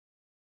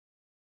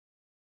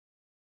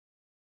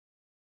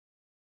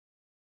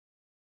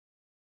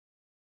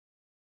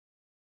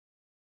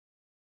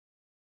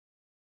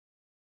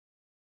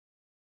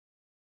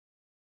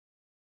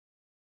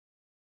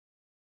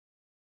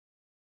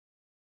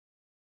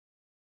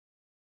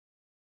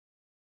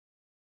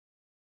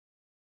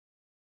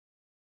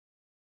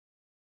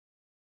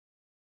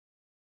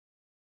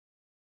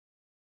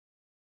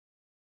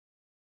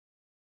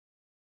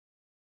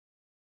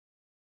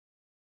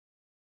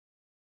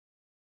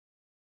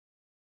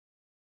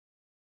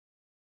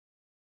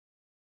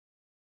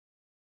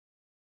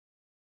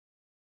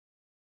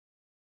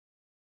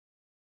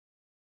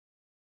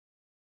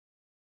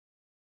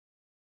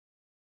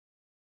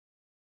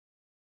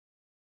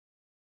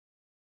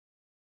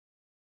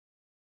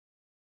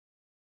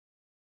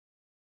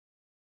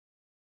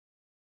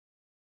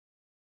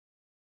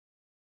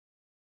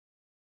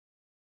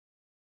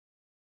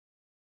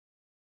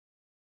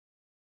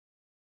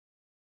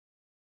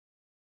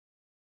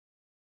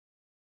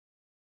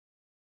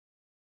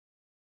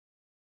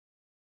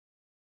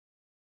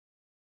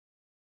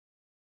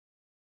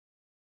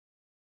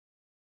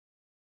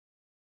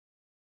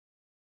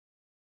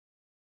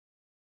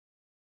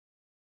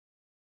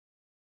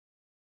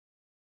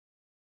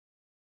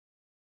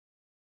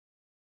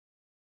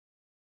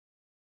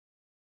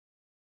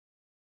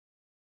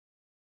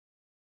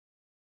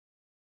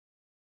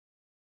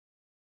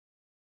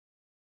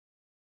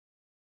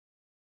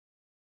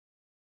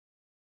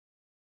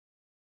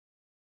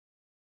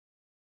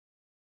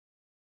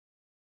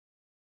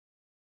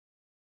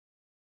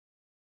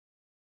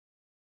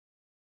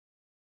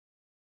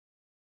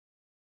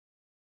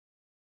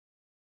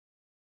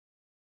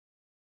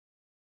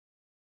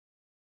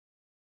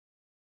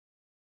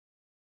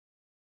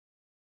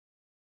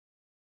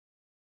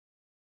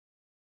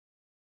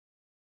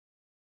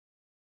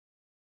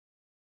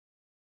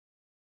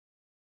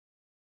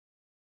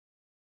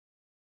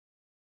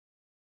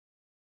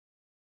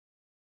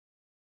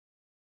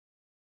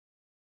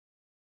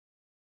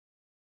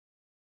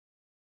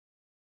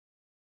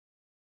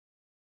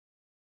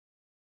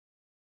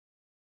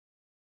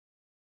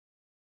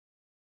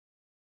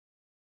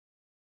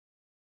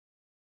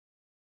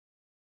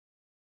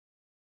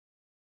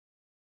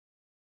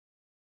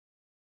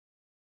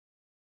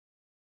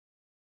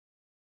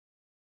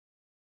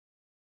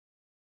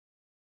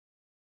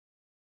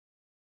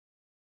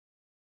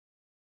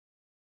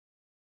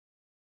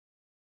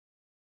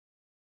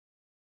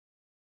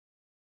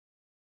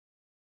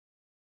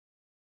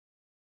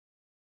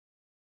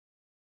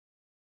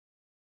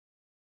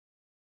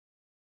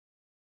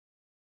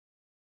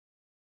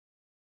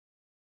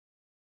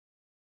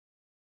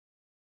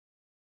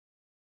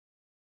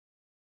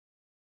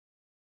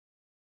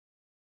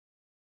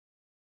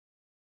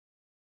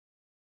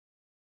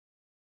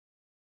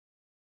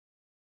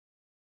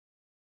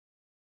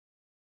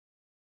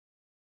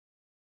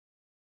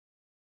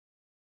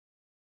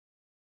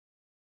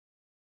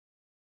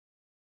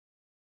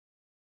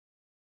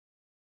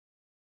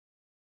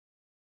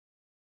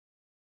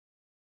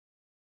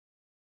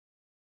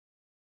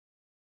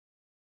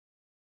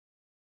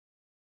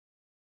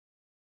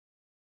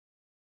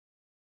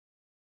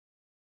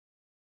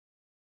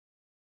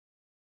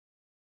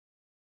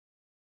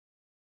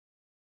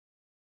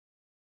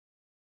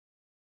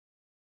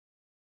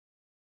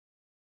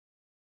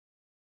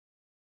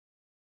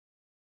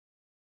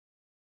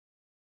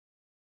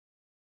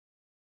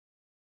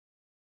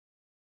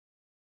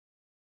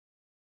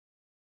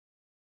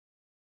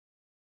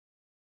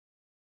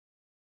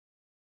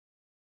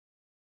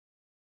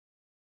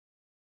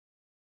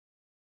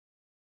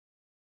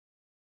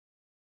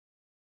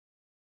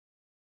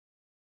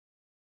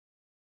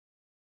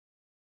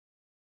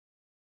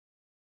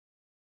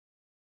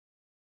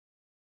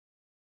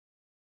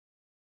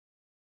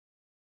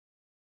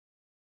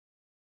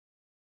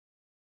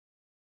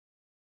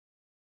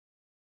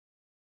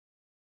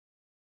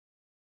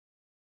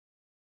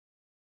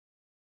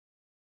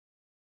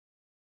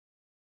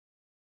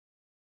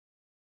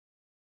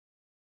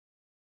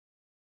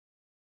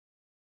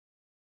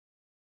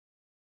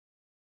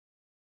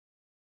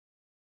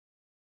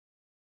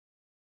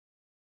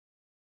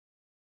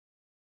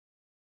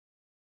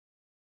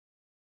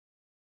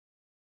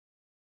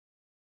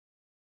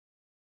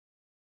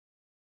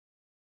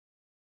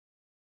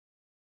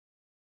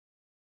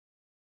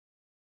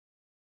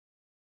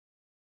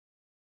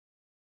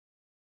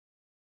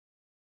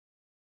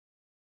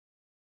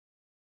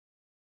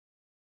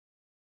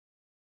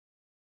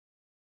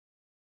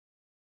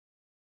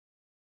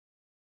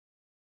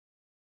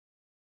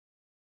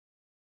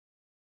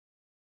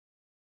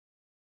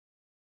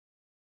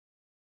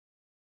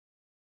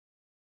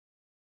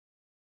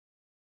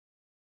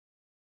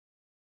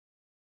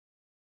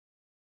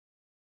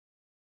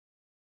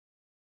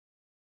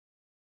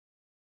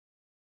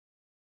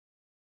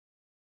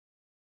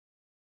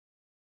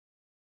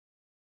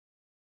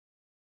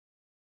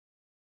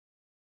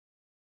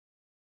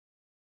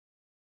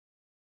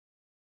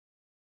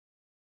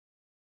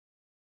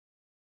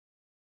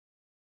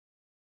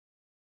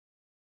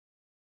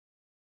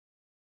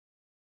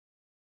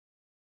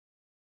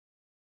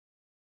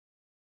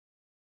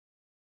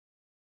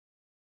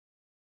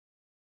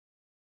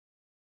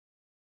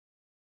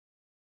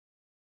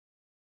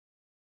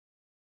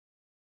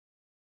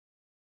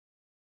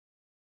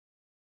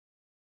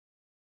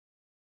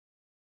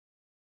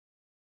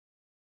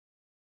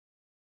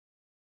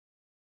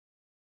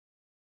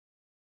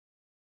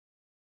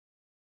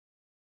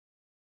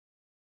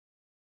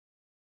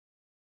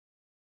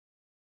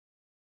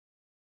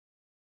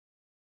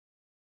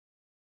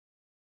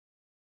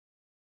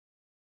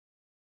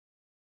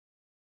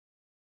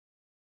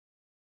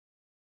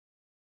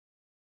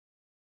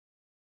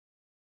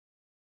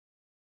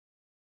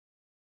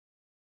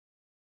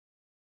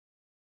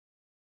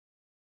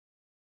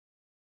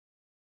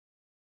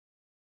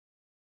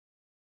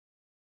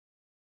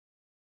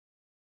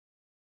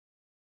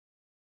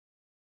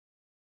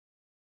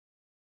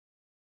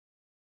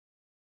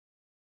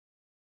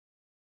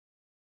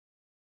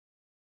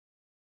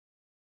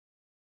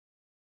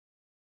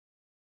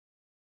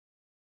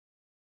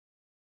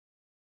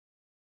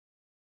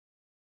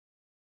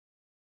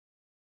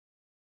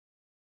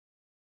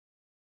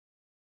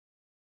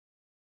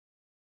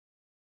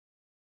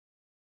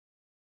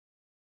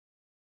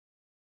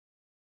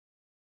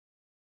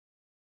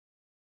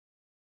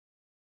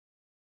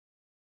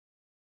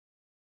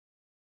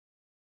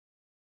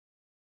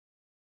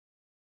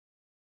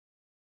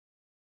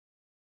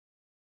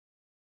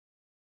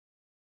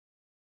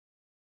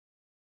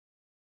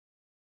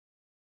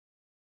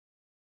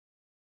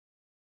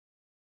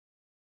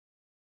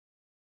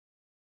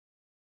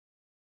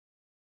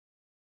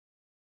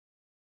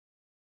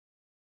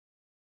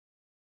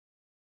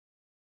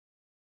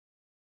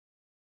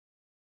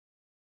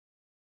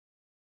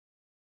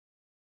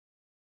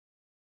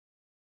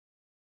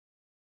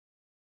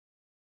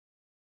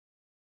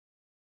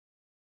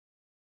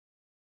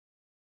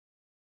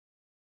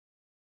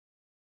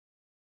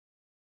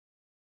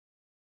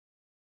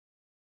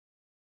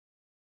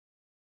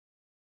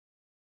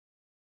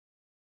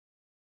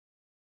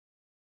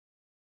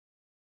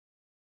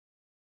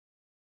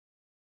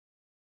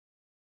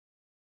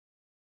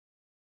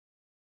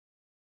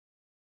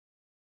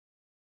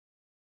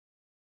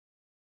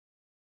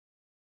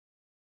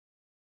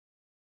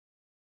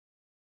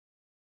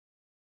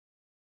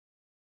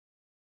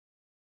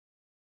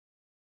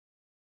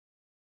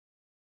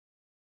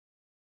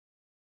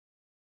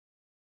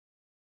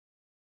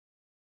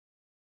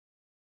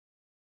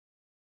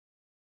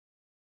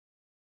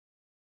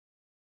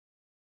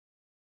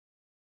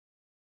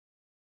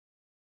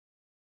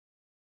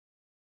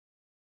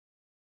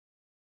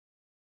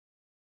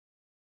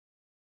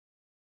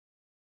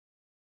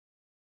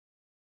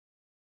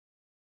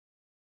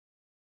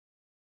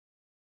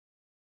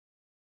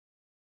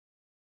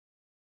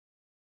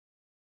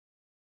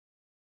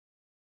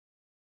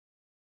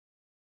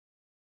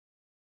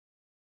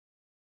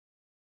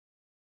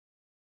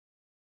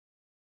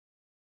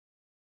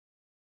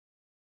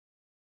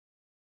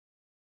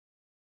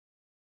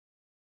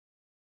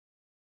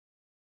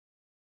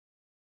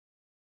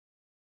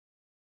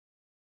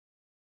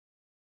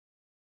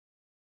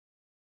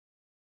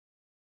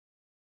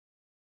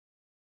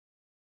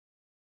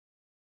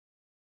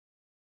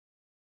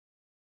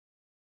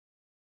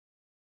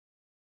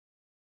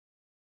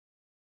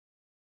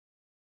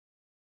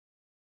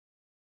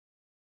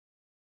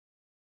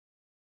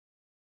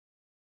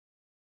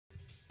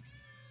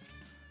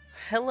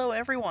Hello,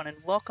 everyone, and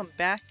welcome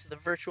back to the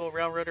Virtual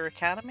Railroader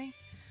Academy.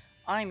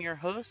 I'm your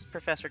host,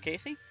 Professor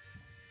Casey.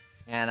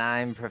 And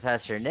I'm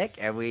Professor Nick,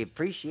 and we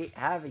appreciate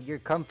having your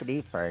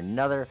company for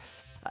another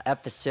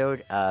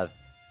episode of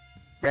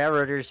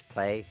Railroaders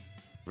Play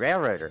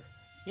Railroader.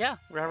 Yeah,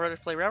 Railroaders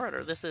Play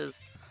Railroader. This is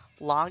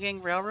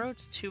Logging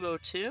Railroads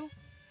 202.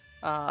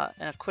 And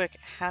a quick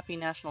happy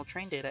National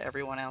Train Day to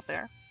everyone out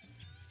there.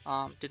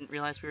 Didn't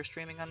realize we were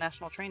streaming on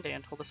National Train Day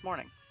until this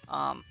morning.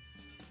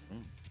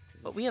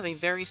 But we have a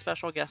very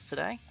special guest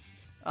today.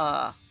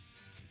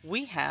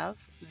 We have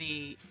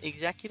the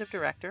Executive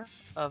Director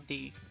of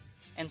the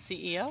and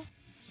CEO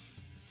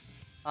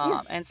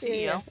and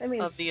CEO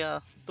of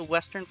the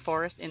Western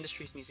Forest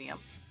Industries Museum.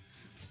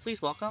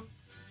 Please welcome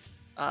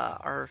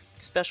our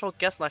special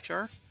guest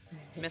lecturer,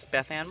 Miss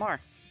Bethan Maher.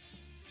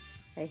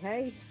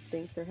 Hey,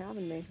 thanks for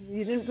having me.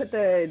 You didn't put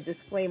the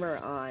disclaimer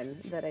on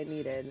that I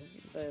needed,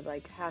 the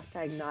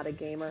hashtag not a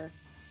gamer.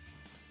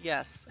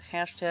 Yes,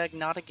 hashtag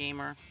not a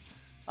gamer.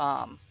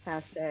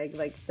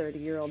 Hashtag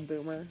 30-year-old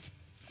boomer.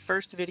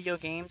 First video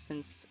game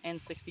since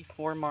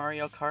N64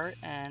 Mario Kart,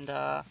 and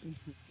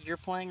you're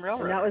playing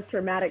Railroad. And that was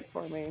traumatic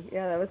for me.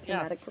 Yeah, that was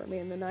traumatic for me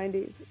in the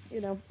 90s. You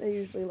know, I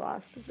usually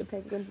lost. The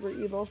penguins were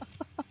evil.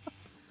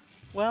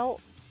 Well,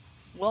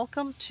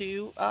 welcome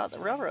to the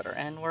Railroader,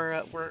 and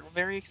we're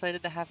very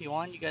excited to have you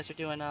on. You guys are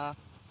doing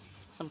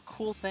some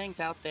cool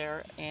things out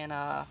there in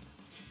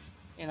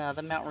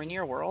the Mount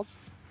Rainier world,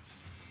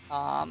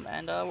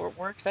 and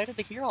we're excited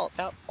to hear all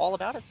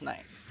about it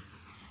tonight.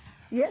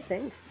 Yeah,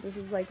 thanks. This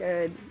is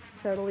a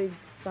totally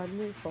fun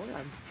new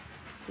forum.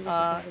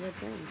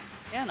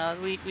 Yeah, no,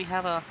 we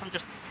have I'm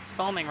just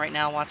foaming right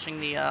now watching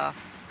the, I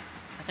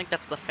think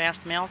that's the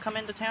fast mail come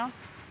into town.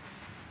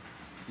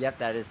 Yep,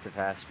 that is the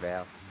fast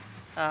mail.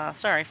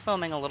 Sorry,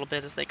 foaming a little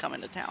bit as they come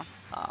into town.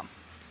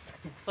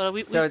 But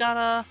we've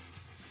got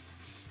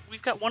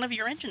one of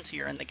your engines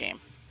here in the game.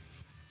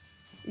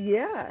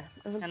 Yeah,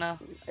 and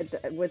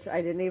which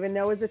I didn't even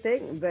know was a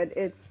thing, but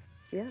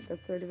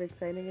that's sort of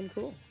exciting and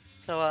cool.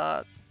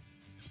 So,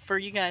 for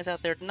you guys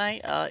out there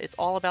tonight, it's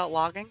all about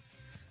logging.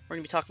 We're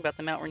going to be talking about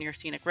the Mount Rainier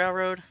Scenic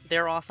Railroad,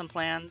 their awesome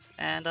plans,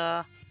 and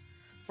we're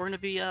going to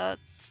be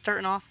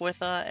starting off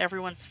with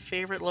everyone's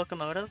favorite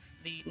locomotive,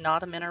 the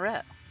Not a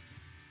Minaret.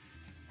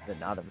 The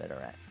Not a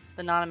Minaret.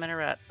 The Not a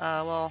Minaret.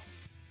 Well,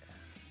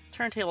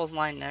 turntable's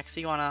line next,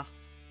 so you guys want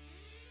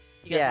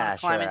to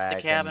climb into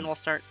the cab and we'll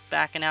start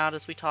backing out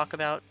as we talk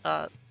about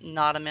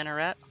Not a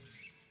Minaret.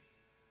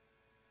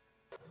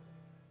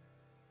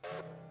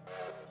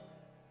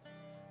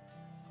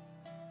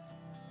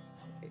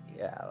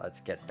 Yeah, let's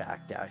get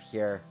backed out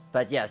here.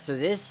 But yeah, so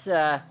this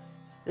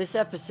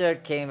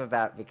episode came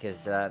about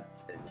because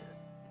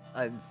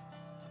I've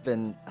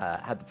been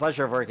had the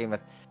pleasure of working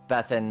with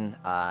Bethan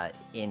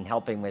in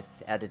helping with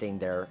editing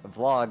their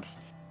vlogs,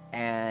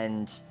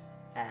 and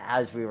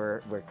as we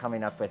were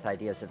coming up with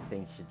ideas of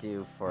things to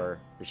do for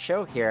the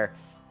show here,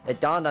 it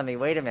dawned on me,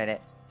 wait a minute,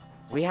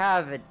 we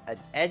have an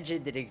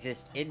engine that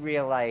exists in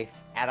real life,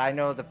 and I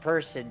know the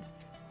person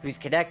who's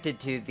connected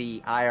to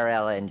the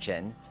IRL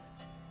engine.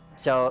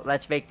 So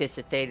let's make this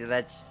a thing.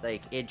 Let's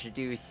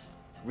introduce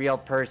real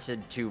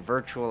person to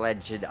virtual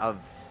engine of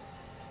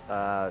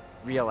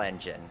real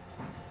engine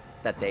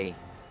that they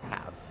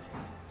have.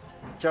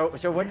 So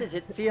what does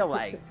it feel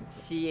like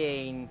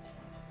seeing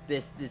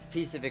this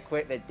piece of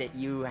equipment that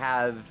you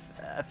have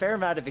a fair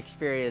amount of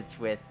experience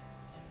with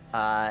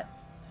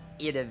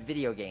in a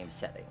video game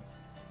setting?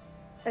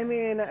 I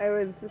mean, I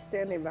was just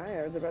standing by.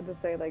 I was about to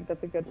say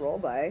that's a good roll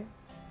by.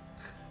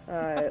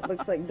 It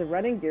looks like the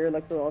running gear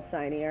looks a little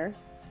shinier.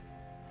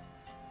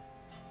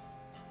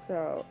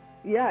 So,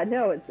 yeah,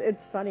 no,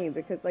 it's funny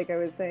because, I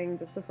was saying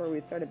just before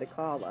we started the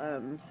call,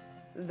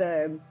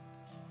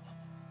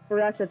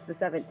 for us it's the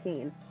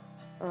 17,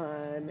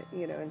 and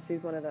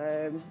she's one of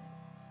the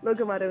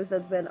locomotives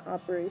that's been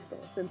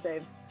operational since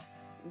I've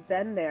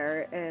been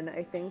there, and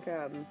I think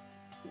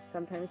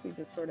sometimes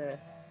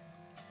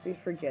we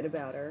forget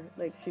about her.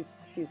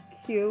 She's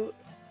cute,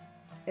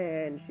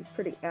 and she's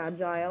pretty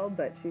agile,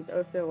 but she's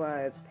also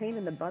a pain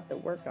in the butt to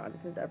work on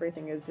because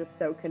everything is just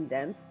so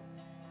condensed.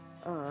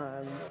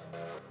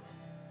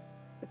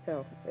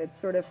 So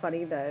it's sort of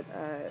funny that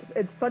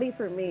it's funny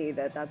for me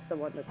that that's the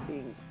one that's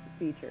being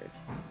featured.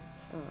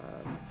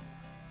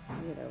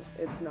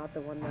 It's not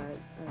the one that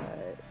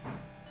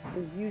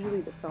is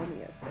usually the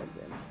foamiest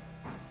engine.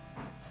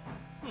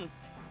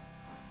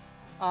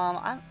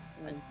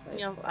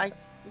 I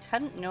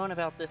hadn't known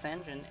about this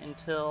engine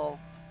until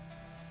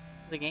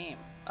the game,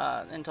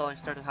 until I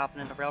started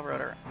hopping into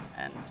Railroader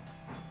and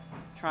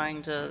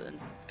trying to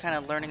kind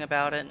of learning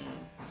about it and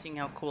seeing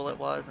how cool it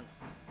was, and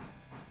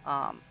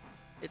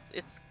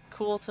it's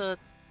cool to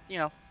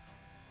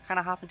kind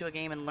of hop into a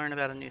game and learn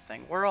about a new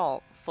thing. We're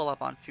all full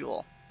up on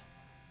fuel,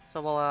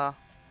 so we'll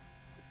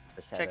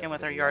check in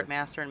with our yard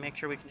master and make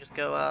sure we can just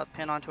go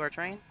pin onto our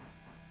train.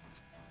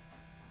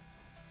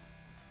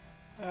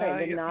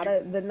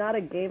 The not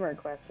a gamer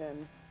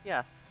question.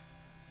 Yes.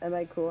 Am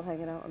I cool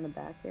hanging out on the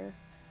back here?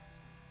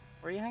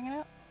 Where are you hanging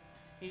out?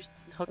 You just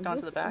hooked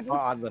onto the back?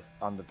 Oh,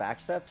 on the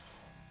back steps?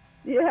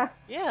 Yeah.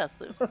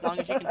 Yes, as long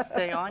as you can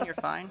stay on, you're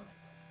fine.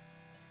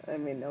 I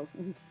mean, no.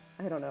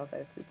 I don't know if I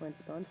have 2 points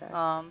of contact.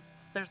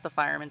 There's the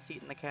fireman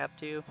seat in the cab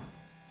too.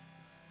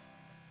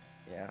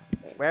 Yeah.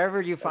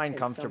 Wherever you Okay, find jump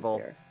comfortable.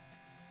 here.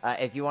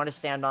 If you want to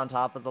stand on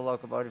top of the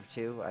locomotive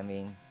too, I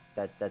mean,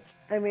 that's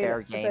I mean, fair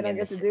if I game don't in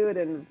get this. to do it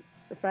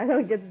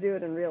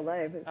in real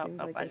life, it Oh, seems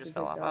oh, like I that's just a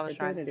fell good off. I was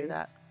trying to do opportunity.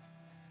 that.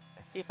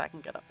 See if I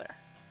can get up there.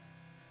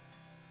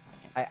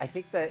 I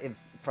think that if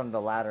from the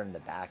ladder in the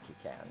back you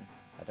can.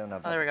 I don't know Oh,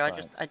 about there we the go.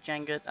 front. I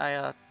Jenga'd,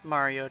 I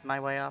Mario'd my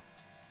way up.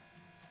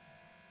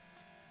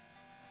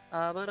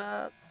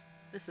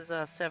 This is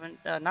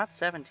not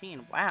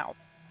 17. Wow.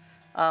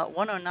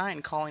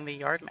 109 calling the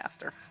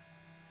yardmaster.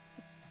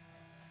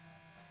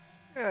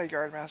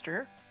 Yardmaster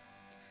here.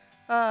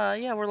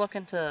 Yeah, we're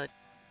looking to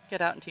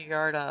get out into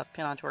your yard,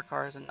 pin onto our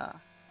cars, and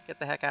get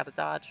the heck out of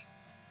Dodge.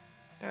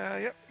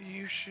 Yep,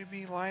 you should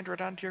be lined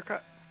right onto your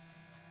cut.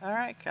 All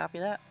right, copy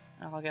that.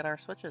 I'll get our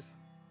switches.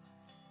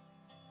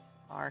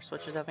 Our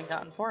switches have been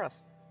gotten for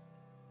us.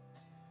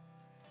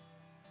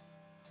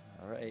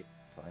 All right,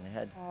 going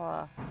ahead.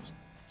 I'll just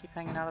keep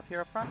hanging out up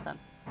here up front then.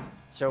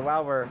 So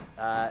while we're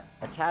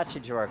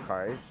attaching to our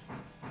cars,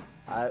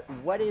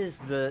 what is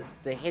the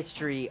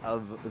history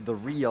of the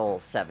real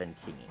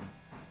 17?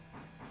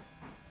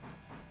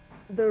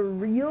 The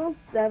real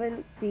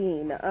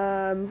 17,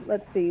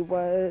 let's see,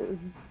 was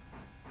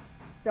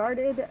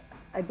started,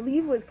 I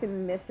believe, was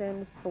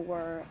commissioned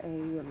for a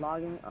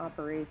logging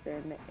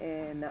operation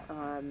in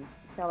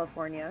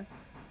California.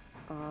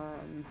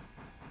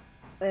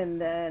 And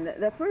then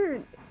that's where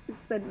she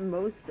spent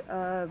most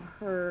of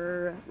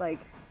her, like,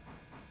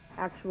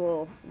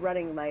 actual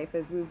running life,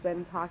 as we've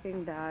been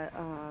talking that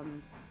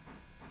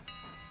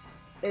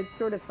it's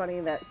sort of funny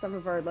that some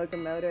of our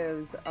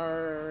locomotives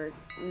are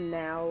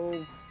now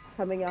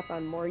coming up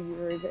on more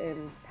years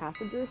in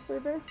passenger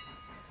service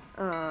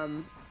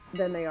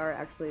than they are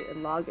actually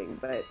in logging.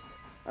 But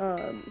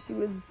she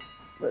was,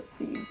 let's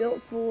see,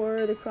 built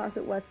for the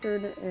Crossett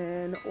Western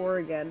in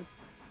Oregon,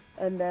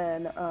 and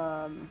then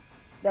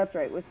that's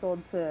right, was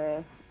sold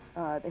to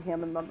the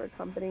Hammond Lumber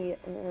Company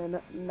in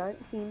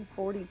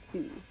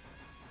 1942.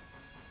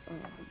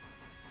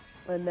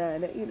 And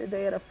then, you know,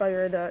 they had a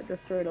fire that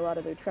destroyed a lot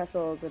of their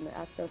trestles and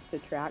access to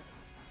tracks.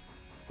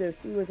 So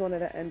she was one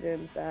of the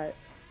engines that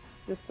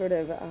just sort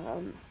of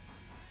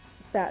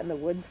sat in the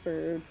woods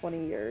for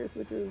 20 years,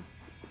 which is,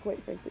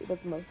 quite frankly,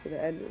 that's most of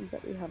the engines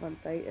that we have on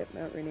site at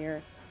Mount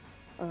Rainier.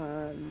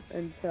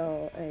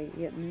 Until a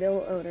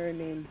mill owner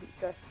named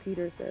Gus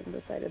Peterson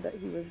decided that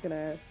he was going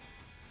to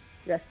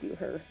rescue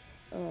her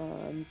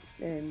and,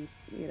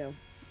 you know,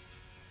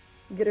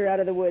 get her out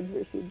of the woods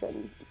where she'd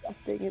been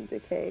rusting and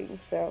decaying.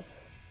 So,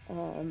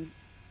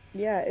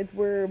 yeah,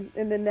 we're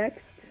in the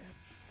next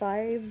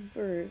five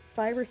or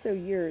so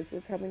years,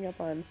 we're coming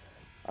up on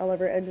all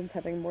of our engines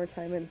having more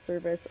time in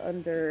service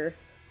under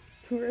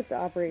tourist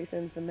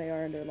operations than they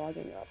are under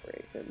logging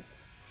operations.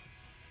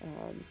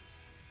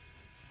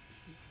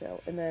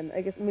 So, and then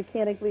I guess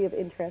mechanically of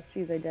interest,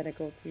 she's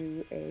identical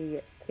to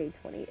a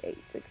K-28,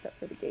 except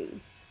for the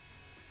gauge.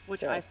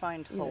 Which So, I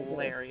find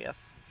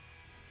hilarious.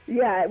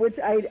 Yeah, which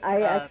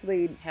I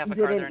actually half a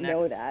car there, didn't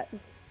know that.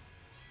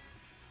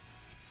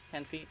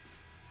 10 feet.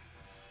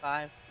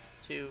 5,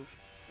 2,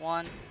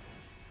 1.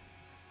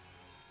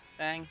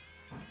 Bang.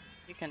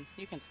 You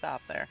can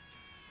stop there.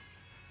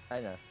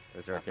 I know. I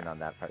was working on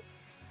that part.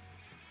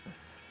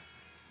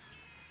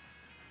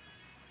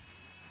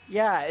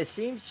 Yeah, it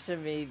seems to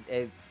me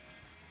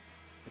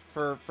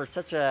for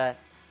such a,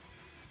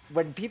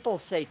 when people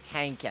say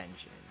tank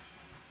engine,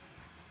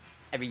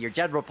 I mean, your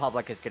general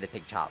public is going to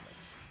think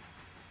Thomas.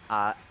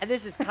 And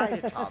this is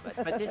kind of Thomas,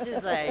 but this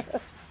is a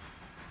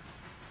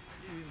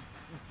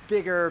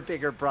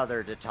bigger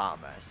brother to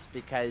Thomas,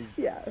 because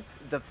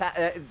the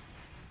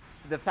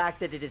fact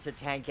that it is a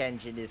tank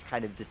engine is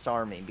kind of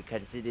disarming,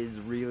 because it is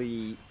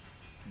really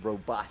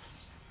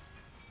robust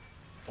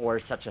for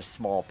such a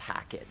small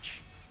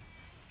package.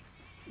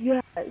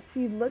 Yeah,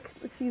 she's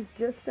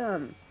just,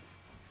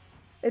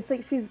 it's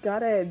like she's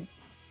got all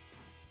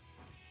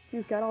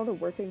the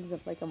workings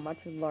of like a much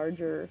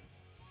larger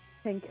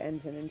tank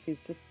engine, and she's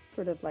just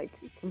sort of like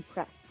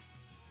compressed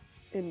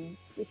and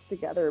stitched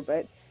together.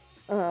 But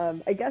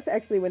I guess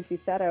actually when she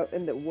sat out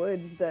in the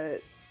woods,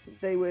 that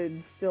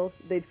they'd fill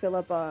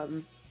up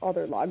all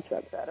their log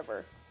trucks out of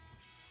her.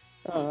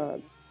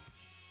 And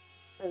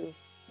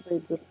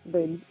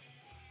they'd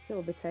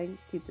fill the tank,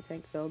 keep the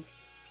tank filled.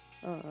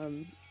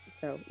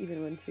 So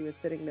even when she was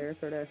sitting there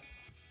sort of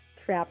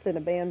trapped and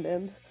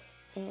abandoned,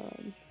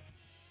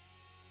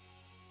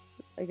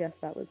 I guess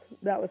that was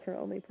her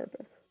only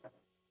purpose.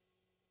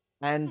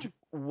 And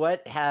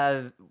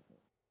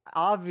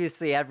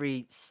obviously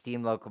every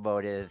steam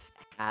locomotive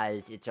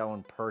has its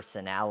own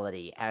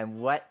personality,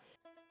 and what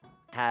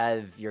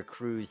have your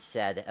crews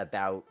said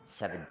about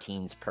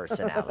 17's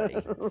personality?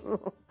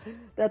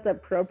 That's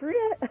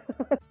appropriate.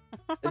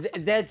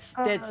 That's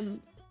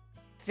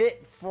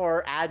fit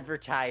for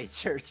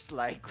advertisers'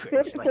 language.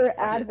 Fit for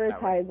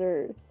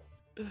advertisers.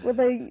 Well,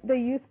 they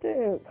used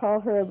to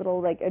call her a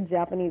little like a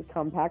Japanese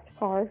compact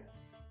car,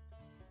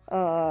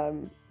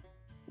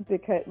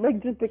 because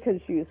just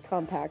because she was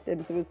compact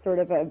and so it was sort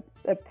of a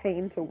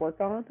pain to work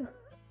on.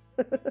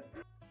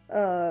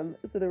 So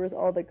there was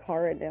all the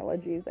car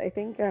analogies. I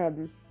think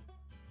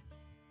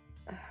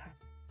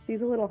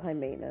she's a little high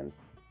maintenance.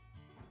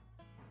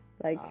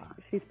 Like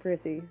she's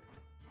prissy.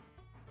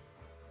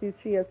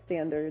 She has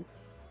standards.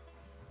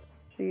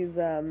 She's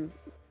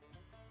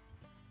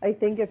I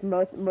think if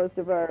most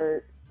of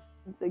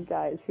the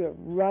guys who have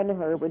run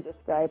her would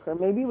describe her,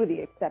 maybe with the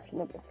exception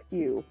of a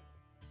few,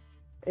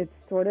 it's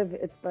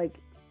like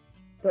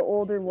the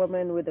older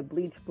woman with the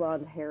bleach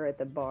blonde hair at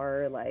the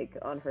bar, like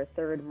on her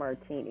third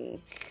martini,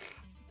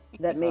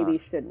 that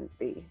maybe shouldn't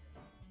be.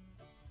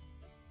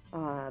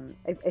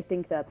 I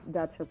think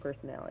that's her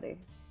personality.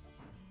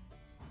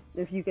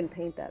 If you can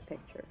paint that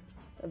picture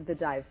of the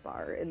dive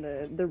bar and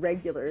the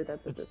regular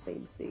that's at the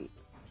same seat.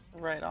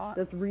 Right on.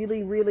 That's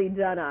really, really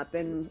done up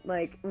and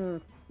like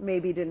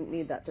maybe didn't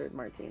need that third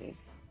martini.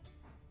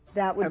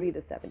 That would be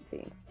the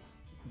 17.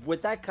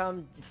 Would that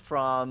come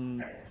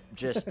from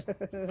just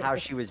how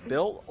she was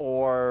built,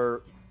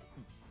 or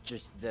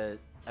just the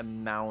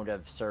amount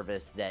of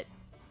service that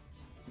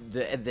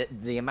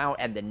the amount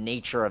and the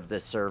nature of the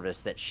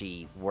service that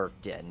she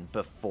worked in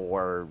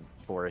before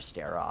tourist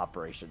era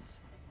operations?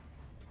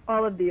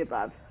 All of the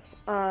above.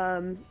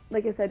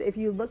 Like I said, if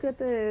you look at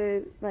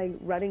the like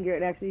running gear,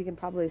 and actually you can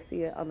probably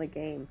see it on the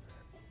game.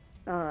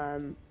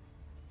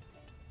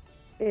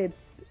 It's,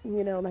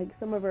 you know, like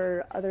some of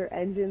our other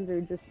engines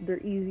are they're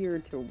easier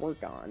to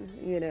work on.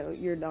 You know,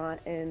 you're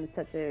not in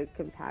such a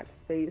compact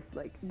space.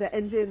 Like the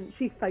engine,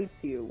 she fights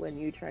you when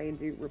you try and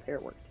do repair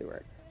work to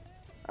her.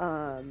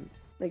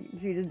 Like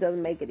she just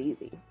doesn't make it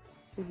easy.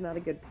 She's not a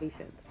good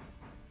patient.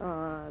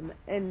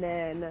 And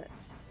then,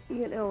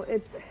 you know,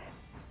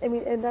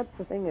 and that's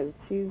the thing is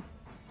she's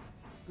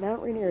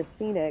Mount Rainier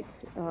Scenic.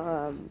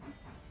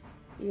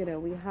 You know,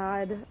 we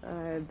had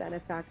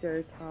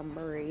benefactor Tom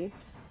Murray,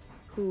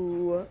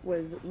 who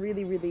was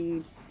really,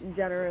 really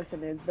generous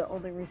and is the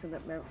only reason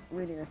that Mount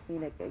Rainier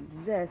Scenic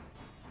exists.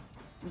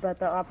 But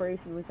the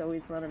operation was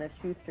always run on a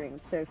shoestring,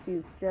 so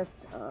she's just,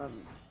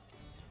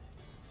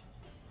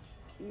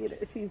 you know,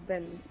 she's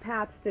been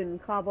patched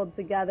and cobbled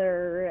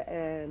together,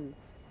 and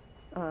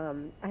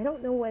I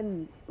don't know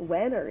when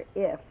or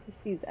if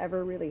she's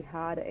ever really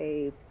had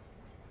a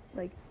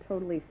like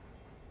totally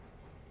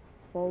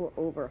full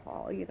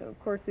overhaul. You know, of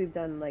course we've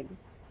done like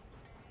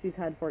she's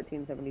had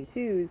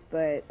 1472s,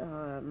 but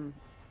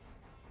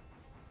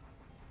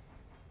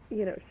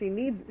you know, she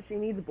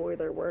needs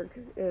boiler work.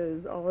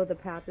 Is all of the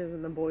patches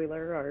in the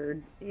boiler are,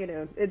 you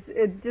know,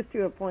 it's just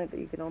to a point that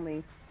you can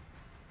only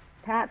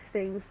patch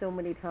things so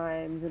many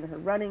times, and her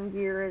running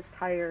gear is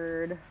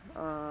tired.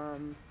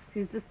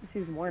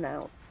 She's worn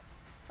out,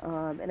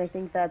 and I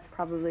think that's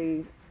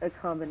probably a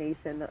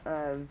combination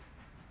of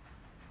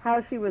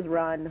how she was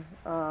run.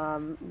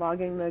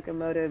 Logging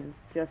locomotives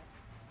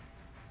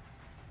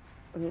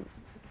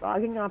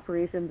logging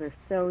operations are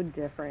so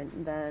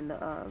different than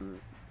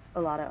a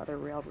lot of other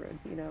railroads.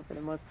 You know, for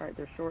the most part,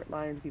 they're short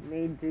lines. You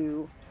made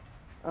do.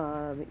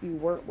 You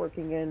weren't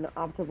working in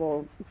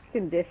optimal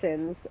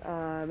conditions,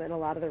 and a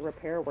lot of the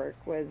repair work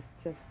was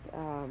just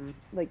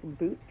like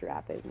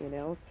bootstrapping. You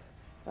know,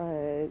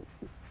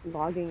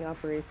 logging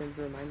operations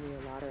remind me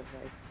a lot of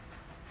like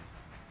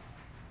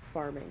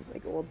farming,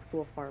 like old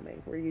school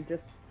farming, where you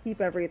just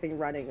keep everything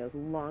running as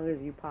long as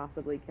you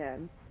possibly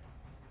can,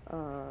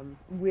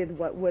 with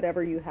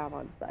whatever you have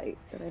on site.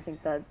 And I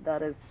think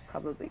that is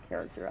probably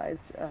characterized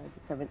the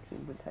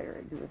 17's entire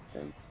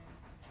existence.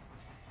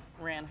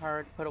 Ran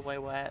hard, put away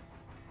wet,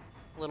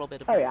 a little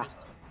bit Oh, yeah.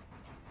 abused.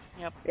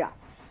 Yep. Yeah.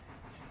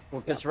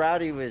 Well, because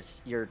Rowdy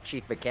was your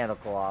chief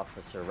mechanical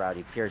officer,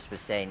 Rowdy Pierce,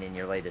 was saying in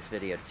your latest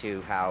video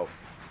too how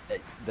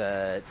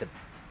the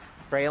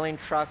trailing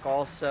truck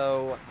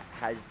also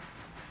has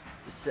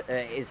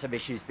some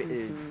issues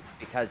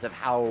because of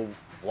how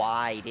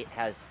wide it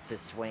has to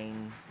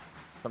swing.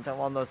 Something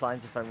along those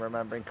lines, if I'm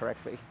remembering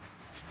correctly.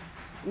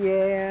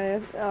 Yeah.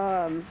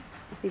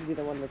 He'd be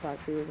the one to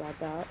talk to about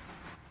that.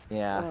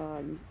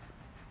 Yeah.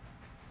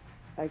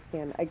 I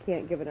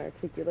can't give an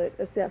articulate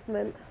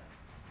assessment.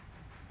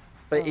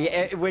 But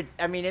it would.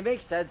 I mean, it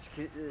makes sense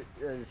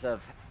because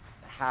of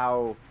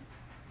how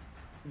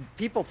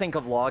people think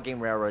of logging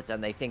railroads,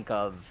 and they think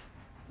of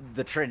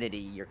the Trinity,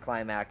 your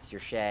Climax,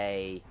 your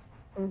Shea,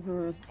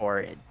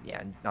 or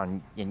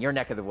in your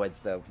neck of the woods,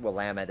 the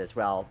Willamette as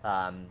well,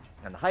 and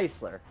the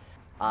Heisler,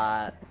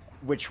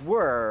 which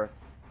were,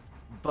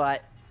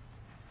 but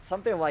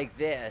something like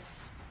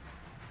this,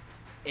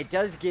 it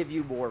does give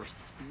you more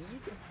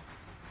speed,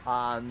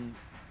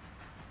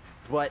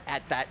 but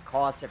at that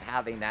cost of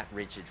having that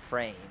rigid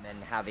frame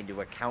and having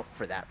to account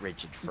for that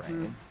rigid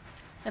frame.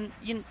 And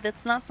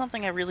that's not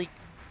something I don't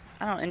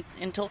know,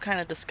 until kind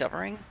of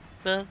discovering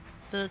the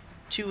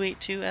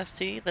 282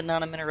 ST, the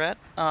Nana Minaret.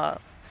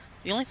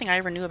 The only thing I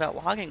ever knew about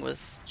logging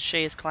was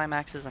Shea's,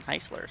 Climaxes, and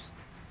Heislers.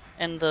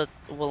 And the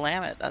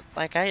Willamette,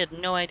 like I had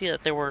no idea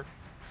that there were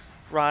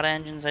rod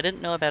engines. I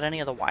didn't know about any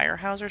of the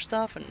Weyerhaeuser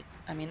stuff, and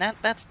I mean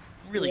that's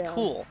really Yeah.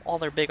 cool. All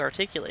their big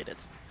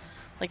articulateds.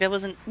 Like that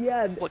wasn't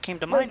Yeah, what came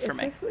to like mind for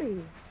me.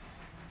 especially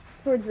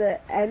towards the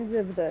end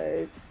of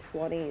the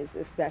 20s,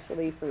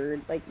 especially for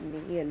like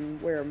me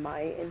and where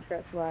my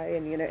interests lie,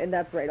 and and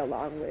that's right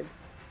along with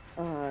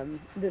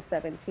the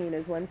 17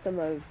 is when some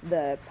of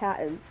the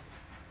patents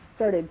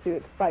started to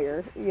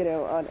expire,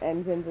 on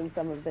engines and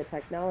some of the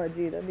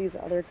technology that these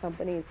other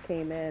companies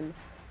came in,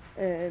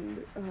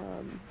 and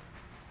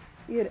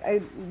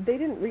they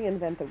didn't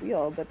reinvent the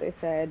wheel, but they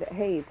said,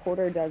 hey,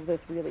 Porter does this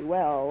really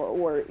well,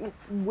 or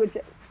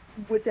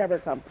whichever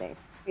company,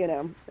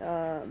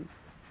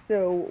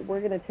 so we're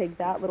going to take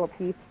that little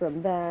piece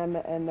from them,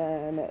 and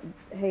then,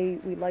 hey,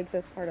 we like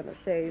this part of the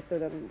Shea, so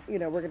then,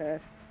 we're going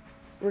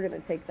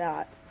to take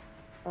that.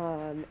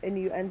 And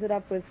you ended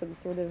up with some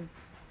sort of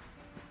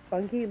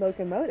funky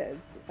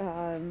locomotives,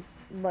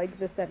 like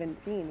the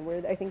 17,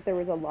 where I think there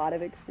was a lot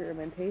of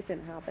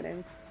experimentation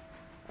happening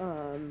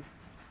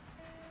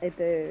at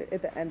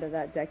the end of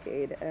that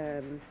decade,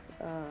 and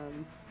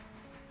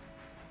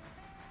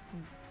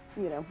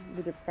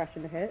the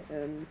Depression hit,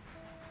 and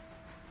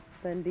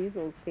then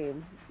diesels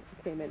came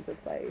into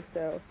play.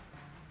 So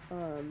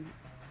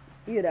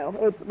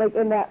it's like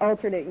in that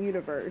alternate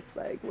universe,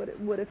 like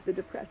what if the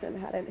Depression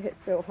hadn't hit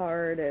so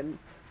hard, and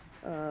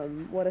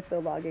what if the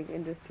logging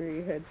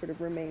industry had sort of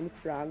remained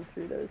strong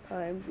through those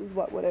times? Is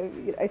what would have,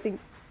 I think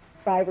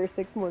 5 or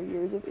 6 more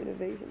years of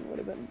innovation would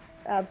have been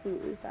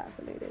absolutely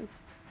fascinating.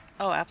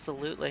 Oh,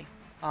 absolutely.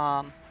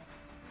 And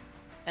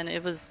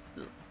it was,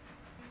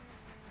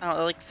 I don't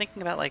know, like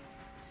thinking about like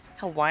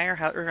how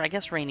Weyerhaeuser, or I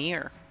guess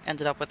Rainier,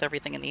 ended up with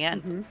everything in the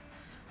end, Mm-hmm.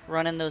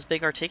 running those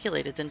big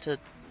articulateds into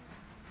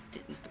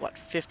what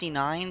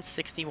 59,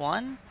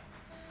 61,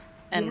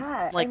 and Yeah,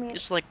 I like mean,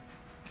 it's like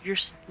you're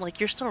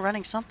still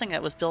running something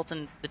that was built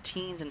in the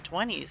teens and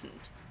 20s and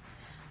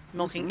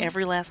milking mm-hmm.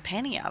 every last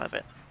penny out of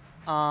it.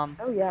 Oh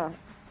yeah,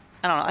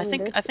 I don't know. I mean,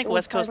 there's I think old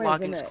West Coast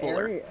timers in logging's the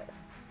cooler. area.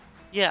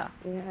 Yeah,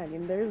 Yeah, I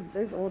mean,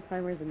 there's old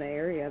timers in the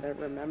area that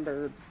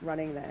remember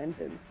running the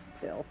engines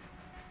still.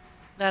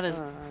 that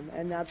is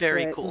And that's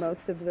very what cool.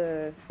 most of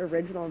the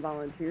original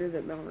volunteers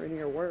at Mount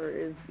Rainier were,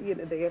 is,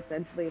 they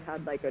essentially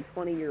had like a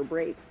 20-year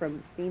break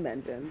from steam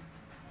engines.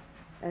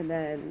 And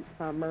then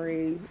Tom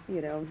Murray,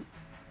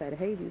 said,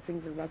 hey, these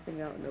things are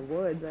rusting out in the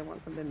woods. I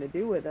want something to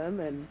do with them.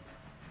 And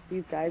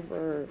these guys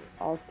were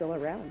all still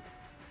around.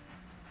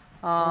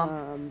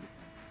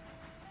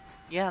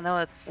 Yeah,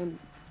 no, And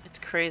it's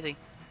crazy.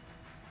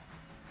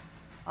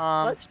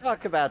 Let's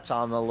talk about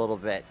Tom a little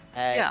bit.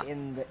 Yeah.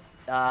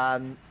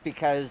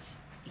 Because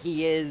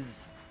he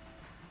is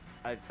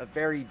a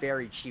very,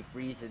 very chief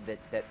reason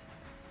that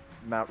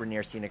Mount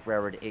Rainier Scenic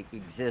Railroad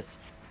exists.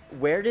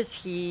 Where does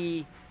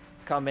he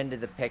come into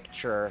the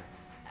picture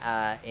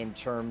in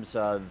terms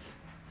of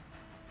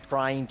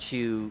trying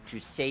to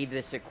save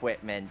this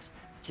equipment?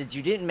 Since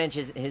you didn't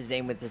mention his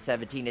name with the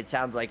 17, it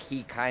sounds like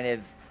he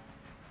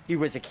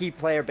was a key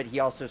player, but he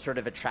also sort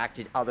of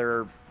attracted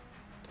other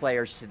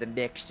players to the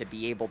mix to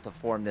be able to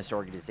form this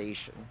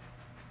organization.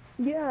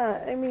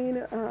 yeah, I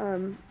mean,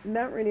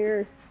 Mount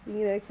Rainier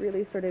Scenic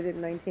really started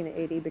in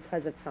 1980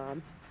 because of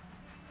Tom,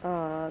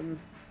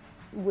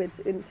 which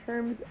in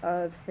terms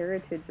of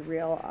heritage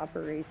rail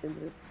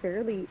operations is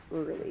fairly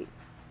early.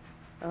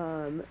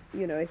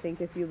 I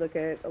think if you look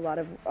at a lot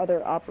of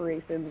other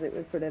operations, it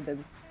was sort of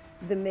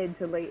the mid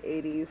to late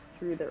 80s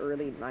through the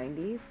early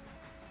 90s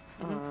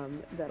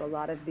that a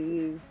lot of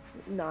these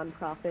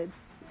nonprofits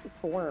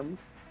formed.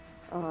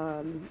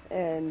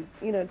 And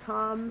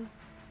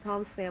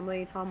Tom's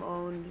family, Tom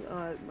owned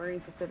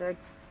Murray Pacific,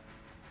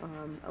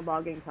 a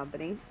logging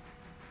company,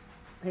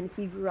 and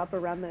he grew up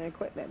around the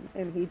equipment,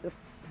 and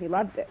he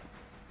loved it.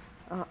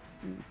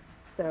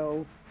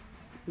 So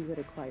he would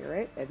acquire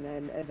it, and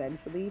then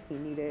eventually he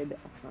needed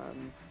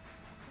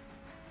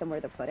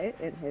somewhere to put it,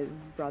 and his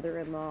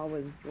brother-in-law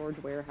was George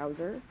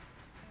Weyerhaeuser,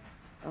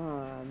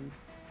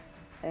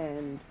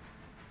 and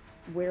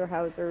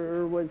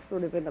Weyerhaeuser was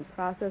sort of in the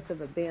process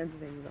of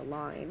abandoning the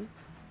line,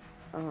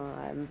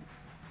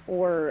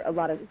 or a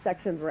lot of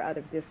sections were out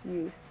of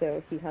disuse,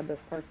 so he had this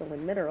parcel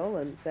in Mineral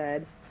and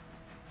said,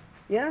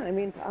 yeah, I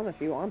mean, Tom, if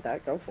you want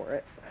that, go for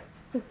it.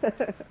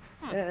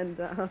 And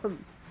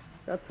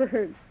that's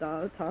where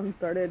Tom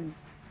started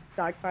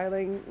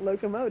stockpiling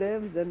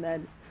locomotives, and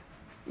then,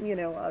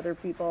 other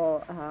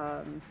people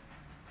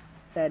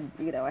said,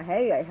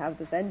 hey, I have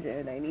this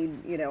engine, I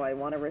need, I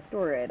want to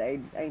restore it, I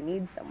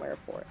need somewhere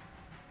for it,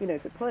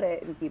 to put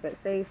it and keep it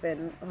safe,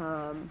 and,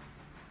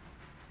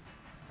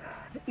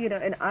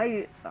 and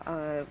I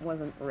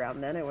wasn't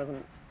around then, I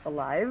wasn't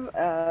alive,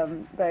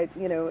 but,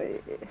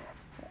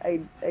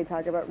 I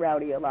talk about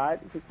Rowdy a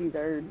lot because he's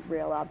our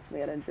rail ops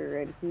manager,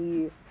 and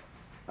he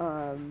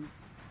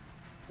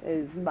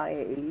is my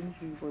age.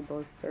 We're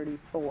both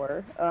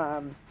 34.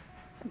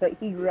 But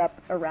he grew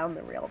up around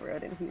the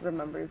railroad, and he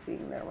remembers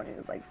being there when he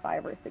was like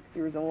 5 or 6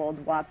 years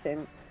old,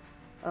 watching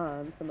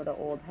some of the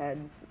old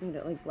heads,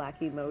 like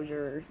Blackie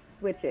Mosier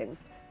switching.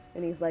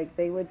 And he's like,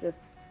 they would just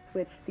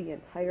switch the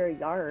entire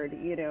yard,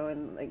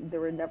 and like there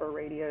were never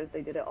radios.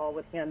 They did it all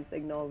with hand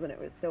signals, and it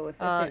was so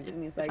efficient.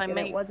 And he's If like, I and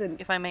may, it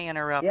wasn't. if I may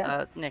interrupt,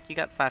 Yeah. Nick, you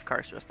got 5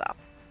 cars to a stop.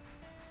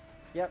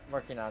 Yep,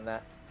 working on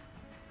that.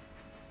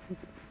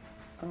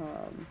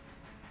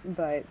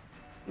 But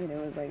it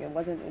was like it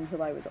wasn't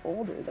until I was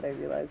older that I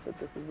realized that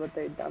this is what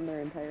they'd done their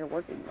entire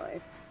working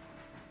life.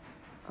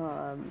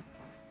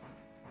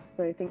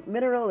 So I think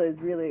Mineral is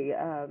really,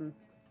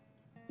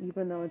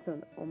 even though it's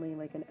only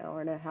like an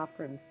hour and a half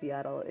from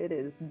Seattle, it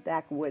is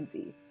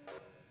backwoodsy.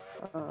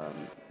 So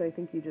I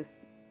think it's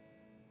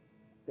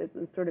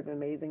sort of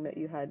amazing that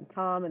you had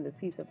Tom and this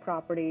piece of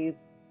property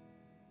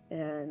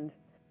and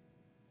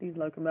these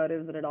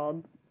locomotives that had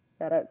all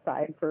sat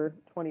outside for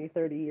 20,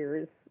 30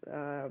 years,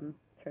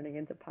 turning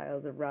into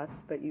piles of rust,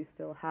 but you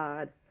still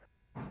had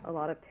a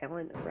lot of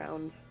talent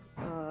around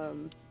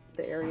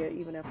the area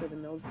even after the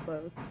mills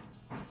closed.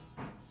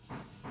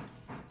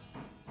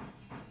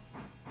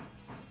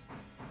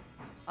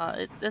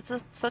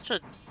 It's such a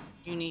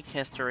unique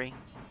history.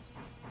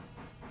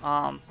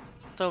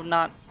 Though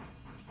not,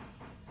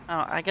 I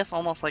don't know, I guess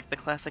almost like the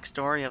classic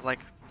story of like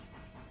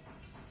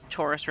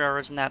tourist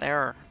railroads in that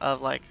era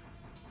of like,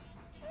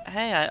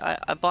 hey,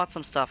 I bought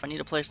some stuff, I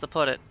need a place to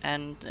put it,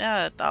 and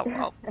yeah,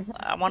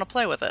 I want to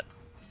play with it.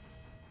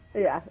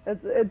 Yeah,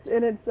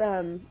 it's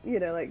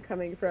like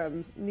coming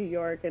from New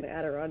York and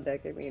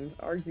Adirondack. I mean,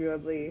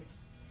 arguably,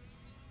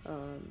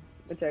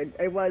 which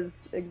I was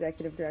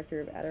executive director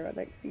of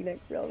Adirondack Scenic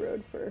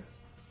Railroad for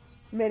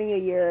many a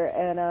year,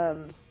 and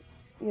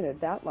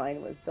that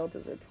line was built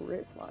as a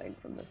tourist line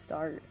from the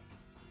start.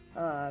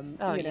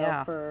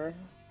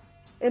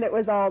 And it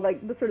was all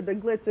like the sort of the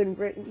glitz and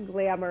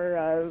glamour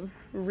of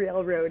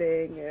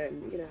railroading,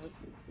 and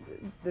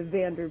the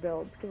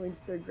Vanderbilts going to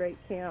their great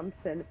camps,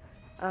 and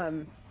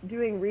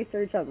doing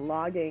research on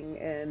logging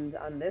and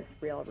on this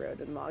railroad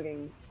and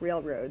logging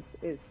railroads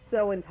is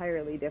so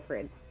entirely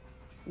different,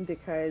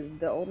 because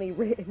the only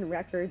written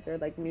records are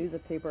like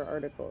newspaper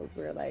articles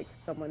where like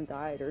someone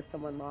died or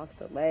someone lost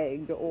a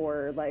leg,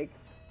 or like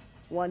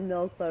one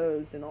mill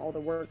closed and all the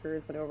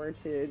workers went over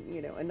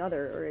to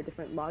another or a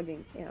different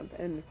logging camp.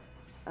 And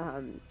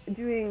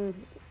doing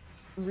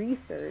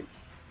research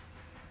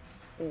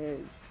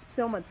is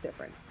so much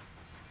different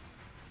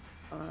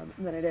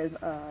than it is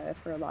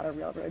for a lot of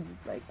railroads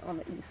like on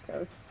the East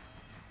Coast.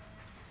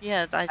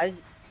 Yeah, I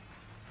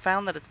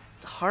found that it's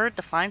hard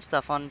to find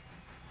stuff on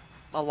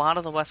a lot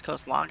of the West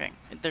Coast logging.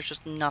 There's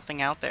just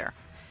nothing out there.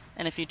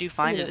 And if you do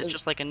find it, it's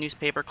just like a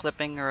newspaper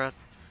clipping or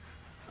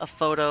a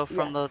photo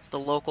from the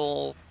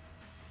local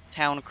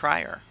town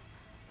crier.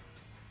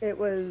 It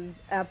was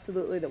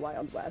absolutely the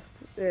Wild West.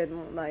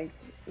 And like,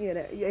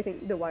 I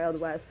think the Wild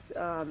West,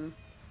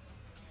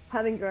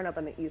 having grown up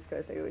on the East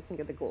Coast, I always think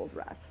of the gold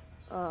rush.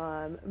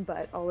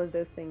 But all of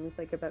those things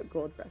like about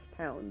gold rush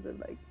towns and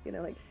like,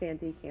 like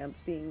shanty camps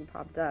being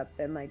popped up,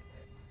 and like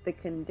the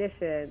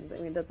conditions, I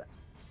mean, that's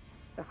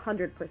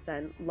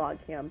 100% log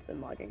camps and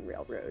logging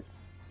railroads.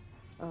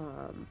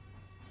 And,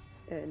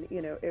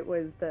 it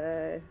was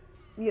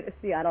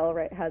Seattle,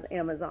 right, has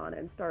Amazon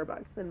and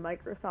Starbucks and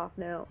Microsoft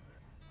now,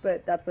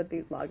 but that's what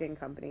these logging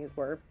companies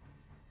were,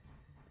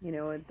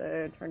 at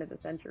the turn of the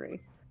century.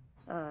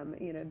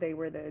 They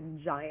were the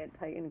giant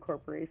Titan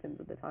corporations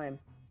at the time.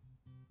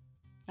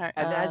 All right,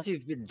 And as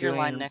you've been your doing,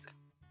 line, Nick.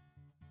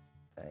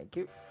 Thank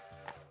you.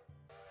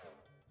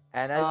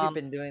 And as you've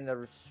been doing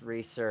the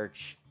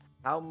research,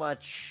 how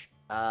much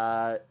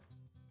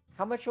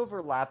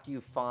overlap do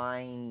you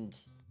find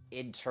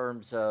in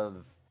terms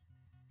of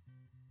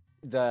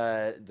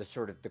the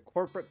sort of the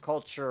corporate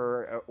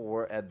culture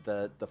or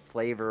the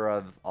flavor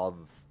of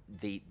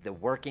the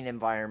working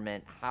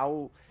environment?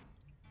 How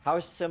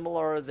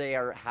similar they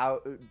are?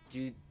 How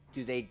do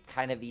they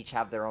kind of each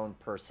have their own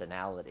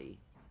personality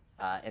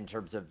in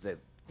terms of the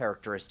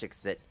characteristics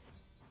that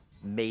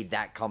made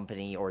that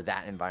company or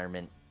that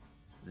environment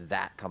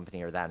that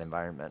company or that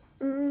environment?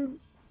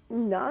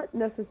 Not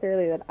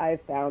necessarily that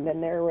I've found,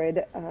 and there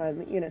would,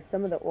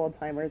 some of the old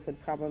timers would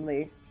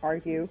probably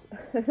argue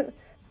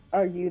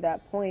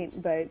that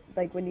point, but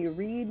like when you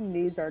read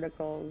news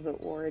articles,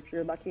 or if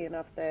you're lucky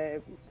enough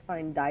to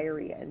find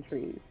diary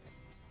entries,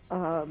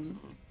 I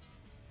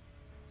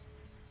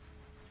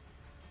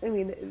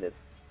mean,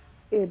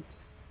 it's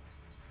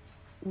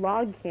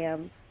log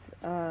camps,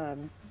 for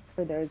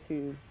those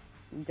who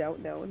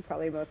don't know, and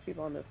probably most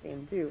people on this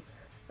game do,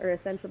 are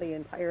essentially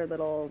entire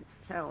little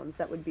towns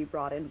that would be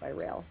brought in by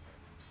rail.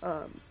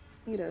 So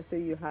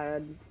you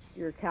had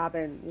your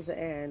cabins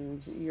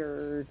and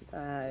your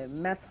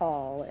mess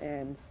hall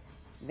and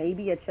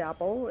maybe a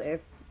chapel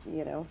if,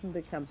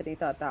 the company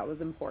thought that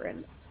was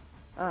important.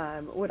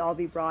 Would all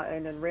be brought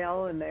in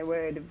rail, and they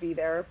would be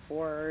there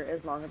for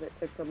as long as it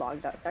took to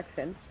log that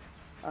section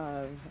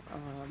of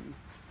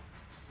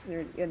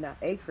in that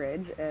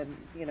acreage, and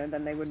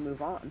then they would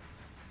move on.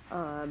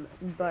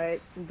 But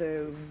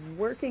the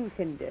working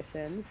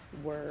conditions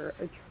were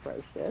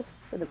atrocious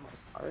for the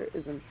most part,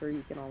 as I'm sure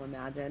you can all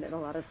imagine. And a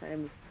lot of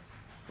times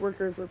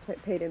workers were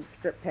paid in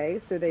script pay,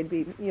 so they'd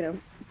be,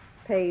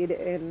 paid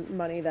in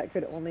money that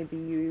could only be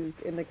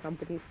used in the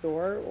company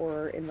store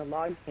or in the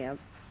log camp.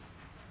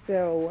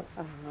 So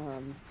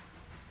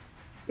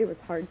it was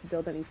hard to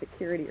build any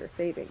security or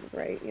savings,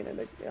 right? You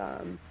know,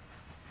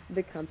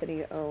 the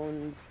company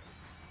owned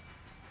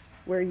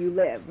where you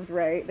lived,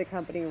 right? The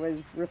company was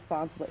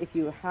responsible if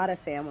you had a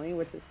family,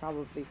 which is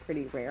probably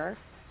pretty rare,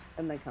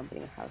 and the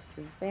company housed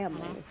your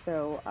family.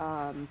 So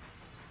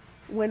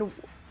when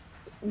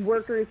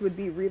workers would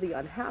be really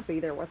unhappy,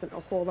 there wasn't a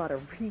whole lot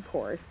of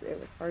recourse. It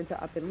was hard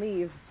to up and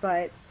leave,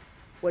 but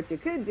what you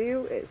could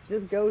do is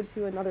just go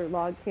to another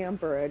log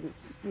camp or,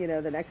 you know,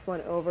 the next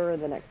one over, or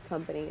the next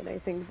company. And I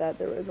think that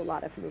there was a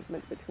lot of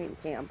movement between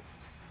camps.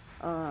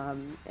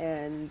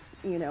 And,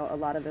 you know, a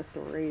lot of the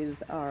stories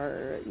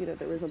are, you know,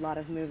 there was a lot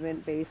of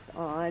movement based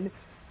on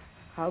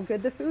how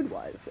good the food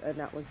was. And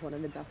that was one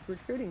of the best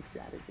recruiting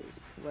strategies,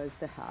 was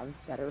to have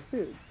better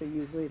food. So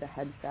usually the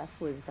head chef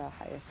was the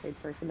highest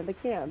paid person in the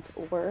camp.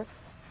 Or,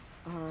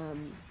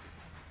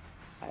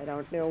 I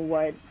don't know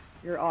what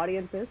your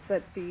audience is,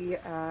 but the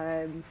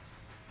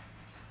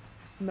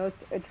most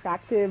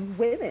attractive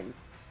women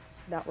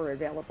that were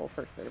available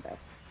for service.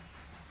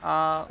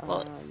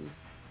 Well,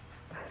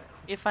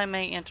 if I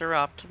may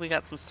interrupt, we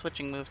got some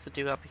switching moves to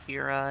do up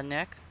here,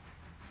 Nick.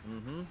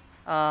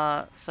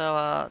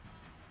 So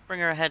bring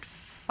her ahead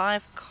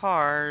 5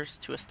 cars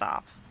to a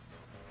stop.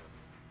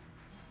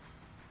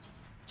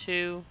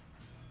 2.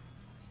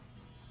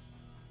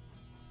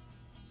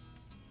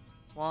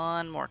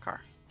 1 more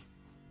car.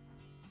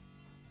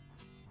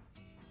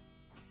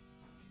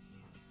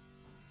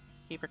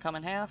 Keep her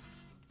coming half.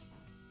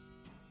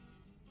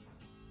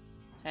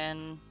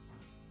 10,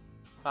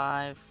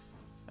 5,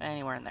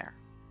 anywhere in there.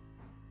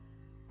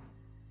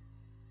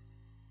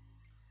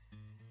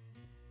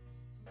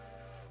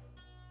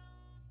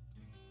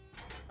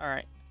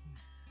 Alright,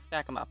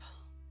 back them up.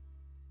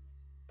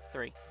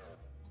 3.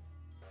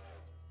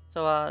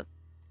 So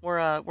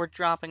we're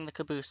dropping the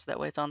caboose, that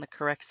way it's on the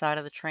correct side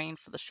of the train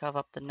for the shove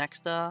up the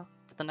next to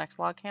the next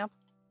log camp.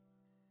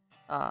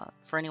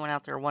 For anyone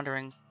out there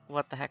wondering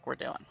what the heck we're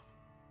doing.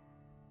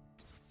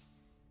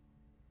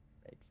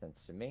 Makes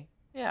sense to me.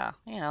 Yeah,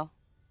 you know,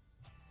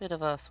 bit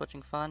of a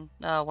switching fun.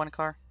 1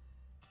 car.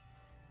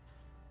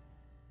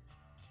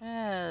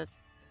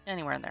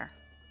 Anywhere in there,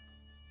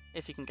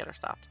 if you can get her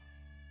stopped.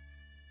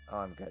 Oh,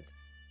 I'm good.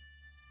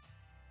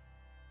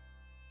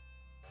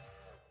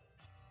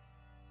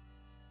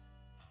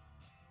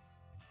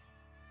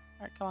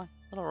 Alright, come on,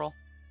 little roll.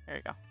 There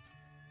you go.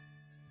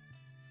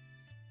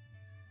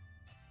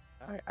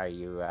 Alright, are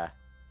you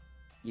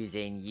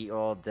using ye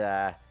old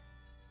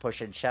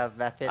push and shove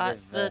method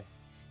of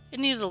It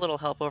needed a little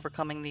help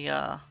overcoming the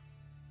I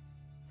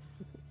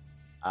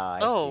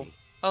Oh, see.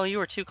 oh, you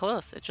were too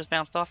close. It just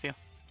bounced off you.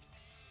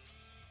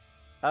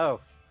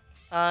 Oh.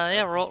 Yeah,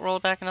 Okay. roll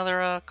it back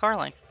another car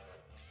length.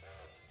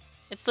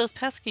 It's those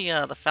pesky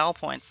the foul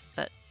points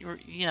that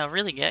you know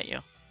really get you.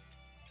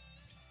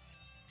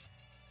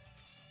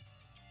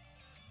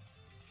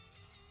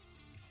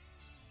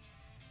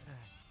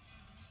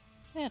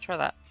 Yeah, try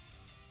that.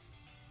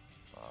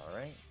 All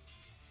right.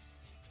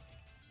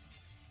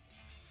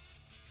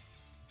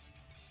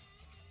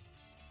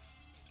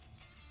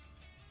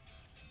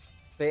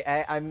 But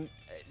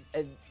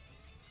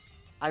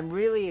I'm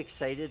really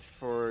excited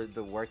for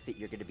the work that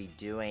you're going to be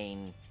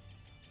doing.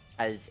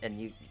 I'd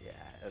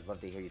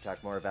love to hear you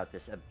talk more about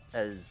this.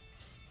 As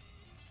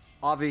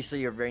obviously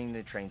you're bringing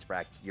the trains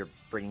back, you're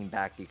bringing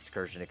back the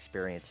excursion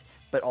experience,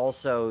 but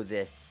also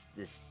this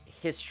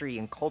history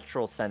and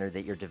cultural center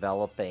that you're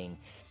developing,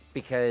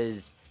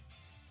 because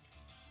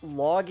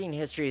logging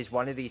history is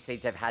one of these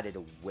things I've had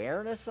an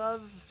awareness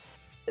of,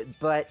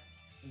 but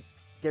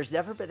there's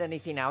never been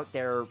anything out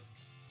there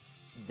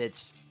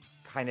that's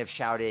kind of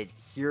shouted,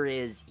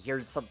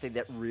 here's something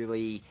that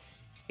really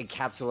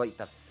encapsulate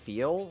the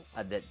feel,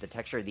 the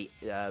texture of the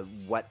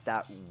what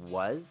that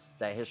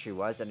history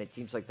was, and it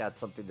seems like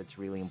that's something that's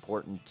really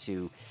important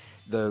to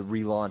the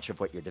relaunch of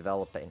what you're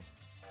developing.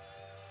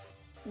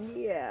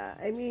 Yeah,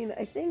 I mean,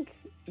 I think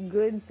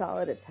good,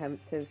 solid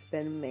attempts have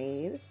been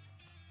made,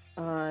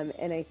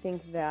 and I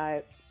think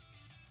that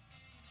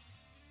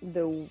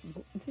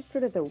just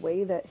sort of the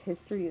way that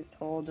history is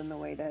told and the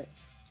way that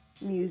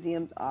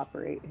museums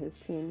operate has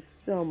changed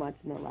so much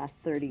in the last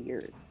 30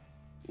 years,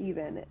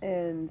 even,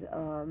 and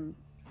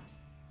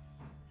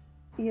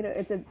you know,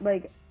 it's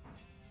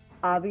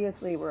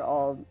obviously we're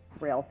all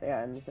rail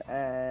fans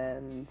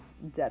and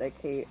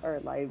dedicate our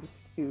lives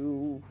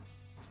to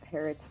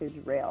heritage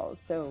rail.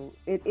 So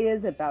it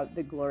is about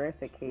the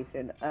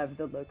glorification of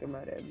the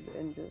locomotives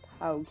and just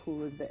how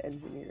cool is the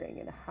engineering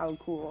and how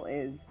cool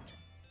is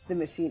the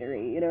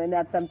machinery, you know, and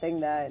that's something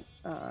that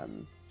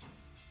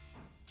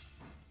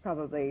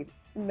probably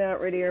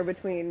not Rainier,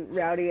 between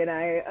Rowdy and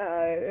I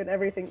and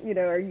everything, you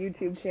know, our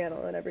YouTube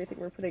channel and everything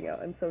we're putting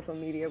out on social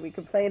media, we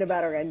complain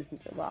about our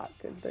engines a lot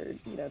because they're,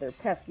 you know, they're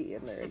pesky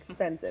and they're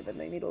expensive and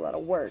they need a lot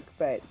of work,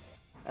 but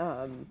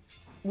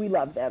we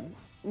love them.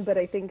 But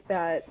I think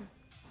that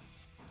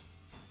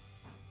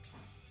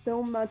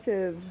so much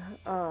of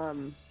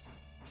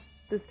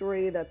the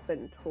story that's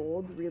been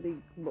told really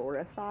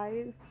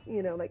glorifies,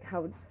 you know, like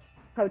how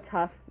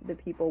tough the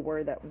people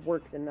were that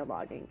worked in the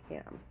logging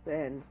camps,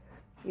 and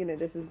you know,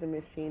 this is the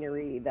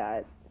machinery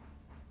that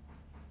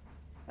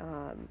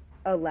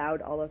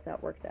allowed all of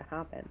that work to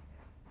happen.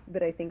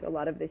 But I think a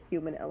lot of the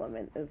human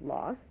element is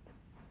lost,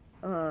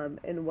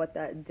 and what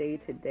that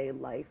day-to-day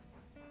life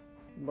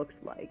looks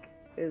like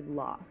is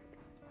lost.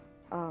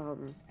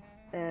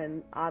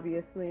 And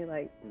obviously,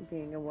 like,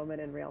 being a woman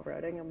in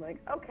railroading, I'm like,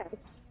 okay.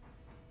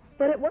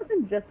 But it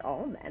wasn't just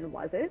all men,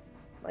 was it?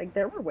 Like,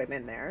 there were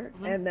women there.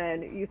 Mm-hmm. And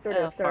then you sort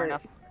Yeah, of far start...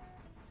 enough.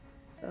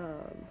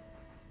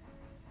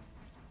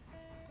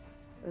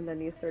 And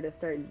then you sort of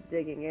start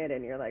digging in,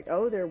 and you're like,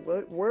 oh, there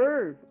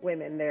were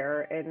women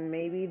there, and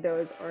maybe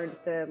those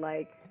aren't the,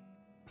 like,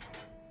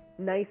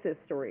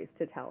 nicest stories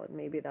to tell, and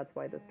maybe that's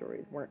why the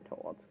stories weren't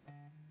told.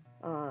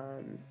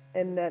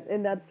 And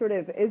that sort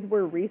of, as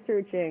we're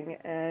researching,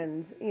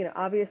 and, you know,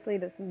 obviously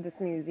this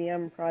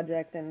museum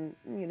project and,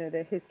 you know,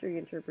 the history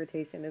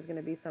interpretation is going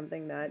to be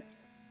something that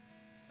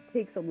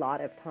takes a lot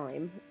of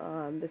time.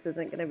 This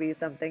isn't going to be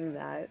something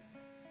that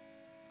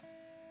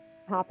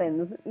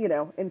happens, you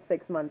know, in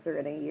 6 months or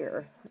in a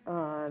year.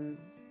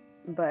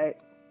 But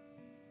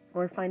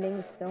we're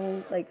finding so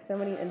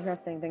many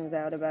interesting things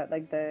out about,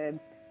 like, the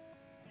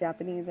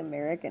Japanese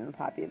American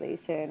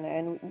population,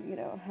 and, you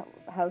know,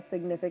 how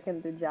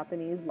significant the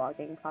Japanese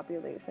logging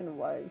population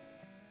was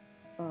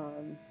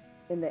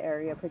in the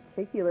area,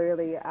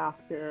 particularly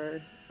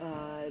after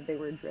they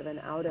were driven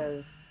out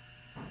of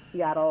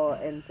Seattle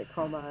and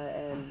Tacoma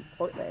and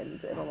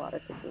Portland in a lot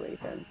of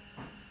situations.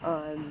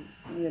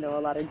 You know,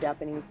 a lot of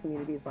Japanese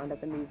communities wound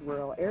up in these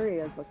rural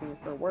areas looking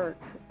for work,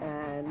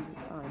 and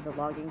the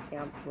logging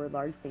camps were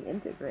largely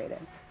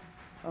integrated,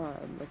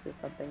 which is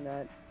something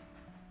that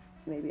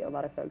maybe a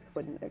lot of folks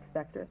wouldn't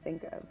expect or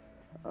think of.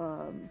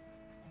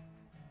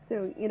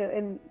 So, you know,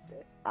 and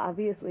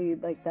obviously,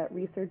 like, that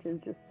research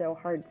is just so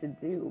hard to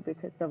do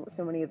because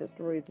so many of the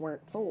stories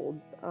weren't told.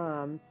 We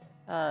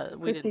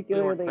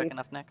weren't quick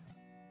enough, Nick.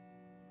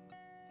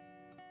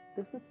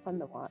 This is fun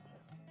to watch.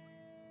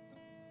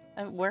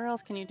 And where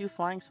else can you do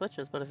flying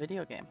switches but a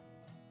video game?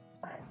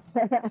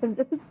 I'm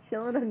just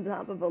chilling on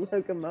top of a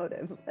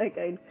locomotive. Like,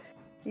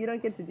 you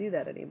don't get to do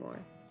that anymore.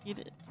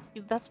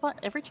 That's what,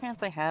 every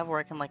chance I have where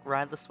I can, like,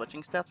 ride the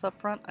switching steps up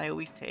front, I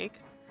always take.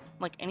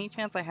 Like, any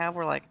chance I have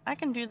where, like, I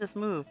can do this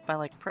move by,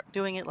 like,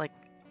 doing it, like,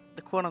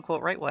 the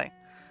quote-unquote right way.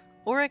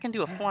 Or I can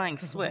do a flying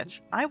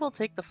switch. I will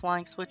take the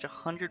flying switch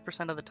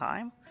 100% of the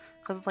time.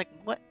 Because it's like,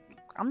 what?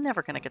 I'm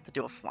never going to get to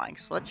do a flying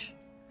switch.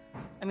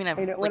 I mean,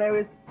 when I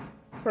was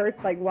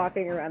first, like,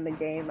 walking around the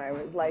game, I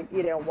was, like,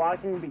 you know,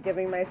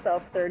 giving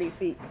myself 30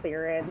 feet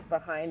clearance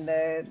behind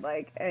the,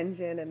 like,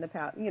 engine and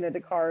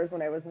the cars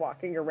when I was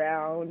walking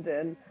around,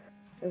 and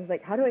it was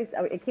like,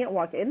 I can't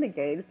walk in the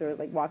gauge, so,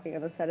 like, walking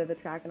on the side of the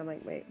track, and I'm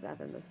like, wait,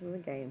 Bethan, this is a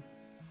game.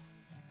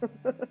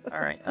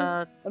 Alright,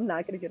 I'm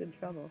not gonna get in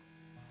trouble.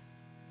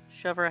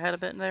 Shove her ahead a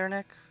bit there,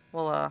 Nick.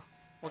 We'll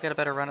get a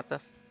better run at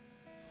this.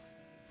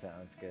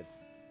 Sounds good.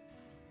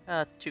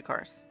 2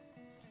 cars.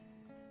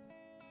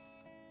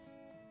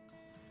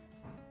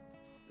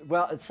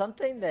 Well, it's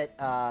something that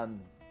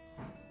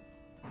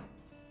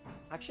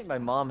actually my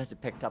mom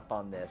had picked up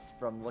on this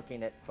from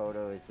looking at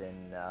photos in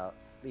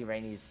Lee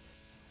Rainey's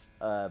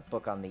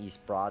book on the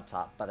East Broad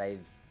Top, but I've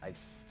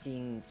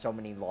seen so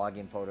many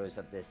logging photos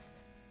of this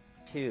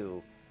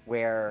too,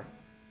 where,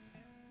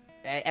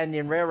 and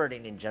in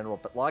railroading in general,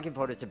 but logging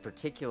photos in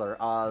particular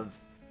of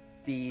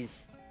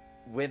these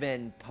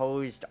women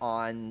posed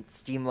on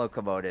steam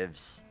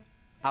locomotives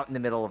out in the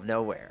middle of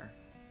nowhere.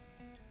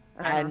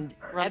 And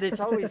it's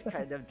always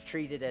kind of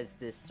treated as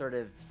this sort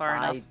of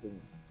side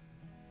thing.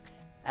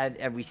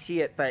 And we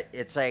see it, but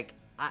it's like,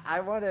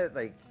 I want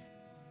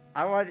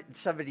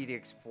somebody to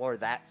explore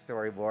that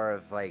story more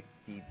of, like,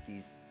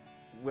 these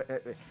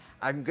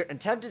I'm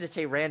tempted to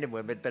say random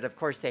women, but of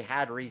course they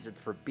had reason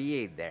for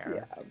being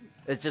there. Yeah.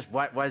 It's just,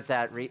 what was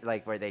that,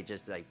 like, were they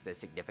just, like, the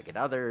significant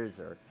others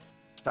or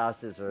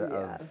spouses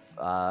or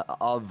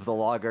of the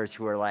loggers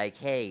who are like,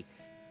 hey,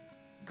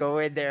 go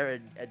in there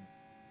and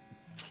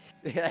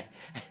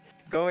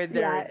go in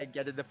there and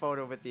get in the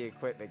photo with the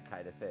equipment,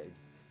 kind of thing.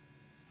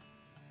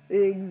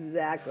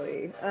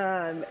 Exactly.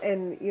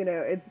 And, you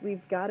know,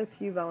 we've got a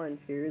few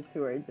volunteers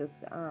who are just,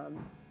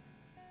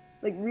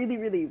 like, really,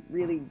 really,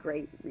 really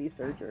great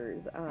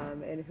researchers,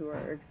 and who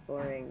are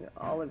exploring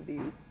all of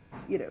these,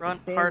 you know... Run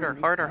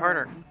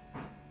harder.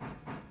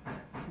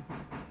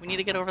 We need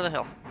to get over the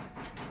hill.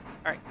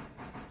 Alright,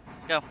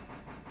 go.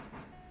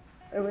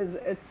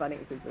 It's funny,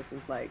 because this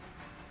is, like,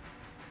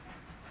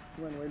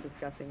 when we're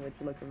discussing which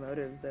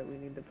locomotives that we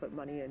need to put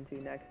money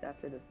into next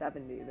after the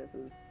 70,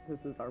 this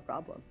is our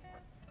problem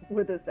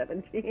with the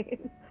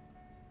 17.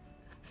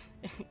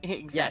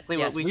 Exactly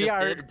yes, what we just did.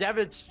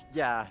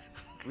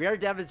 We are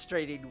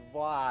demonstrating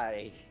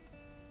why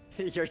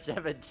your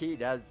 17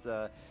 has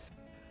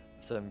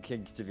some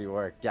kinks to be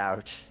worked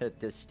out at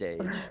this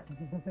stage.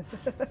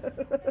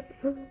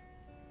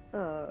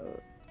 Oh.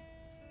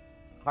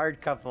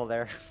 Hard couple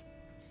there.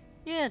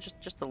 Yeah,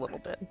 just a little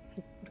bit.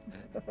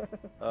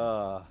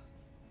 Uh,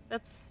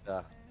 That's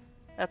uh,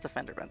 that's a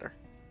fender bender.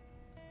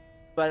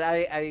 but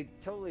I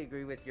totally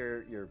agree with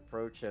your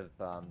approach of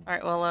All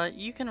right, well,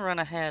 you can run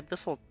ahead.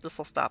 This'll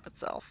stop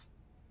itself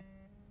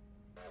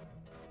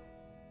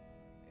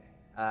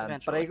but I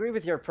eventually. agree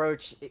with your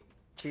approach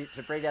to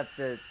bring up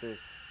the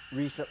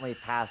recently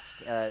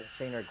passed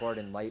singer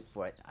Gordon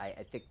Lightfoot. I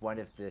think one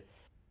of the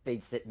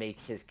things that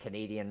makes his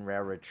Canadian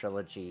Railroad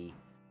trilogy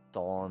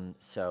song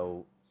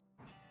so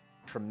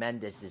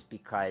tremendous is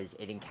because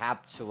it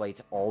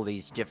encapsulates all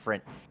these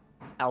different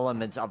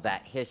elements of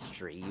that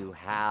history. You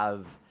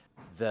have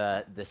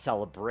the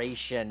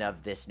celebration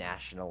of this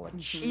national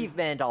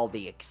achievement, all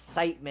the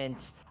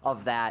excitement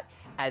of that,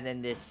 and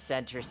then this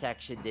center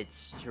section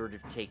that's sort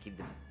of taking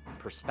the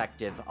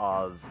perspective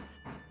of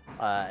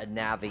a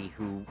navvy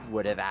who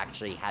would have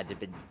actually had to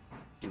been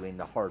doing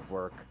the hard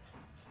work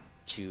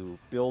to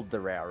build the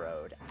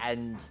railroad.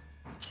 And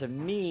to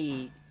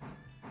me,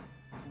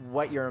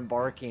 what you're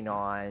embarking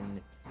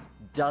on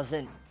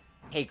doesn't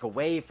take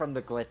away from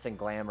the glitz and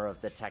glamour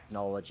of the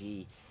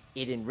technology.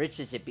 It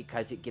enriches it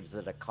because it gives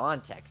it a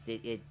context.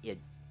 It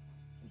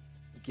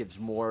gives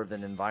more of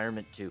an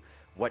environment to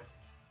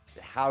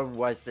how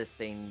was this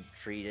thing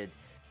treated,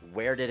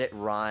 where did it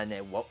run,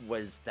 and what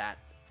was that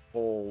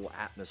whole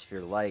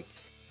atmosphere like,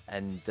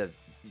 and the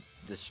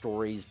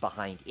stories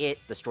behind it,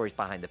 the stories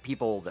behind the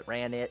people that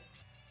ran it.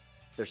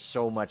 There's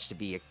so much to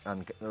be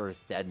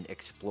unearthed and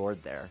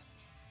explored there.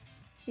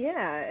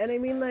 Yeah, and I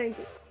mean, like,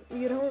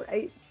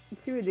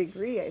 to a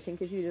degree, I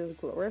think if you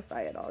just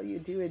glorify it all, you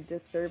do a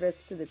disservice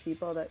to the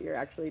people that you're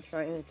actually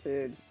trying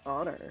to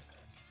honor.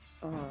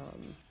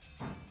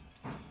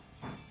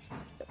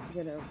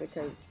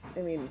 Because,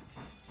 I mean,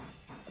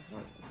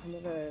 some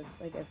of the,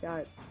 like, I've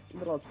got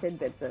little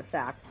tidbits of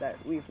facts that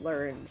we've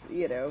learned,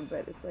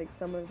 but it's like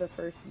some of the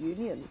first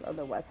unions on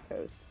the West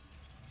Coast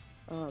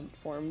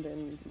formed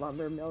in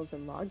lumber mills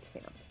and log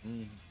camps.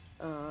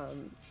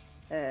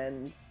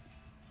 And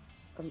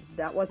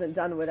that wasn't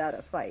done without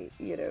a fight,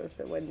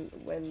 so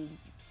when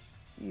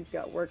you've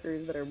got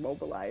workers that are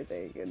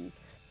mobilizing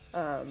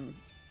and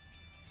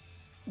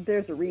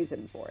there's a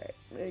reason for it,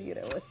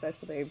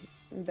 especially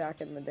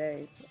back in the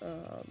day,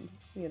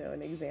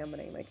 and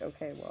examining, like,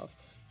 okay, well,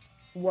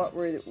 what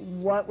were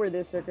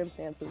the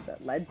circumstances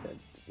that led to,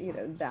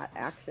 that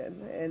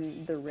action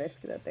and the risk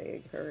that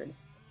they incurred,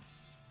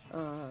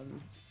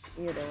 and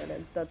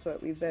that's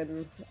what we've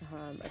been,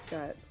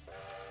 I've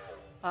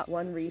got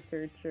one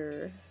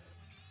researcher.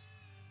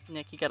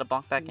 Nick, you gotta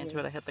bonk back into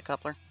it. I hit the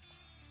coupler.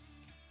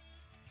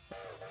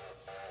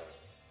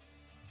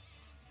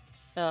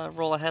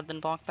 Roll ahead,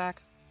 then bonk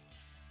back.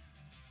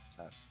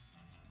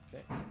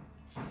 Okay.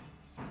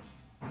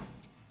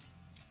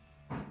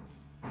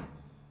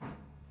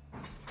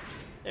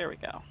 There we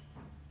go.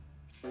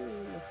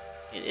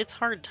 It's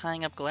hard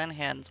tying up Glen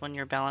hands when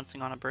you're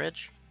balancing on a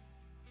bridge.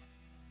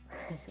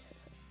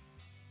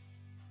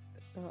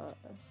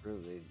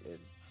 Truly,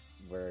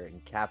 we're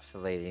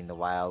encapsulating the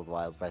wild,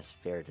 wild west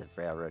spirit of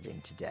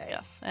railroading today.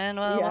 Yes, and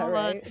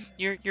right.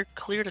 You're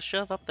clear to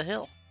shove up the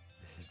hill.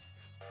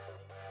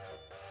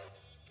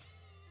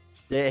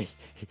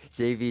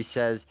 JV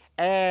says,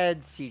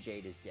 and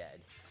CJ is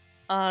dead.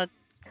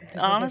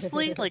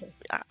 Honestly, like,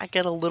 I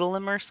get a little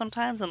immersed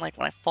sometimes, and like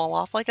when I fall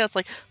off like that, it's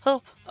like,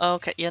 oh,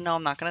 okay, yeah, no,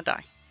 I'm not gonna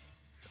die.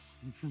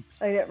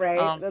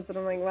 Right. That's what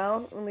I'm like.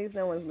 Well, at least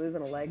no one's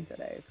losing a leg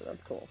today, so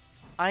that's cool.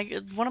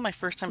 One of my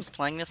first times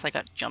playing this, I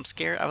got jump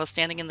scared. I was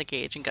standing in the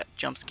gauge and got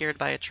jump scared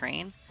by a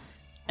train,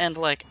 and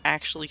like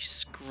actually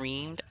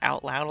screamed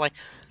out loud, like,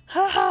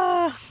 ha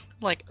ha!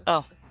 Like,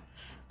 oh,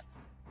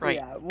 right,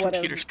 yeah,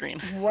 computer screen.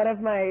 One of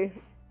my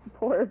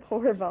poor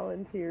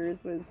volunteers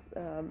was,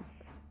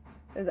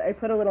 I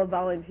put a little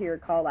volunteer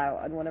call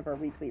out on one of our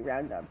weekly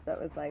roundups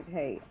that was like,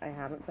 hey, I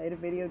haven't played a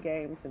video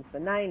game since the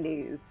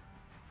 90s.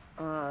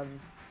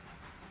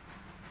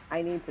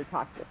 I need to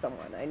talk to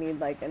someone. I need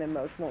like an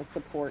emotional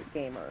support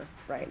gamer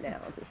right now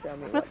to show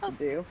me what to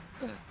do.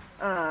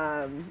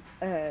 And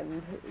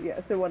yeah,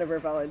 so one of our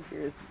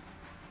volunteers,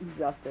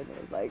 Justin,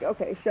 is like,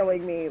 okay,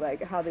 showing me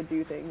like how to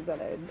do things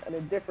on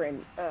a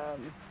different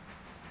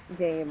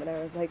game, and I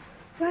was like,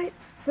 what?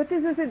 But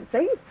this isn't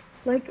safe.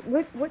 Like,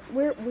 where,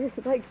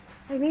 like,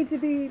 I need to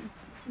be,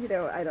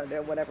 I don't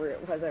know, whatever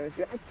it was I was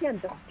doing. I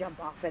can't just jump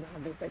off and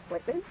have this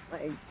equipment,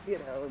 like,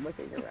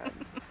 looking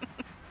around.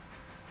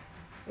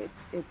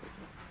 It's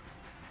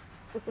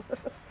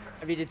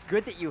I mean, it's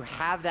good that you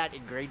have that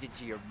ingrained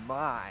into your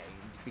mind,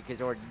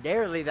 because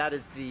ordinarily that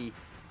is the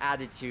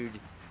attitude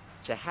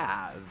to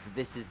have.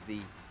 This is the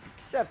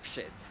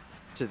exception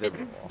to the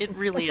rule. It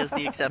really is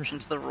the exception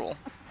to the rule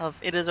of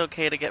it is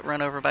okay to get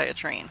run over by a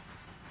train,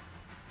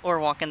 or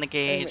walk in the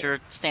gauge, or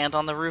stand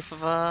on the roof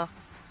of a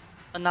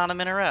not a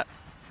minaret.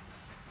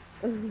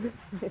 The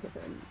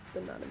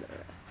not a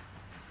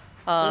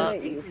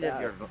minaret. Speaking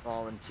of your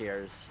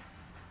volunteers,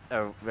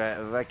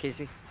 what,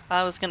 Casey?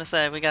 I was gonna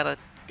say we got a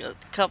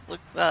couple,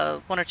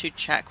 one or two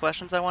chat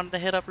questions I wanted to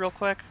hit up real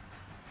quick.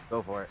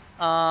 Go for it.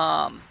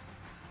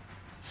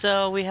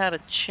 So we had a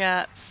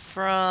chat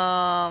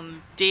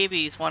from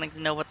Davies wanting to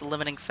know what the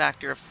limiting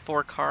factor of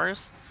 4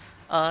 cars.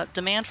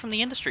 Demand from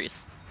the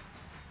industries.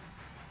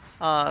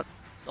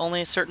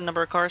 Only a certain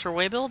number of cars were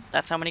waybuild.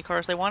 That's how many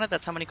cars they wanted.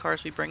 That's how many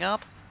cars we bring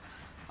up.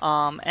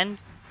 And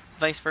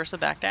vice versa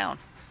back down.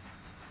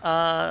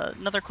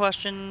 Another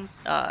question.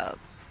 I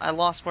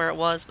lost where it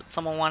was, but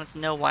someone wanted to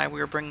know why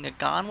we were bringing a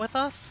Gon with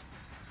us.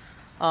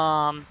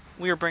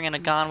 We were bringing a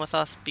Gon with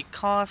us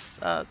because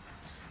a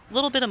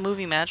little bit of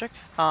movie magic.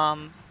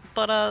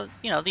 But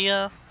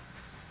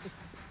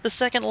the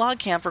second log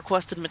camp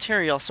requested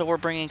material, so we're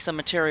bringing some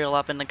material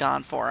up in the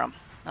Gon for them.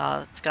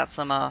 It's got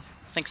some, I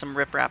think, some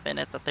riprap in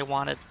it that they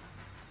wanted.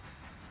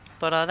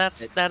 But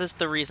that is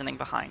the reasoning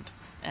behind.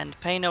 And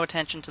pay no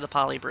attention to the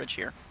poly bridge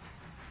here.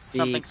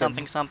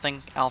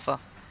 Something alpha.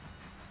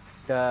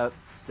 The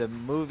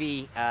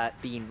movie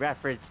being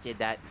referenced in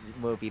that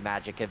movie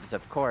magic is,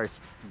 of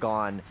course,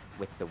 Gone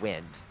with the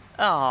Wind.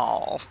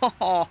 Oh,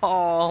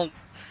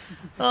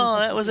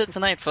 that was it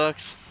tonight,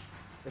 folks.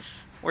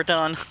 We're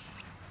done.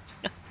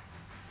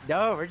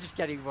 No, we're just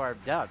getting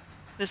warmed up.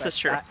 This is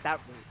true.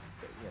 That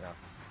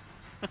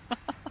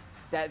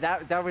was,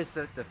 that was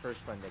the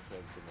first one that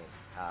came to me.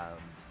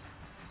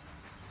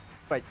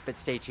 But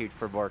stay tuned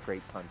for more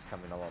great puns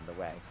coming along the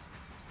way.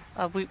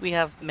 We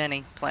have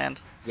many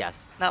planned. Yes.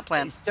 Not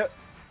planned.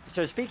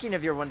 So speaking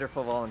of your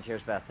wonderful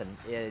volunteers, Bethan,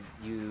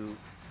 you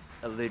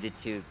alluded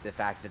to the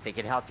fact that they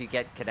can help you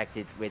get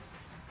connected with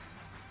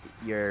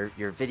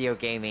your video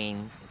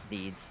gaming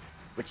needs,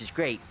 which is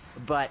great.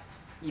 But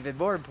even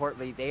more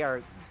importantly, they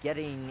are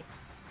getting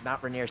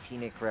Mount Rainier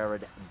Scenic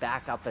Railroad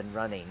back up and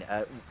running.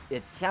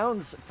 It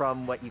sounds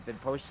from what you've been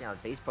posting on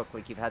Facebook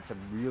like you've had some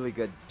really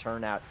good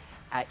turnout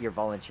at your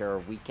volunteer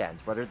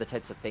weekends. What are the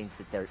types of things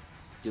that they're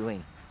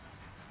doing?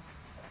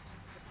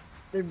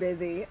 They're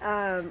busy.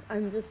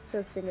 I'm just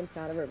so stinking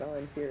proud of our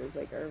volunteers.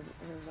 Like, our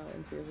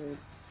volunteers are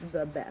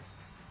the best.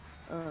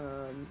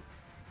 And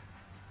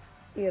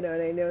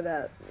I know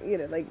that,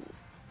 like,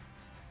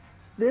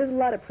 there's a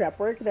lot of prep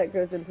work that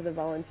goes into the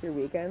volunteer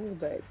weekends,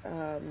 but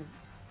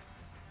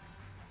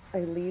I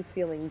leave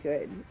feeling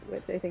good,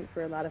 which I think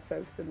for a lot of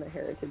folks in the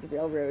Heritage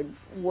Railroad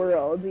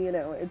world,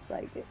 it's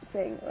like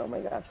saying, oh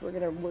my gosh, we're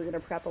gonna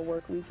prep a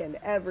work weekend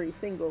every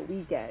single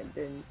weekend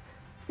and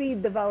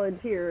feed the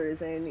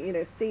volunteers and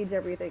stage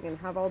everything and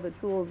have all the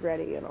tools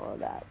ready and all of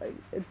that. Like,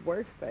 it's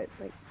work, but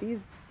like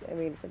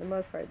for the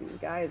most part, these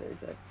guys are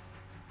just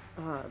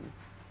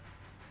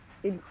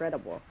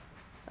incredible.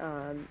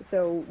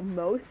 So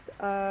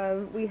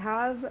we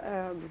have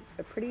a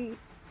pretty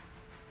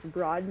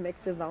broad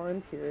mix of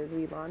volunteers.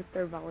 We launched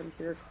our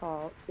volunteer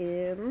call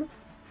in,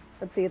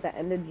 let's see, at the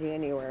end of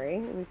January.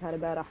 We've had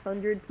about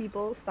 100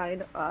 people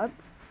sign up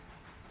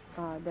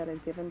at a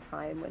given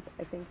time, which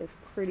I think is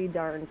pretty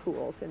darn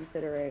cool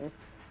considering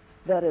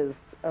that is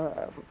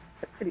a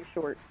pretty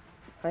short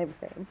time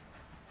frame.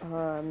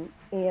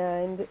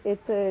 And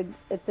it's a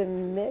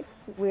mix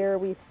where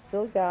we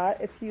still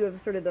got a few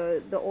of sort of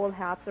the old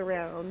hats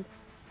around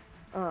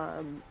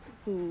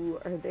who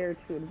are there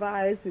to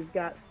advise. We've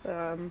got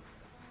some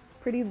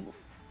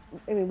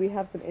we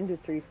have some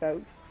industry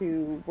folks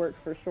who work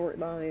for short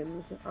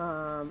lines,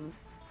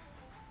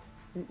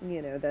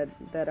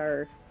 that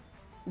are,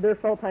 their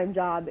full-time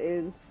job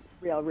is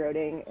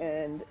railroading,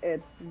 and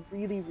it's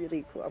really,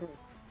 really cool.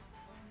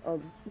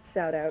 I'll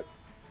shout out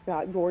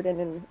Scott Gordon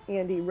and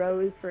Andy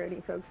Rose for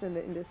any folks in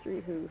the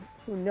industry who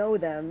know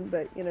them,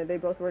 but they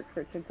both work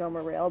for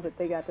Tacoma Rail, but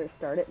they got their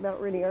start at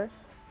Mount Rainier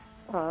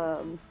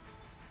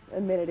a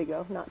minute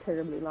ago, not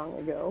terribly long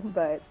ago,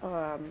 but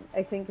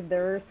I think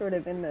they're sort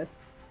of in this,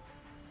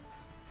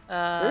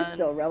 they're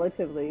still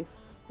relatively,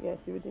 yeah,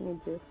 see what you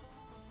need to.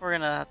 We're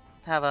gonna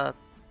have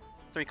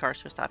 3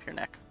 cars to stop your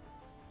neck.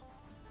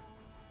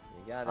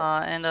 You got it.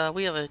 And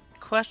we have a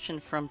question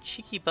from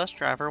Cheeky Bus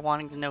Driver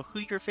wanting to know who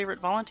your favorite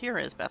volunteer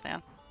is,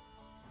 Bethan.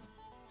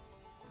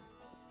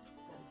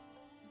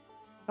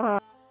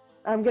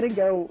 I'm gonna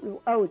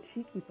go,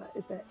 Cheeky Bus,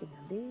 is that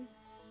Andy?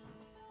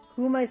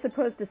 Who am I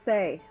supposed to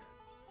say?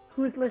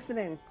 Who's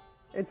listening?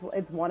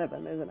 It's one of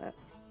them, isn't it?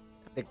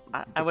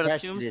 I would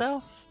assume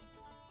so.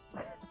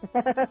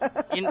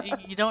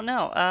 you don't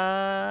know.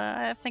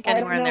 I think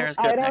anywhere in there is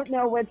good. I don't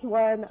know which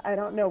one. I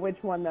don't know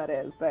which one that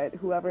is, but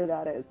whoever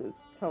that is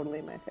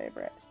totally my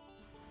favorite.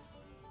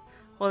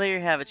 Well, there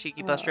you have it,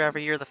 Cheeky Bus Driver.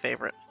 You're the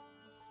favorite.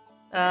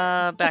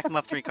 Back him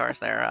up 3 cars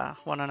there.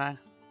 109.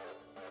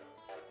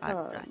 I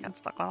got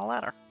stuck on a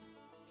ladder.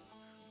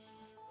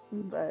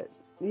 But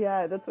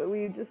yeah, that's what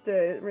we just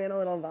ran a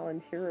little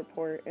volunteer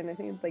report, and I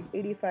think it's like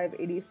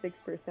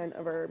 86%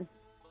 of our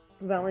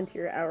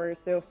volunteer hours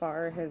so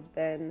far have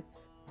been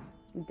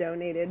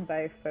donated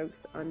by folks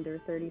under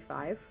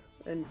 35,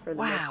 and for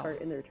the most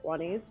part in their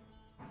 20s.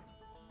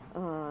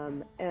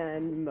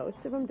 And most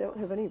of them don't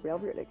have any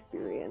railroad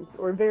experience,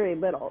 or very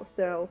little.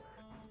 So,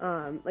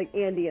 like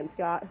Andy and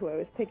Scott, who I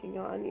was picking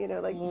on, they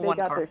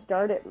got their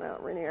start at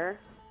Mount Rainier.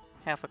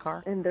 Half a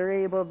car. And they're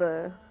able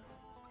to.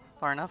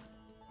 Far enough.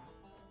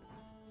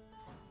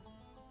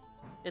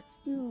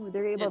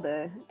 They're able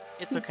to.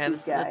 It's okay.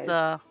 It's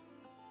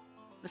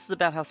This is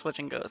about how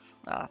switching goes.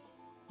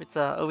 It's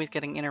always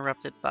getting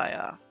interrupted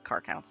by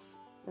car counts.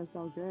 That's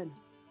all good.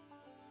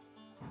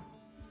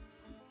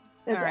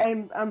 All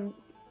right.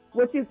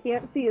 What you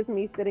can't see is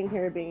me sitting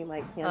here being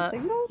like hand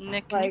signals.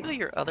 Nick, can you go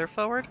your other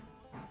forward?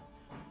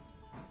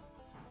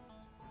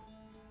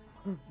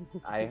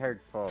 I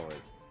heard forward.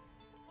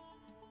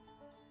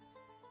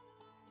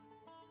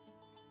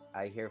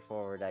 I hear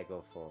forward, I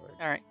go forward.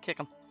 All right, kick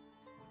him.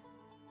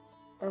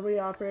 Are we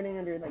operating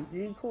under like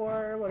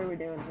G-Core? What are we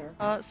doing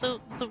here? So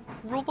the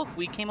rulebook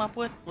we came up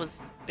with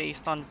was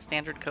based on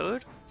standard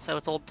code, so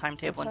it's old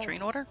timetable and Okay.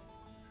 train order.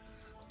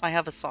 I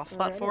have a soft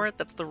spot for it.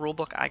 That's the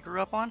rulebook I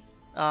grew up on.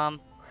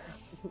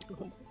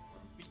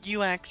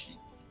 You actually,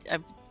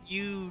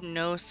 you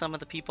know some of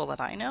the people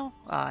that I know.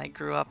 I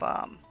grew up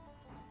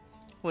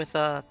with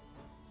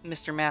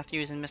Mr.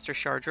 Matthews and Mr.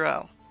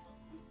 Chardreau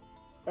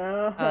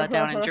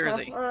down in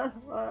Jersey.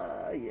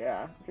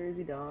 Yeah,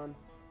 Jersey Dawn.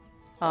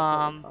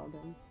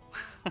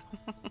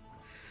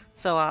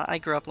 So I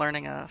grew up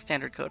learning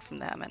standard code from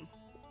them, and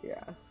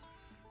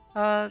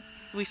yeah,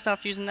 we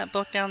stopped using that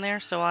book down there.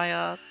 So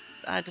I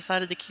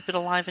decided to keep it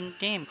alive in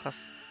game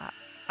because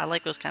I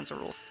like those kinds of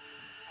rules.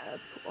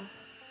 That's cool.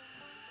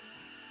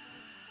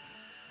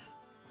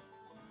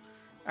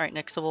 All right,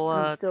 Nick. So we'll.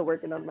 I'm still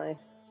working on my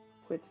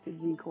switch to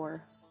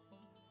G-Core.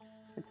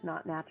 It's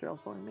not natural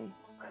for me.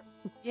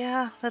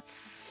 Yeah,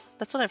 that's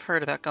what I've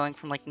heard about going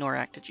from like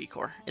NORAC to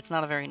G-Core. It's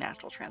not a very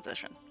natural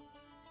transition.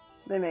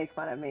 They make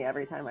fun of me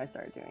every time I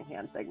start doing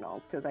hand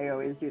signals because I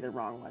always do the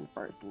wrong one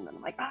first, and then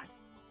I'm like, ah.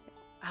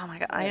 Oh my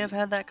god, I have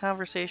had that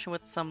conversation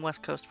with some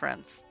West Coast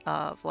friends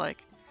of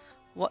like,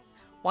 what?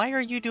 Why are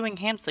you doing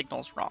hand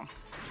signals wrong?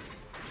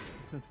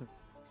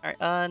 All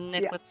right,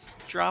 Nick, let's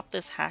drop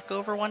this hack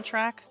over one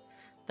track,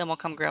 then we'll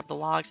come grab the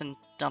logs and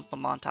dump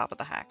them on top of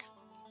the hack.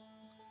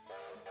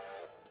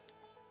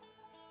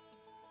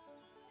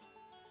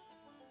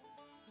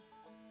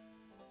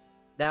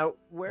 Now,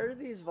 where are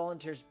these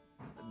volunteers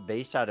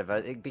based out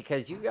of?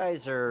 Because you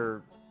guys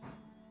are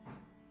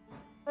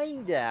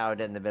kind of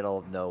out in the middle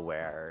of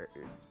nowhere.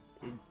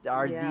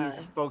 Are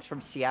these folks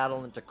from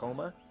Seattle and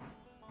Tacoma?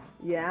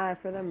 Yeah,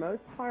 for the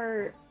most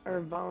part,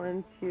 our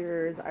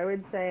volunteers, I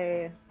would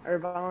say our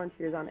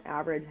volunteers on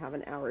average have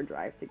an hour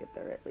drive to get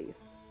there at least.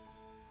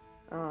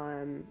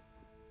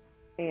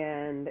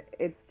 And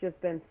it's just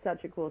been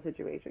such a cool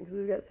situation because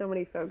we've got so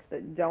many folks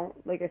that don't,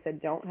 like I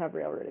said, don't have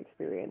railroad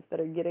experience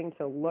that are getting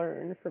to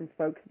learn from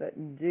folks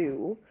that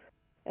do.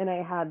 And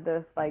I had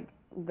this, like,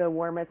 the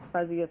warmest,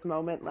 fuzziest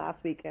moment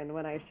last weekend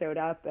when I showed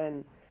up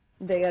and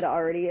they had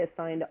already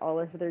assigned all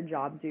of their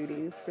job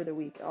duties for the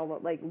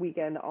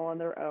weekend all on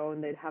their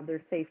own. They'd have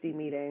their safety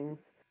meetings.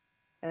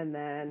 And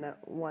then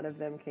one of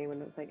them came and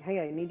was like,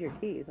 hey, I need your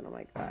keys. And I'm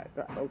like,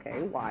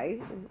 okay, why?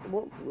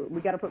 Well, we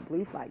got to put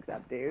blue flags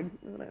up, dude.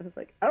 And I was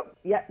like, oh,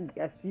 yeah,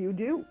 yes, you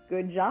do.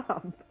 Good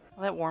job.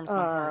 Well, that warms my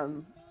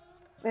heart.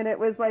 And it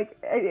was like,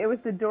 it was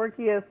the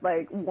dorkiest,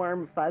 like,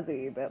 warm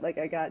fuzzy, but, like,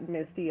 I got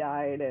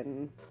misty-eyed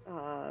and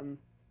I'm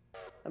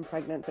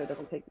pregnant, so it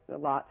doesn't take a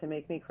lot to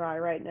make me cry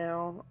right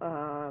now.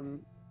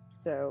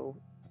 So,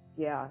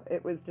 yeah,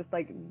 it was just,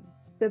 like,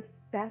 the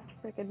best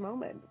freaking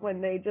moment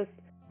when they just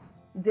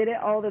did it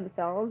all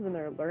themselves and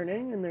they're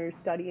learning and they're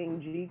studying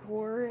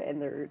G-Core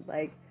and they're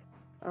like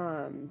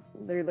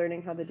they're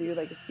learning how to do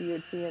like a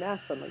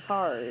COT&S on the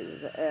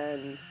cars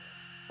and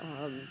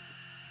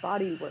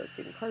body work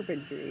and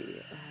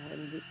carpentry,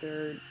 and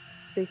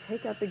they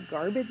take out the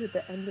garbage at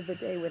the end of the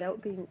day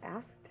without being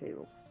asked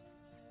to.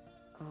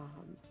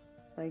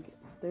 Like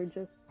they're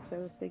just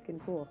so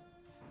stinking cool.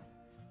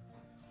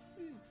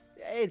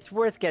 It's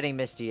worth getting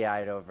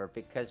misty-eyed over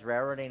because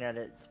railroading at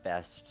its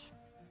best,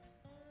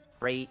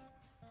 freight,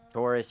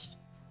 tourist,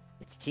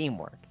 it's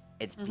teamwork.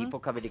 It's people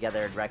coming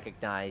together and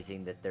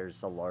recognizing that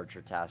there's a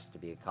larger task to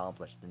be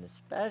accomplished, and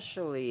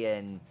especially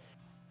in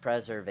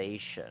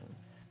preservation,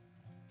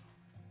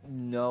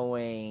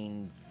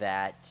 knowing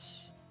that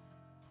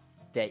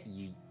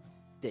you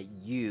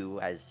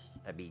as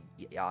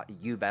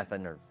you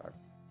Bethan are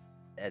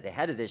at the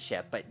head of this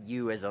ship, but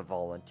you as a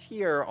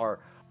volunteer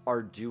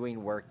are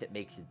doing work that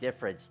makes a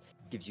difference,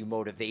 gives you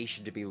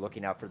motivation to be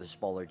looking out for the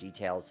smaller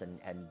details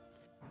and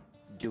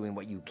doing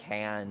what you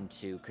can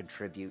to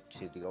contribute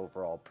to the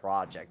overall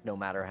project, no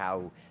matter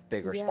how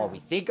big or small. We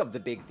think of the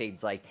big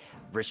things like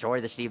restore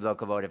the steam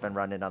locomotive and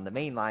run it on the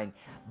main line,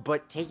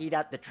 but taking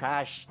out the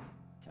trash,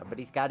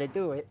 somebody's got to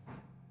do it.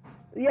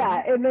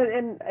 Yeah,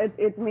 and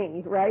it's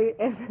me, right?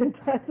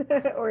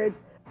 Or it's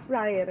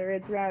Ryan, or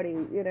it's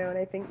Rowdy, you know. And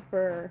I think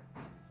for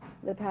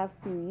the past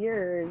few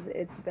years,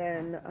 it's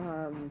been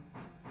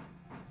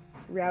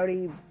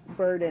Rowdy,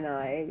 Bird, and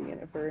I, you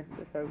know, for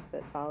the folks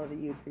that follow the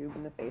YouTube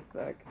and the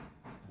Facebook,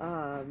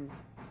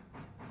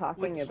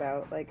 talking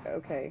about like,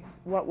 okay,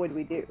 what would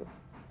we do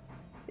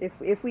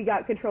if we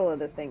got control of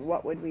this thing?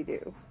 What would we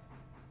do?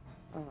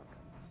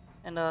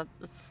 And a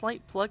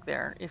slight plug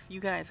there, if you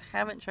guys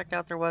haven't checked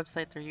out their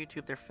website, their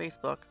YouTube, their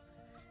Facebook,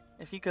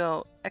 if you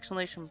go !, I'm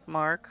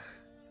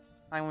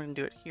going to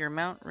do it here,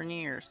 Mount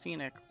Rainier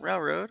Scenic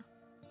Railroad,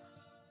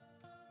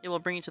 It will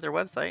bring you to their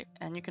website,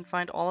 and you can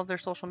find all of their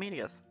social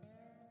medias.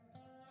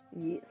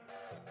 Yes.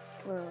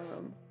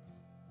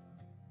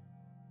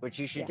 Which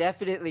you should Yeah.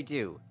 definitely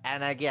do.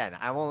 And again,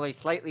 I'm only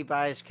slightly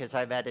biased because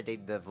I'm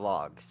editing the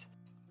vlogs.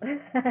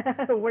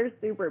 We're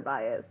super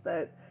biased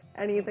that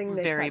anything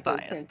they Very touch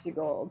biased. turns to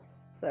gold.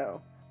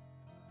 So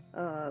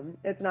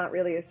it's not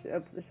really a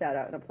shout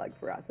out and a plug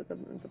for us. It's a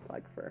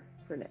plug for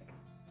Nick.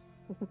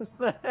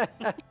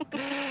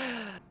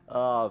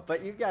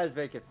 But you guys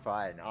make it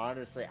fun.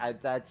 Honestly,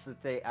 that's the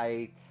thing.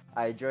 I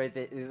enjoyed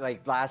it.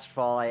 Like last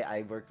fall,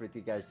 I worked with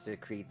you guys to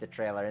create the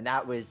trailer, and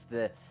that was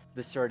the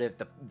sort of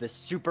the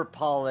super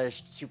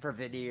polished, super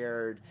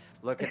veneered.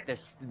 Look at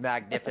this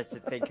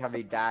magnificent thing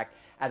coming back,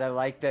 and I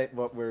like that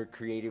what we're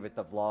creating with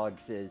the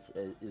vlogs is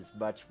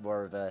much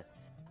more of a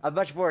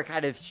much more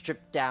kind of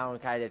stripped down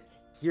kind of.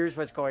 Here's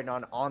what's going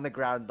on the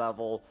ground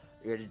level.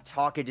 You're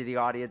talking to the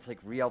audience like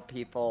real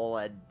people,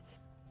 and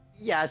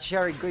yeah,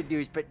 sharing good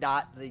news, but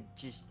not like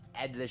just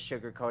endless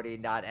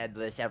sugarcoating, not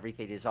endless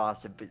everything is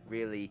awesome, but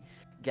really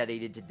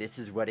getting into this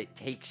is what it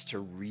takes to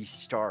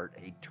restart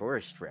a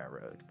tourist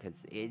railroad,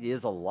 because it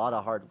is a lot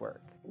of hard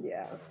work.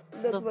 Yeah.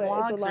 The It's a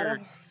vlogs lot are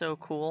of so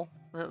cool.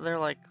 They're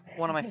like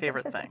one of my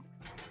favorite things.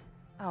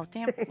 Oh,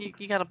 damn,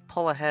 you gotta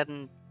pull ahead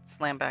and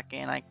slam back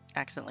in. I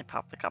accidentally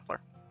popped the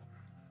coupler.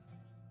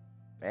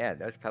 Man,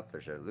 those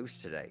couplers are loose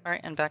today. All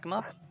right, and back them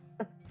up.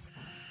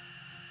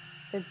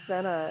 It's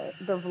been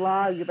the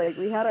vlog, like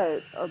we had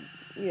a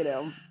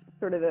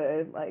sort of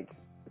a like,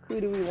 who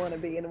do we want to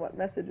be and what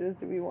messages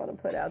do we want to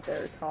put out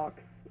there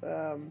talks,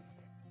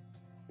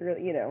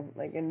 really,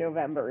 like in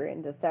November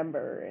and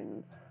December,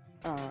 and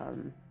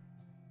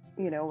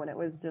when it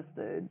was just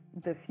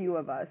the few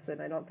of us, and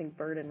I don't think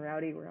Bird and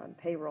Rowdy were on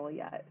payroll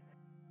yet.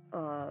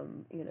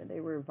 They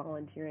were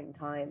volunteering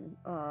time,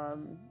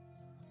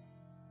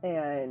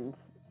 and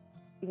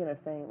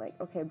saying like,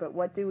 okay, but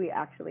what do we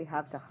actually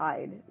have to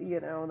hide?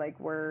 Like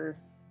we're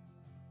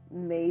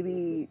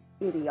maybe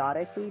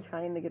idiotically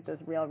trying to get this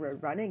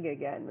railroad running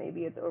again.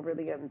 Maybe it's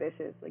overly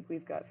ambitious. Like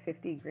we've got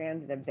 50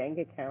 grand in a bank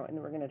account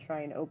and we're going to try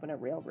and open a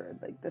railroad.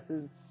 Like this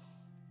is,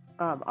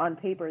 on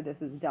paper, this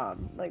is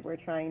dumb. Like we're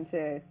trying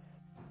to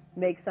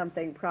make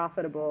something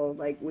profitable,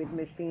 like with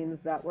machines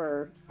that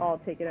were all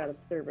taken out of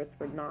service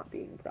for not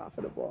being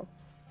profitable.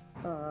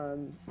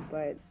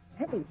 But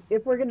hey,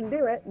 if we're gonna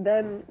do it,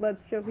 then let's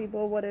show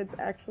people what it's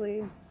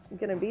actually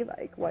gonna be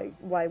like.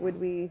 Why would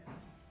we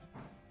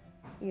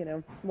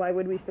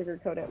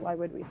sugarcoat it? Why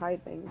would we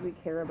hide things? We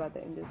care about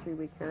the industry,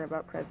 we care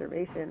about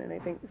preservation, and I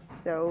think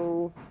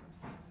so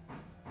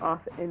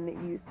often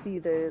you see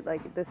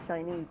the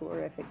shiny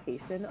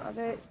glorification of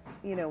it,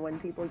 when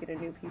people get a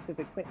new piece of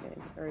equipment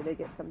or they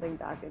get something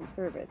back in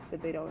service,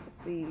 but they don't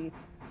see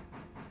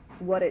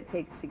what it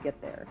takes to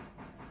get there.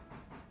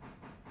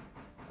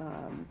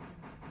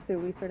 So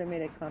we sort of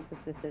made a conscious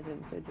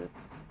decision to just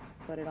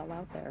put it all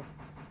out there.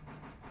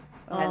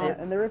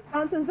 And the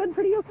response has been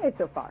pretty okay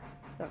so far.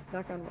 So,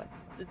 knock on wood.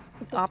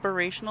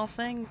 Operational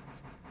thing,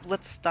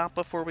 let's stop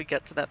before we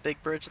get to that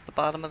big bridge at the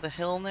bottom of the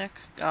hill, Nick.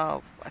 I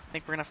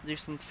think we're going to have to do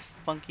some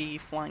funky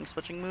flying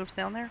switching moves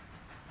down there.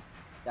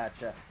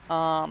 Gotcha.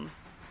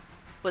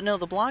 But no,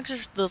 the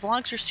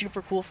vlogs are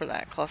super cool for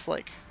that, cause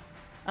like,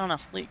 I don't know,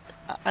 like,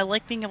 I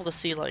like being able to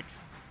see like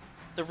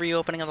the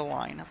reopening of the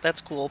line. That's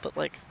cool, but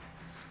like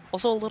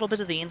also a little bit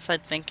of the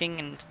inside thinking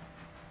and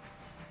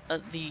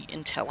the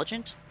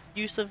intelligent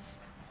use of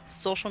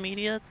social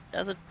media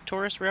as a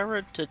tourist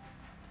railroad to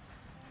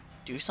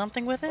do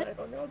something with it. I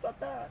don't know about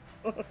that.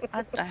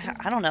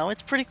 I don't know.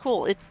 It's pretty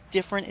cool. It's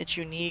different. It's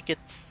unique.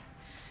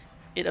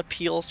 It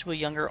appeals to a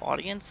younger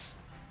audience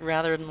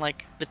rather than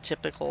like the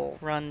typical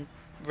run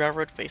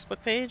railroad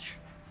Facebook page.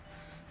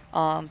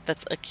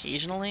 That's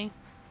occasionally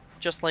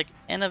just like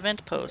an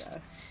event post. Yeah.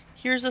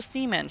 Here's a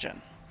steam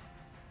engine.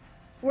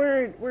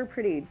 We're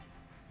pretty.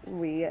 I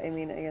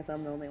mean, I guess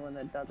I'm the only one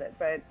that does it,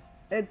 but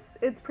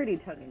it's pretty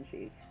tongue in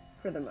cheek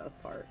for the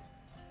most part.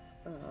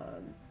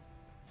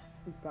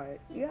 But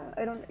yeah,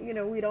 I don't.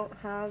 We don't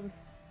have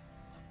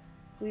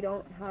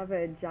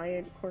a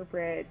giant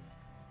corporate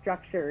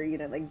structure,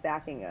 like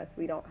backing us.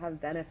 We don't have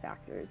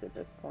benefactors at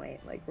this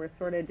point. Like we're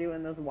sort of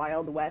doing this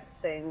Wild West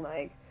thing,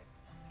 like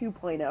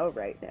 2.0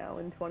 right now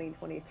in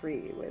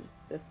 2023 with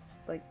this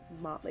like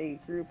motley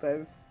group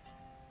of,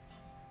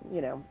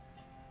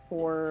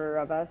 4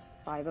 of us,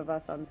 5 of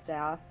us on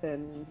staff,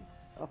 and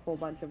a whole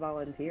bunch of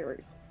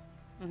volunteers.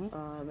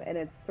 Mm-hmm. And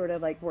it's sort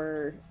of like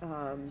we're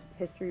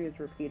history is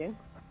repeating.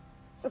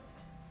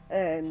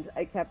 And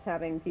I kept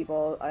having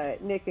people,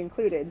 Nick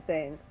included,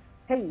 saying,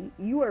 "Hey,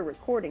 you are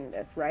recording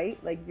this,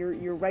 right? Like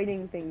you're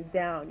writing things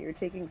down, you're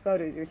taking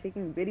photos, you're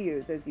taking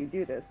videos as you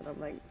do this." And I'm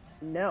like,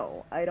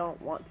 "No, I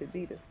don't want to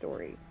be the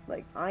story.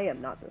 Like I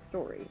am not the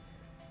story.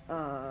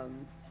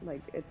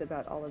 Like it's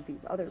about all of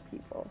these other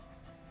people."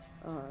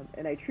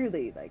 And I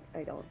truly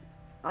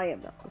I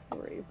am not the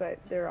story. But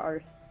there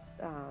are,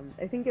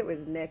 I think it was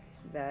Nick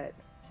that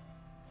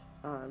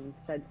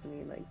said to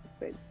me like,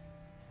 "But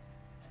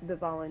the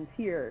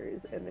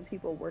volunteers and the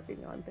people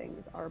working on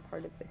things are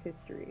part of the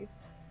history."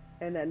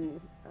 And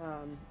then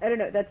I don't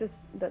know,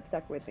 that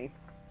stuck with me.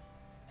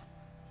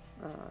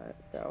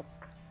 So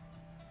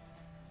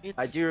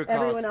I It's do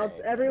recall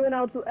everyone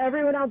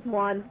else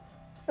won.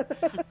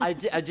 I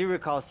do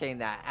recall saying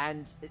that,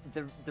 and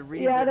the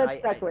reason Yeah, that I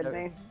stuck with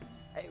me.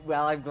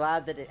 well, I'm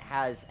glad that it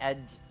has,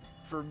 and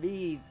for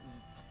me,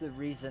 the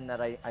reason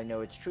that I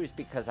know it's true is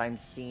because I'm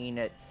seeing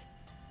it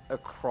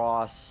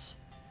across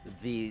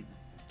the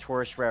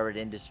tourist railroad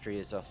industry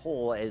as a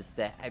whole. Is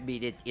that, I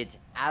mean, it's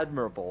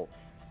admirable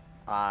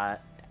uh,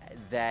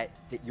 that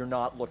you're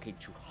not looking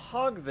to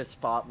hog the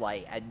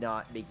spotlight and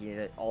not making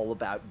it all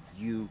about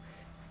you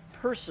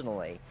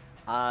personally.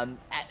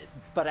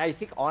 But I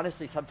think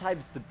honestly,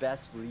 sometimes the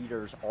best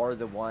leaders are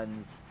the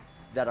ones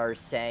that are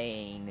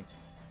saying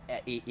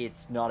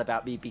it's not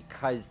about me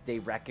because they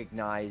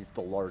recognize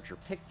the larger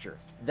picture.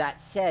 That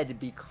said,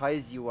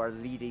 because you are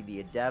leading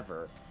the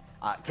endeavor,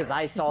 because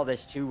I saw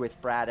this too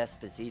with Brad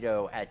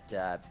Esposito at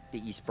the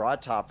East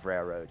Broad Top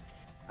Railroad,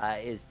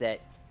 is that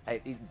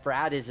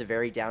Brad is a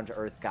very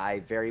down-to-earth guy,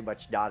 very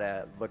much not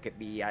a look at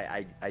me,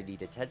 I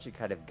need attention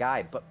kind of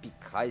guy, but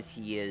because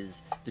he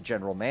is the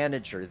general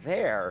manager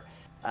there,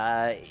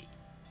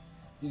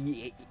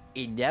 he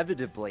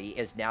inevitably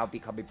is now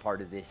becoming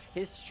part of this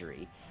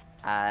history.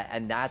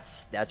 And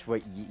that's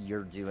what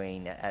you're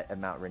doing at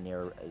Mount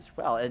Rainier as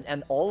well.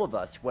 And all of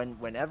us,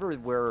 whenever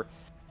we're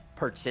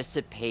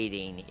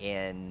participating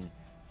in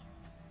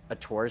a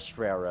tourist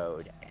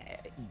railroad,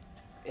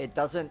 it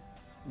doesn't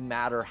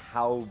matter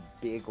how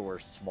big or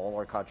small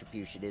our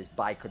contribution is.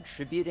 By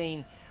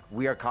contributing,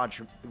 we are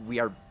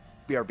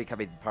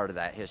becoming part of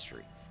that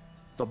history.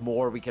 The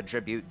more we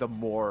contribute, the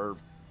more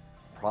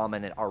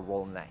prominent our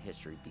role in that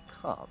history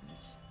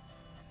becomes.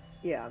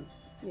 Yeah.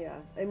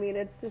 I mean,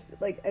 it's just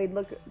like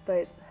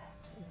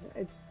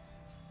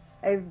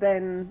I've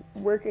been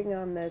working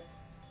on this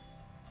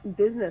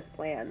business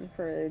plan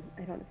for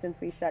since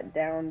we shut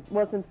down.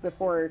 Well, since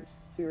before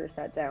we were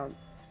shut down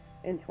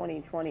in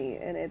 2020,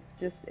 and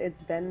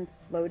it's been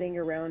floating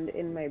around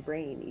in my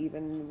brain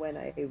even when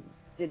I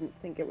didn't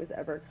think it was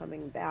ever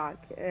coming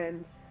back.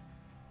 And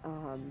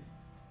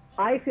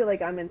I feel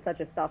like I'm in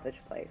such a selfish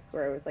place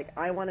where I was like,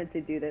 I wanted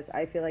to do this.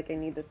 I feel like I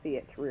need to see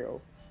it through.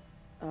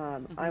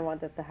 I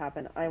want this to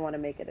happen. I want to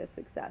make it a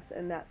success.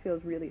 And that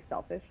feels really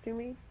selfish to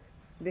me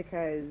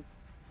because,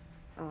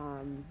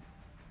 my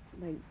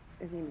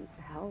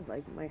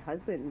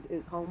husband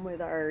is home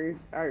with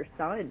our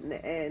son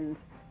and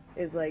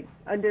is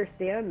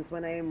understands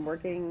when I am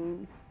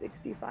working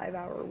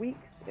 65-hour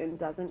weeks and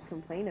doesn't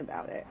complain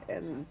about it.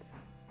 And,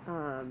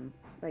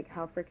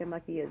 how freaking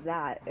lucky is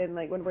that? And,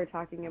 when we're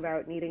talking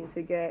about needing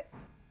to get,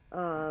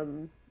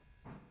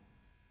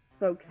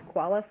 folks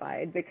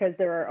qualified, because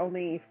there are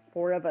only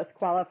 4 of us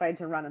qualified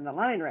to run in the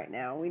line right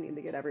now. We need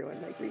to get everyone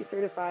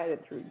recertified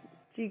and through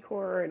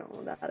G-Corps and all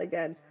of that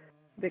again,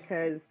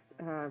 because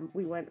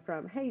we went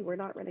from, hey, we're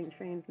not running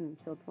trains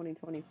until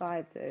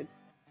 2025 to,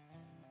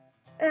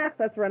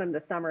 let's run them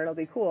this summer, it'll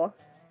be cool,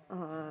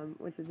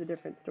 which is a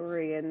different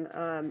story. And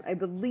I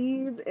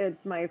believe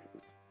it's my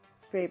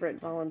favorite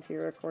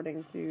volunteer,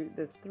 according to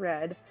this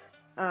thread,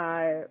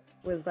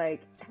 was like,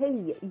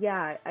 hey,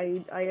 yeah,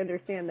 I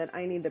understand that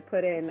I need to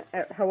put in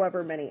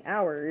however many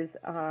hours.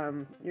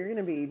 You're going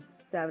to be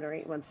 7 or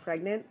 8 months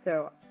pregnant,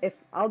 so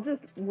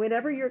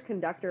whenever you're a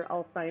conductor,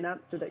 I'll sign up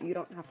so that you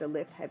don't have to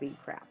lift heavy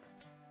crap.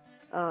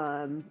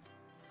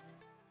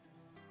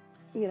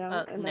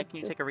 Nick, can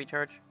you take a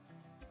recharge?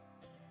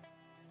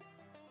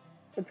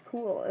 It's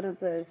cool, and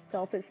it's a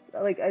selfish,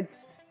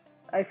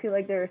 I feel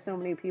like there are so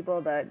many people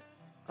that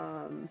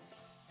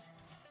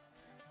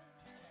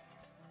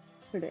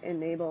sort of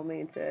enable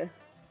me to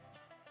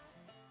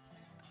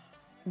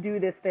do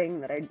this thing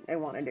that I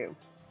want to do.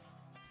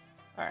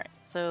 Alright,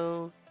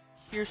 so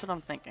here's what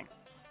I'm thinking.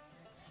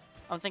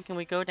 I'm thinking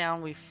we go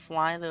down, we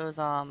fly those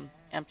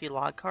empty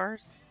log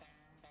cars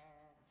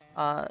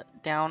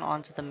down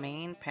onto the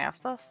main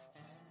past us.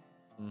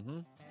 Mm-hmm.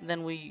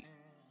 Then we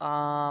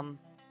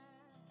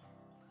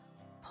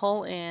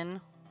pull in,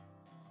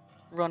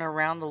 run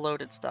around the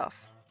loaded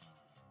stuff.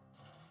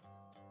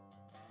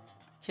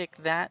 Kick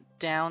that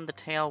down the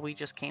tail we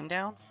just came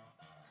down.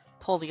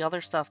 Pull the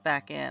other stuff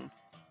back in.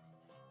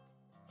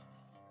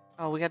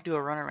 Oh, we gotta do a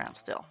runaround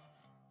still.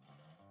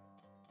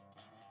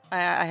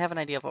 I have an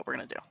idea of what we're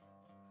gonna do.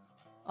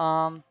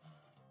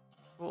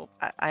 Well,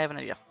 I have an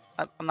idea.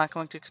 I'm not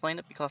going to explain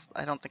it because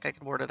I don't think I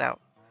could word it out.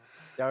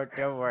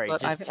 Don't worry.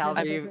 But Just tell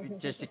me.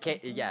 Just in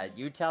case. Yeah,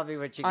 you tell me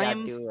what you got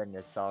doing.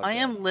 It's all good. I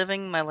am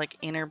living my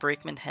inner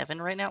brakeman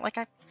heaven right now.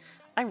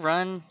 I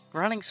run.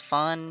 Running's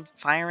fun.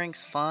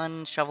 Firing's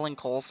fun. Shoveling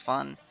coal's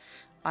fun.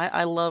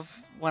 I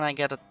love when I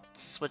get a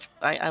switch.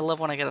 I love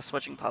when I get a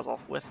switching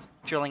puzzle with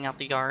drilling out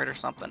the yard or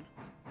something.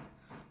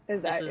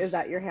 Is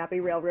that your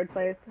happy railroad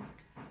place?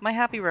 My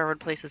happy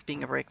railroad place is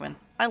being a brakeman.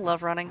 I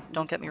love running.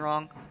 Don't get me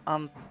wrong.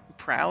 I'm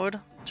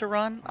proud to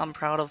run. I'm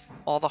proud of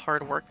all the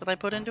hard work that I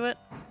put into it.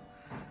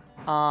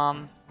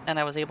 And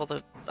I was able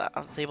to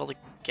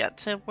get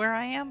to where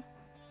I am.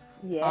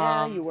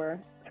 Yeah, you were.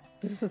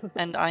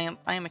 And I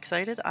am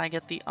excited. I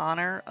get the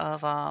honor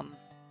of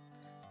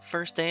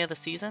first day of the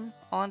season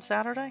on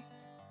Saturday,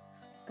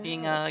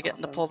 being Oh,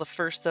 getting to awesome. pull the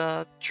first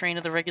train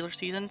of the regular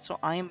season. So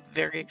I am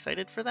very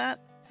excited for that.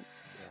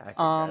 Yeah,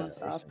 Um,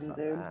 congratulations Awesome, on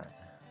dude. that.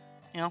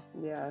 you know,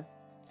 Yeah.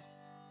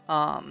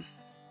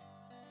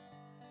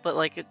 but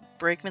like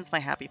Brakeman's my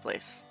happy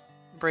place.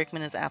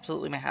 Brakeman is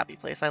absolutely my happy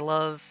place. I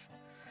love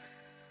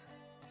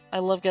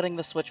getting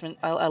the switchman.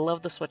 I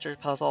love the switcher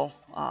puzzle.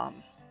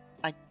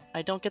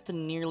 I don't get to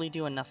nearly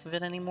do enough of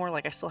it anymore.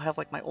 Like I still have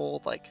like my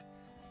old like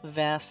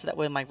vest. That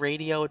way my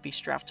radio would be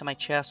strapped to my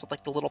chest with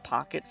like the little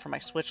pocket for my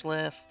switch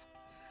list.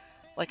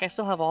 Like I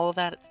still have all of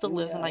that. It still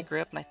lives in my Yeah.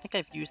 grip, and I think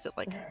I've used it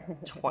like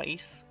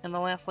twice in the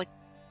last like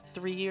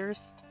 3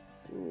 years.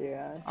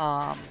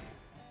 Yeah.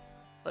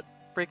 But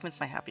Brakeman's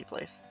my happy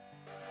place.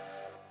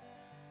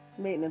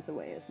 Maintenance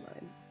away is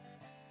mine.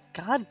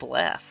 God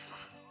bless.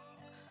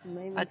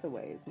 Maintenance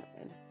away is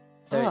mine.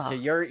 So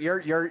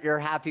your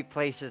happy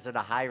place is at a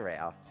high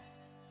rail.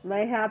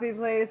 My happy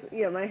place,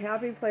 my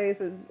happy place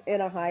is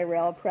in a high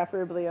rail,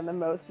 preferably in the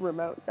most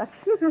remote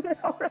section of the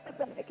railroad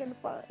that I can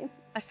find.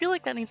 I feel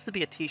like that needs to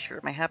be a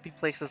t-shirt. My happy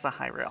place is a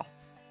high rail.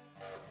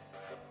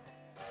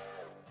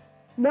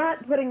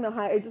 Not putting the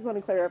high, I just want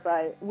to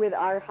clarify, with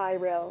our high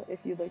rail, if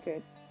you look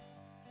at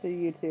the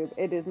YouTube,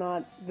 it is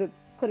not the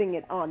putting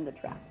it on the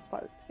track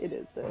part. It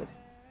is the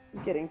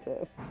getting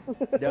to.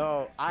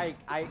 No, I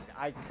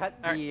cut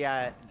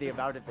the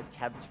amount of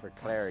attempts for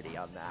clarity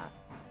on that.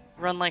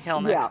 Run like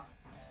hell, Nick. Yeah.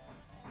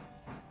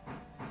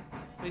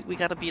 We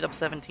gotta beat up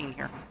 17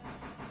 here.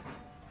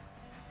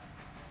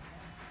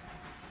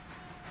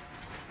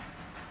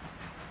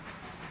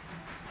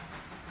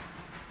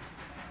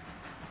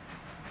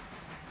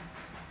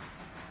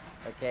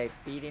 Okay,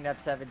 beating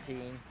up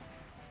 17.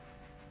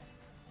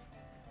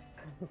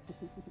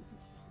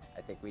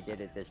 I think we did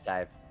it this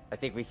time. I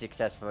think we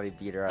successfully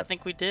beat her I up.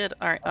 think we did.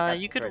 All right, Okay,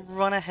 you could sorry.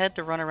 run ahead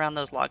to run around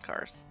those log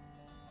cars.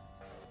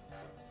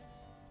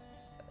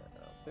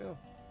 Two.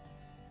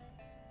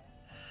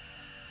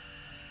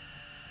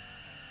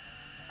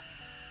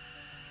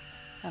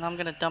 And I'm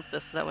gonna dump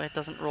this so that way it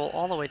doesn't roll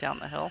all the way down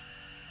the hill.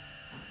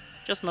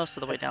 Just most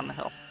of the way down the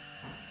hill.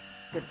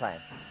 Good plan.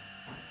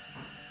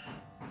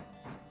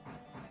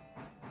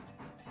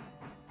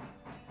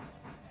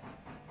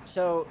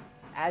 So,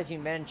 as you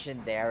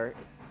mentioned there,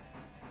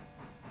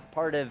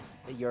 part of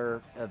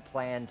your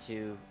plan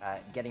to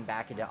getting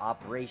back into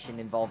operation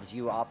involves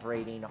you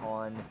operating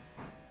on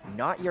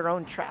not your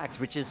own tracks,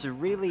 which is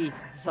really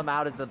some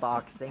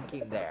out-of-the-box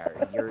thinking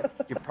there. You're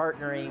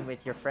partnering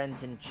with your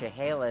friends in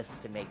Chehalis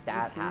to make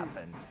that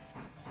happen.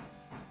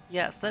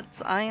 Yes,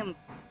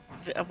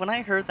 when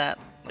I heard that,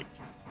 like,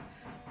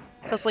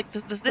 because like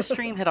this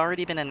stream had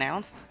already been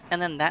announced, and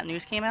then that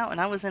news came out,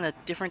 and I was in a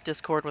different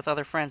Discord with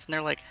other friends, and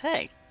they're like,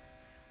 "Hey,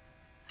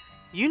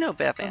 you know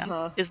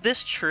Bethan, is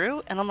this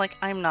true?" And I'm like,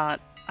 I'm not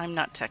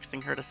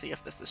texting her to see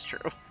if this is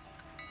true.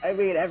 I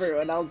mean,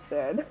 everyone else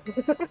did.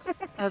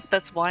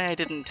 That's why I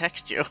didn't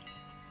text you.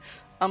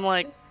 I'm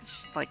like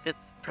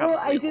it's probably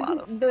well, I a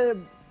lot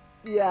didn't.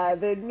 of.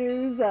 The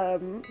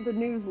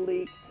news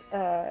leaked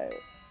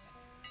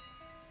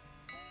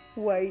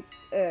quite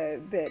a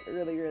bit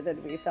earlier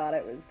than we thought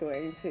it was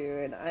going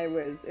to, and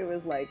it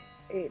was like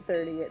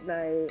 8:30 at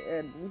night,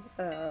 and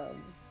I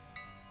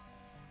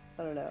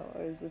don't know, I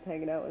was just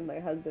hanging out with my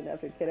husband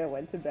after kiddo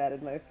went to bed,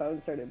 and my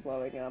phone started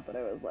blowing up, and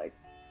I was like,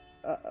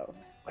 uh-oh.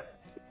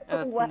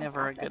 That's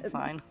never a good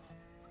sign.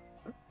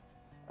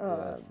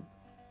 Yes.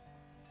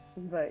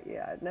 But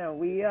yeah, no,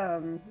 we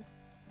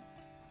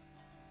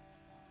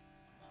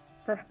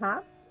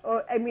perhaps.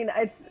 Oh, I mean,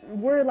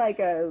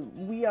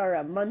 we are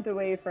a month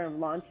away from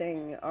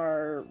launching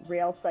our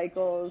rail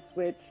cycles,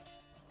 which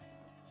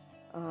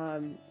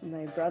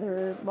my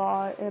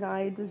brother-in-law and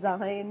I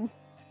designed,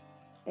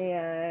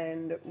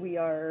 and we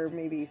are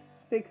maybe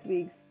 6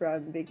 weeks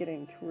from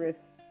beginning tourist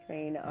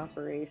train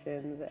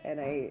operations, and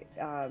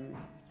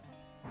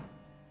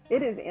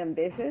it is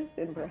ambitious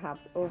and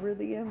perhaps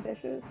overly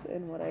ambitious,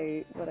 and what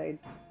I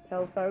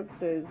tell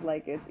folks is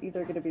like it's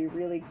either going to be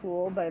really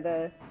cool by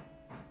the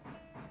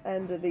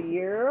end of the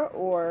year,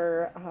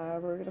 or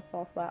we're going to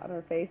fall flat on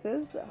our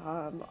faces.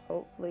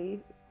 Hopefully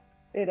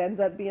it ends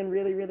up being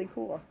really, really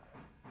cool.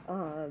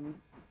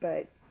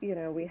 But,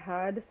 we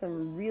had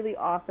some really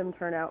awesome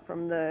turnout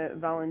from the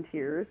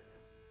volunteers,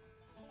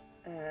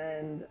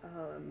 and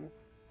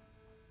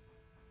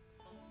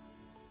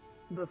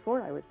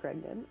before I was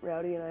pregnant,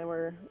 Rowdy and I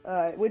were,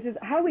 which is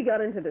how we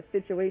got into the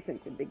situation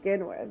to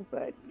begin with,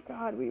 but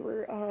God, we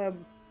were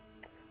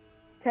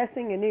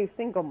testing a new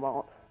single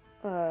malt.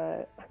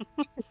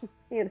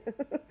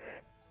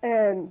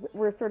 And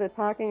we're sort of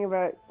talking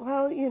about,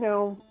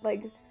 well,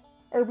 like,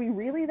 are we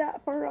really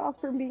that far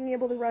off from being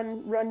able to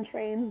run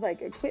trains,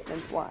 like,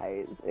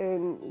 equipment-wise?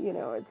 And,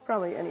 it's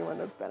probably anyone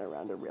that's been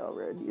around a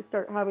railroad. You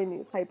start having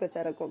these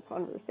hypothetical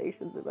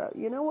conversations about,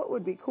 what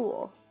would be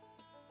cool?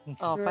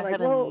 Oh, if I like,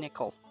 had a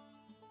nickel.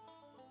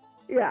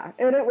 Yeah,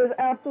 and it was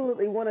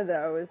absolutely one of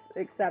those,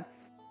 except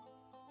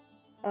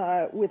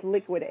with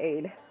liquid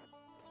aid.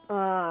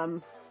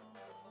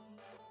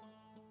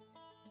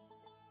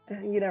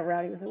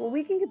 Rowdy was like, well,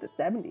 we can get the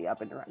 70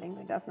 up and running.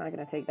 Like, that's not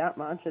going to take that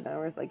much. And I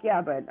was like,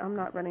 yeah, but I'm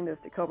not running those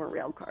Tacoma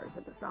rail cars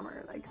in the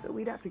summer. Like, so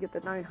we'd have to get the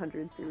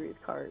 900 series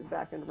cars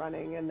back and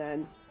running. And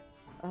then,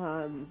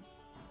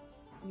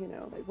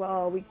 like,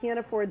 well, we can't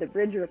afford the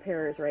bridge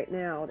repairs right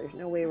now. There's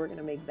no way we're going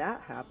to make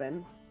that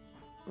happen.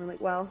 We're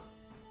like, well,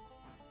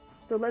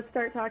 so let's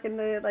start talking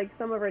to, like,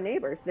 some of our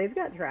neighbors. They've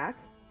got tracks.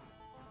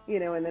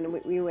 And then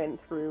we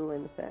went through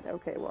and said,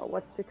 okay, well,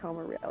 what's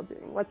Tacoma Rail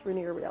doing? What's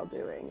Rainier Rail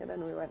doing? And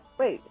then we went,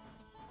 wait,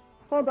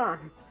 hold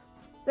on.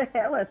 The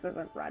Hellas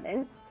isn't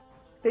running.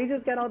 They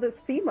just got all this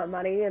FEMA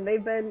money, and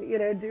they've been,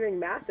 doing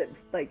massive,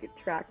 like,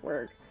 track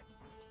work.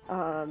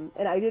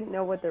 And I didn't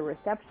know what the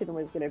reception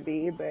was going to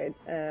be, but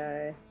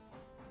I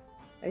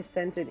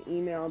sent an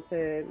email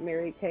to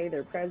Mary Kay,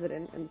 their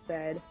president, and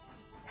said,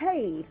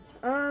 hey,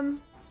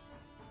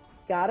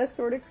 got a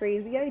sort of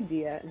crazy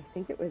idea. And I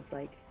think it was,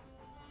 like,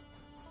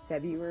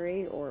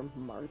 February or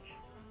March.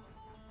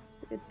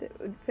 It's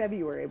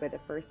February, by the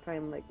first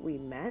time like we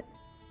met.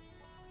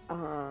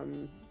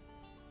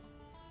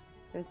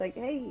 It's like,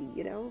 hey,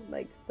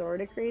 like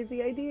sort of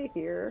crazy idea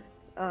here.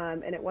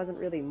 And it wasn't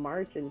really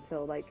March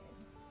until like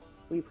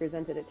we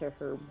presented it to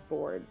her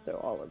board, so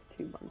all of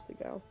 2 months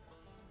ago.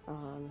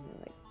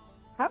 Like,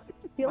 how do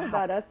you feel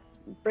about us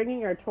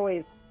bringing our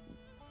toys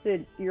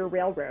to your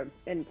railroad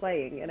and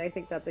playing? And I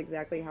think that's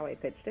exactly how I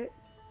pitched it.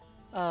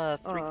 3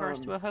 cars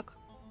to a hook.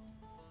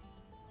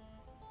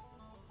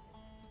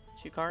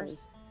 2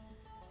 cars,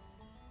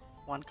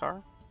 1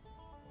 car,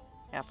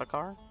 half a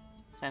car,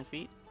 10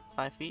 feet,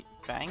 5 feet,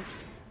 bang.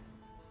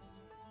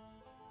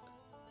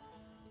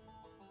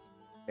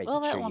 Making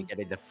sure you're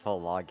getting the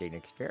full logging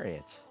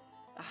experience.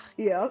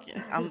 Yeah.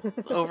 I'm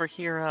over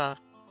here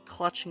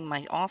clutching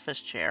my office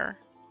chair.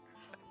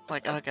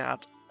 Like, oh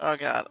god, oh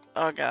god,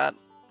 oh god.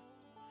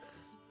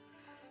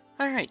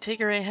 Alright,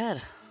 take her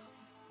ahead.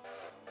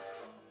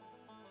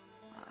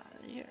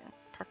 Yeah,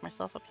 park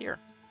myself up here.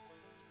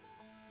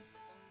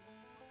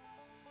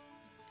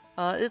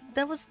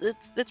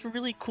 It's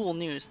really cool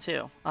news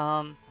too.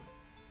 How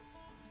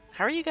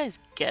are you guys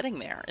getting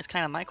there? Is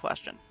kind of my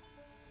question.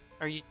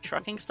 Are you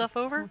trucking stuff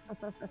over?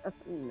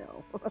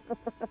 No.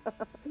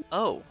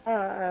 Oh.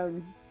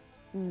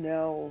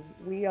 No.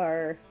 We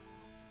are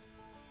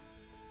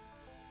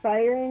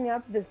firing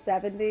up the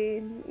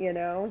 70,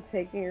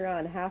 taking her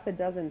on half a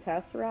dozen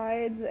test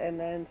rides, and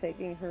then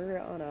taking her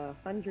on a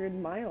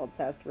 100-mile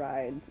test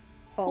ride,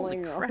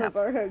 hauling all of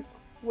our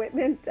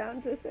equipment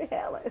down to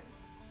Chehalis.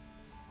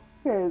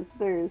 Because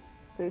there's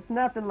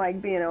nothing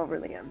like being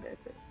overly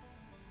ambitious.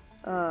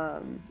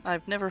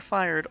 I've never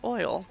fired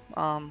oil,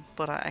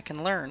 but I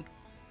can learn.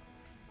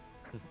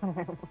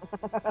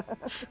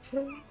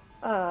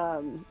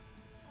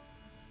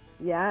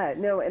 Yeah,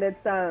 no, and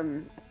it's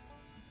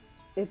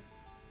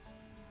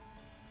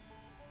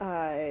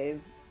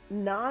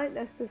not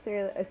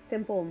necessarily a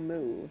simple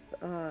move.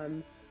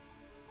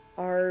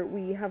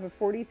 We have a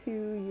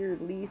 42-year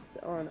lease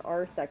on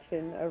our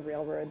section of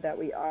railroad that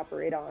we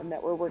operate on,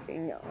 that we're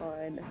working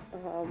on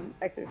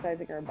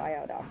exercising our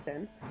buyout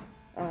option.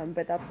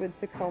 But that's with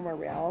Tacoma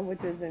Rail,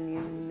 which is a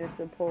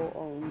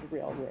municipal-owned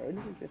railroad,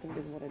 which I think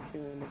is 1 or 2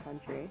 in the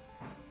country.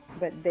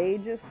 But they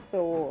just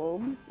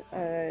sold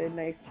a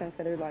nice chunk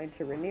of their line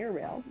to Rainier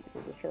Rail, which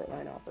is a short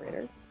line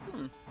operator.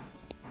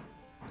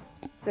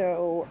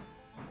 So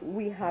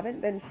we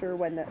haven't been sure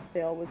when that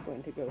sale was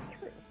going to go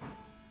through.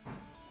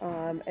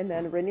 And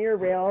then Rainier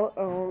Rail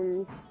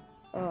owns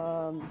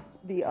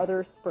the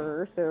other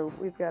spur, so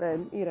we've got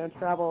to,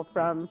 travel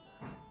from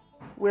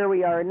where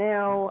we are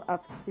now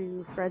up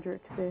to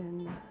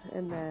Frederickson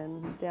and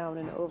then down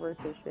and over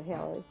to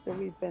Chehalis. So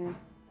we've been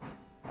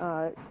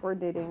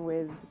coordinating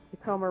with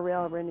Tacoma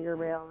Rail, Rainier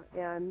Rail,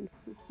 and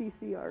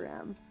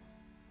CCRM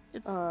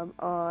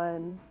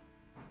on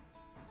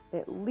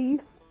at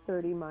least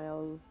 30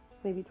 miles,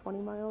 maybe 20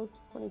 miles,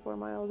 24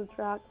 miles of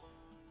track.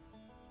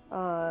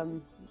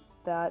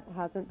 That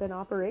hasn't been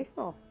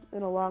operational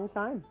in a long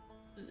time.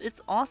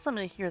 It's awesome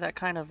to hear that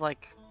kind of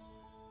like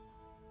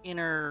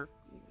inner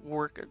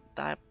work.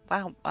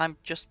 Wow, I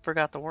just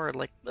forgot the word.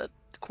 Like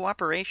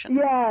cooperation.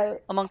 Yeah.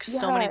 Amongst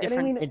so many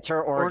different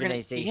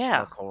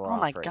inter-organizational cooperation. Oh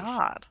my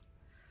god.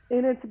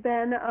 And it's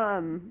been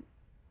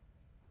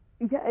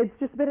it's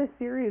just been a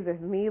series of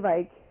me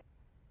like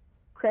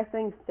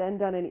pressing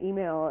send on an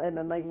email and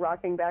then like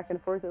rocking back and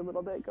forth a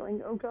little bit,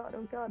 going, oh god,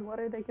 what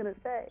are they gonna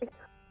say?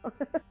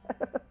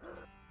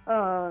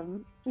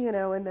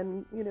 And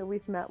then,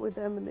 we've met with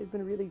them and they've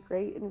been really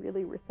great and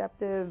really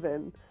receptive,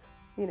 and,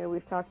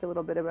 we've talked a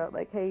little bit about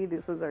like, hey,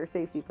 this is our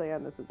safety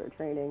plan, this is our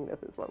training,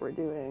 this is what we're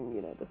doing,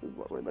 this is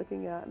what we're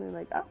looking at, and they're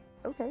like, oh,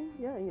 okay,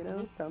 yeah,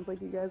 sounds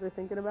like you guys are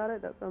thinking about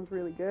it, that sounds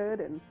really good,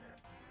 and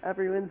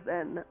everyone's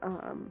been,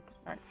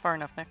 Alright, far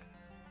enough, Nick.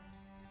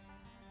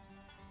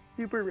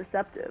 super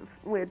receptive,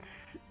 which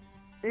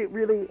it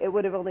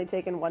would have only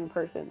taken one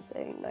person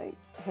saying like,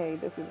 hey,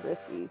 this is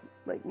risky,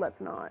 like, let's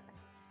not.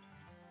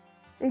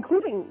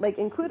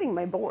 Including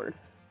my board.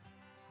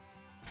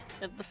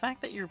 The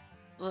fact that you're,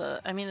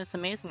 it's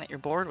amazing that your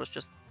board was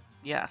just,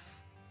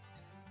 yes.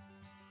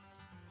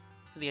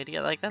 to the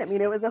idea. Like I that's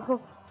mean, it was a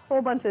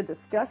whole bunch of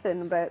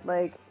discussion, but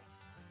like,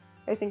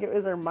 I think it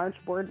was our March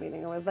board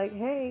meeting. I was like,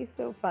 hey,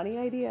 so funny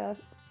idea.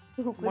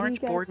 What do you March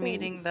guys board think?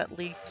 meeting that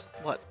leaked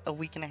what, a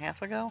week and a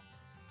half ago?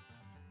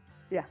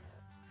 Yeah.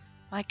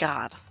 My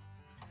God,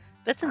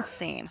 that's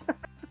insane.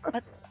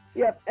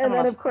 Yep. I And don't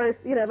then, know. of course,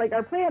 like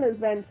our plan has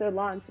been to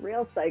launch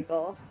Rail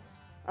Cycle.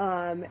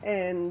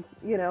 And,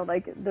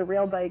 like the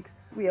rail bikes,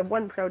 we have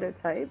one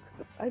prototype.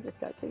 I just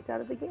got kicked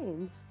out of the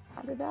game.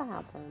 How did that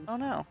happen? Oh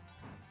no.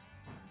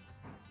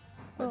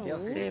 But feel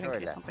free to Save in join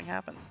case us. something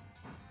happens.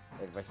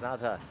 It was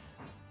not us.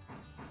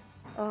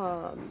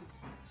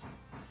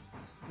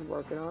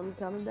 Working on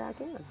coming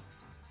back in.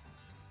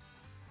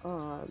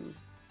 Oh,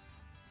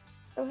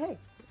 hey,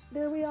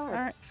 there we are. All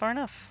right, far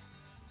enough.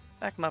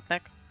 Back him up,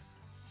 Nick.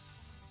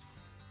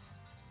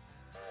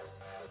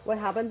 What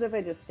happens if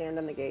I just stand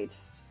on the gauge?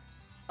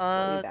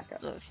 Let me back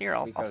up. Here,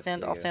 I'll We go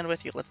stand. through I'll you. stand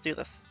with you. Let's do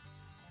this.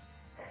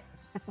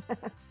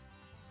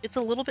 It's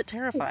a little bit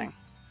terrifying.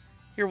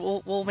 Here,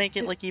 we'll make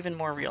it like even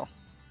more real,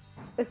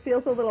 It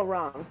feels a little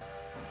wrong.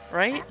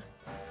 right?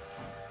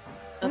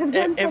 I've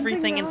done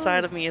Everything something inside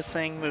wrong. of me is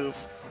saying move.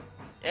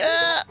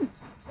 Yeah.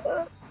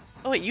 Oh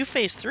wait, you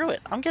phased through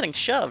it. I'm getting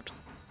shoved.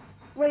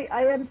 Wait,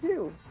 I am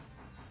too.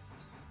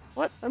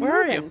 What? I'm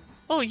Where are you? moving.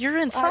 Oh, you're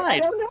I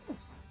inside. don't know.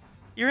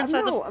 You're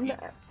inside no, the. I'm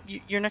not.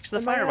 You're next to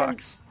the Am I on-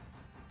 firebox.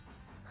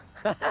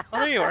 Oh,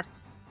 there you are.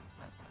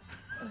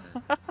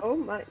 Oh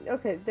my.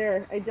 Okay,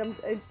 there. I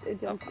jumped. I Oh,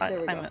 jumped. There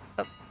we go.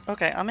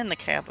 Okay, I'm in the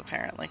cab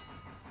apparently,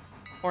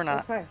 or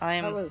not. Okay.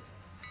 I'm That was.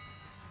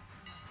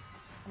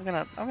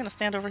 gonna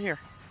stand over here.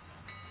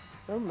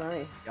 Oh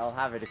my. Y'all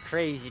having a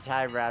crazy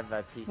time around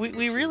my piece.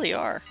 We really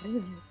are.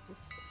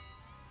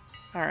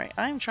 All right,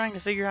 I'm trying to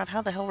figure out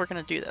how the hell we're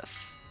gonna do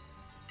this.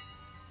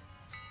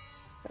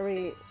 Are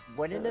we?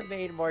 Wouldn't it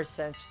made more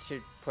sense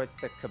to put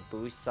the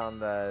caboose on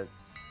the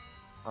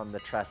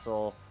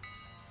trestle,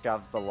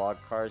 shove the log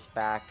cars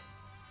back,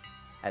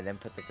 and then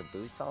put the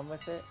caboose on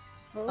with it?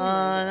 Oh my No, gosh,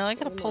 I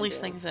gotta what am pull these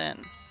doing? things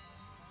in.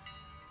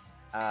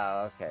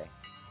 Oh, okay.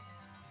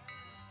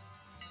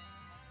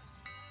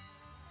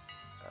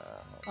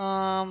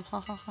 Ha ha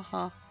ha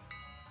ha.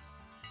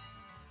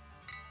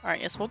 All right,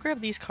 yes, we'll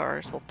grab these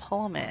cars. We'll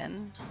pull them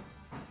in.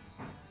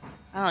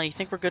 I don't know. You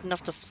think we're good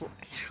enough to?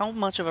 How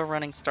much of a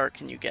running start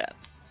can you get?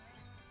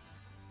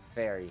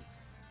 Very.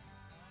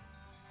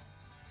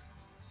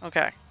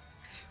 Okay,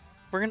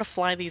 we're gonna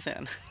fly these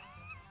in.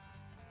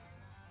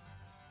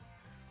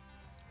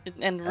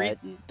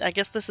 And I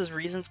guess this is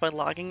reasons why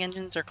logging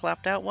engines are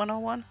clapped out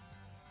 101.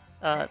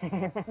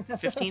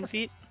 15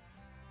 feet,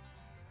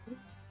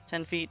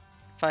 10 feet,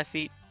 5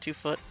 feet, 2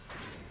 foot.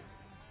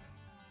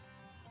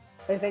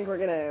 I think we're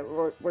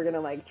gonna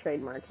like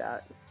trademark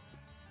that.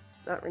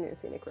 Not Rainier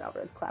Scenic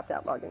Railroad, clapped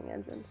out logging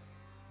engines.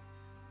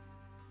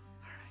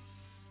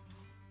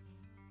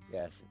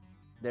 Yes.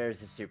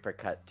 There's a super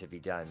cut to be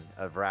done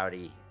of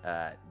Rowdy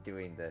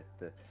doing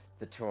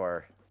the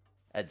tour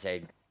and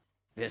saying,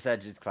 this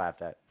engine's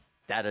clapped out.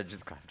 That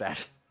engine's clapped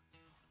out.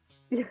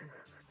 Let me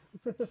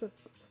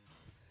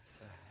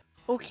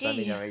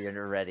Okay. know when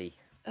you're ready.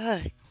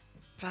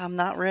 I'm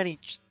not ready.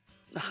 Just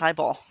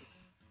highball.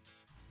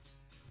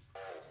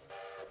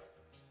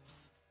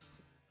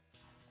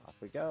 Off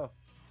we go.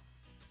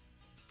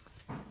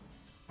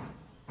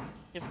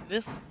 If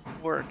this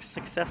works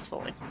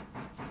successfully,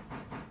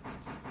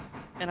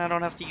 and I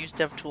don't have to use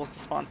dev tools to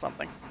spawn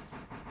something.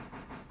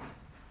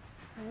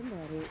 I'm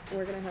ready.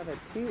 We're gonna have a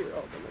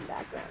 2-year-old in the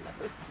background that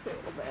was a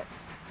little bit.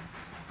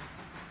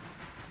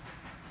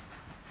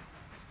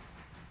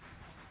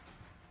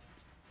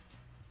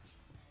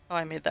 Oh,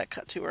 I made that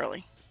cut too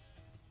early.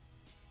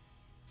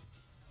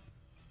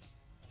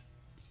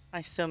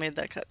 I so made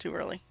that cut too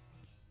early.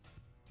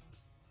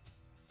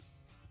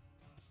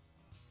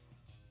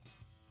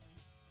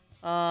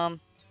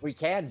 We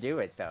can do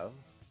it though.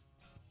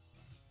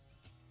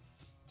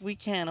 We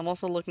can. I'm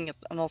also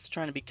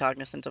trying to be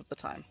cognizant of the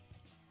time.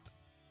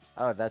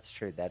 Oh, that's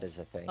true. That is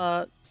a thing.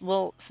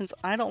 Well, since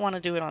I don't want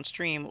to do it on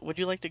stream, would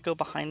you like to go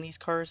behind these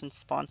cars and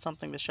spawn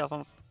something to shove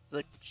them,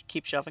 to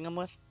keep shoving them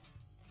with?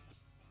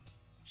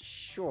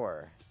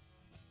 Sure.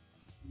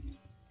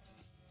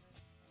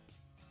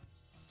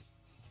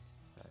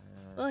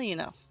 Well, you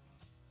know,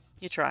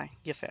 you try,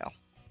 you fail.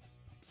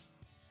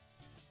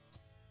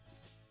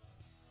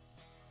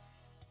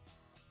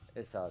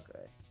 It's all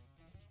good.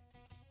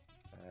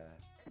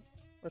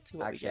 Let's see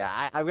what Actually,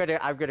 we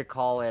get. I'm gonna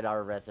call in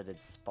our resident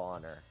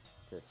spawner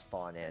to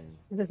spawn in.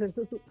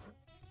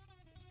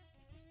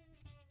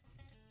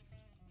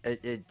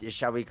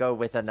 Shall we go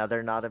with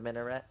another not a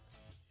minaret?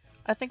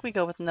 I think we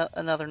go with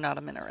another not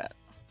a minaret.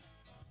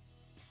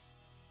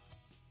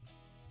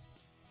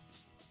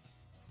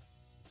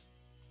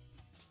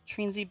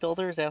 Trainzy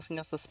Builder is asking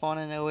us to spawn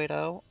in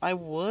 080. I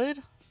would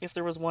if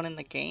there was one in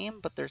the game,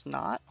 but there's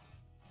not.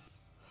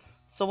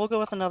 So we'll go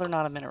with another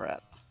not a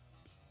minaret.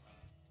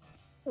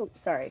 Oh,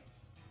 sorry.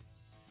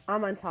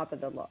 I'm on top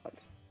of the log.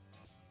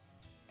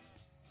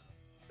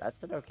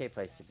 That's an okay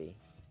place to be.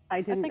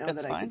 I didn't think know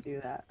that's that I fine. could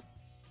do that.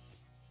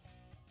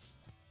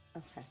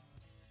 Okay.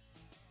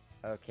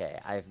 Okay,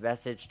 I've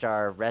messaged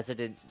our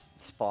resident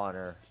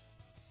spawner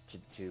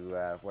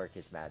to work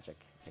his magic.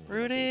 And he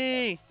will do so.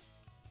 Rudy,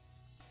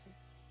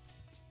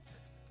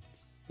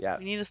 Yeah.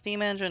 we need a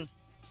steam engine.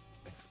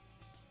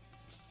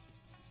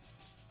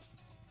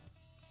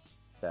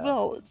 So.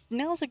 Well,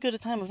 now's as good a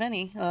time of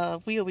any.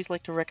 We always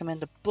like to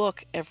recommend a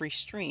book every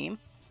stream.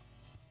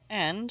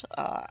 And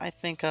I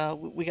think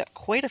we got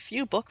quite a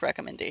few book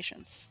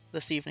recommendations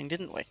this evening,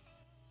 didn't we?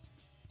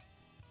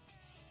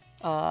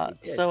 We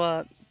did.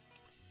 So,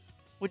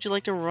 would you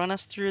like to run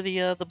us through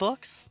the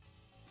books?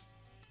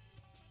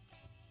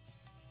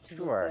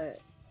 Sure.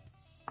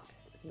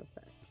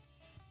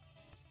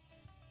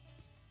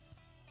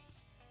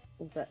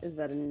 Is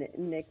that a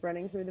Nick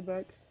running through the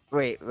books?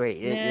 Wait.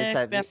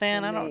 Nick,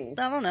 Bethan, I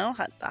don't know.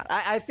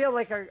 I feel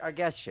like our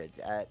guest should.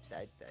 Our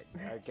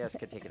guest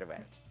could take it away.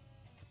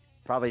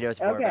 Probably knows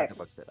more about the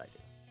book than I do.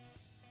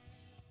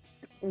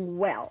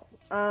 Well,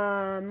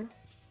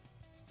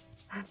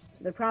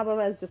 the problem,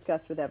 as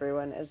discussed with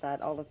everyone, is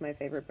that all of my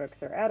favorite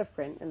books are out of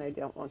print, and I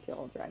don't want you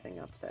all driving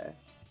up the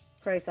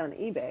price on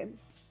eBay.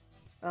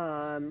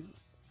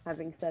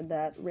 Having said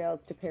that, Rails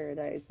to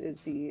Paradise is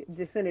the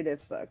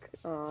definitive book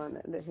on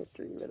the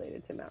history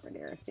related to Mount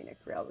Rainier Scenic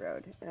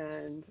Railroad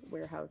and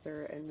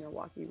Weyerhaeuser and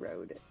Milwaukee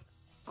Road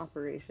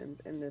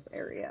operations in this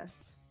area.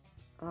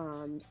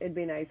 It'd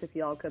be nice if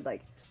y'all could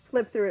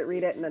flip through it,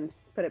 read it, and then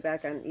put it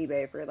back on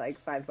eBay for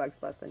 $5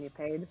 less than you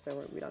paid,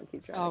 so we don't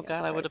keep driving. Oh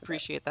God, I would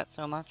appreciate that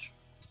so much.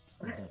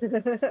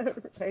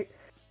 Right.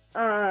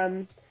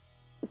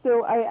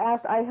 So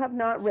I have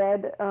not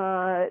read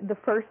the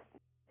first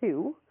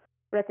two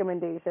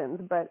recommendations,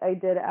 but I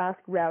did ask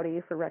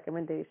Rowdy for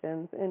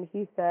recommendations, and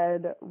he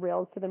said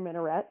Rails to the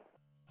Minarets,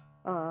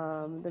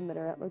 the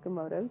Minaret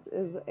Locomotives,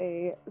 is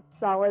a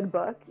solid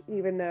book,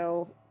 even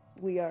though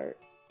we are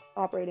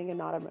operating and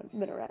not a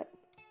minaret.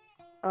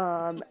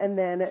 And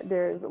then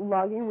there's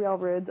Logging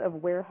Railroads of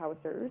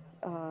Weyerhaeusers,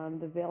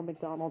 the Vale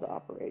McDonald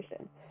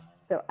operation.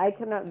 So I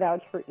cannot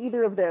vouch for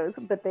either of those,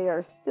 but they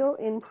are still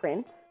in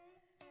print.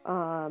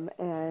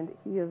 And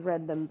he has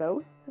read them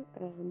both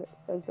and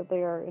says that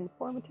they are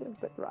informative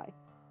but dry.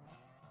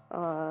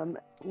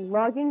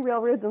 Logging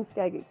Railroads in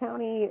Skagit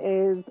County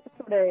is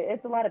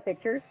it's a lot of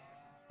pictures,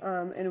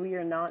 and we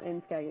are not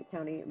in Skagit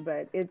County,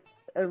 but it's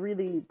a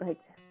really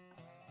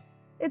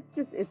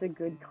it's a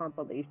good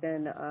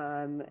compilation.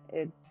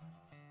 It's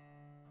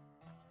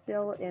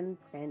still in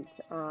print,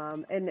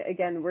 and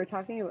again, we're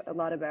talking a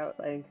lot about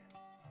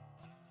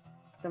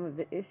some of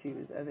the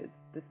issues of it.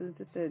 This is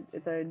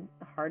it's a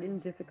hard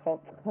and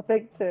difficult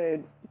topic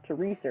to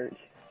research.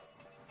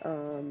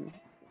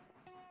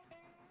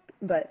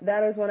 But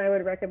that is one I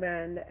would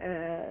recommend.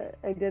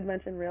 I did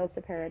mention Rails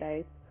to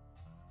Paradise.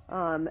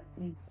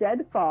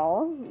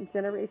 Deadfall,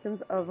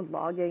 Generations of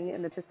Logging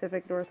in the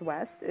Pacific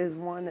Northwest, is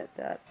one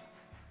that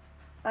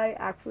I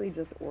actually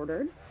just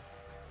ordered,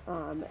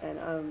 and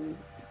I'm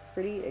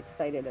pretty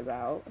excited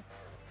about.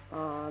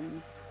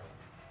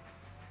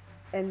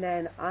 And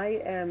then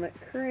I am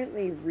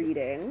currently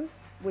reading,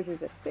 which is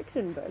a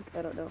fiction book.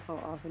 I don't know how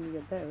often you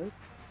get those.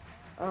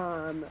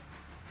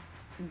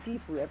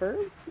 Deep River,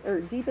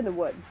 or Deep in the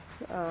Woods.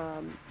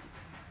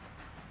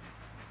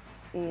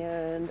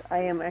 And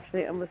I'm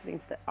listening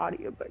to the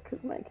audiobook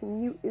because my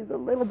commute is a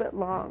little bit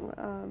long.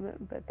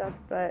 But that's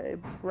by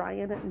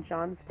Brian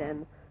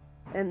Johnston.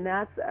 And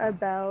that's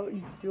about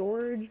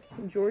George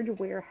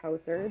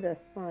Weyerhaeuser, the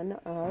son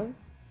of,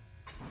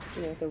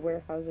 the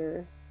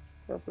Weyerhaeuser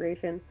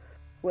Corporation,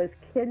 was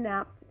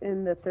kidnapped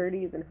in the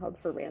 30s and held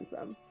for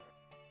ransom.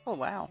 Oh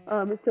wow.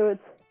 So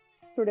it's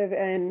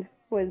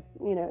was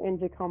in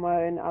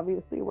Tacoma, and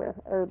obviously where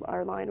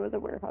our line was a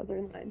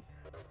Weyerhaeuser line.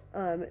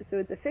 So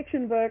it's a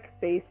fiction book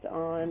based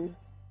on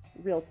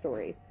real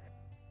story,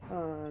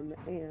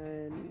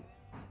 and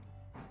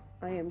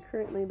I am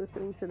currently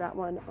listening to that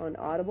one on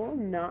Audible.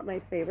 Not my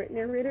favorite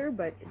narrator,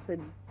 but it's a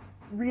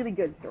really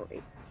good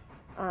story.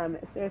 So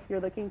if you're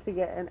looking to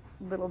get a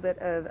little bit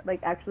of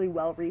actually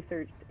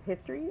well-researched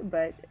history,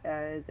 but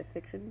as a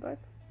fiction book,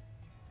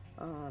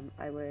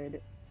 I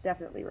would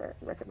definitely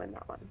recommend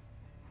that one.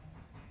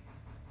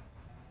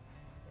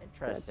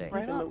 Interesting.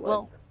 Right on.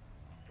 Well,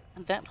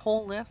 that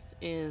whole list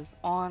is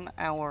on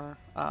our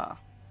I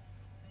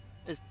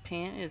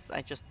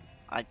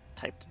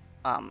typed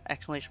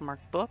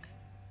 !book.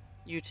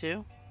 You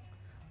too.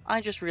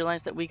 I just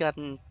realized that we got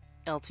an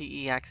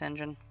LTEX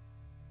engine.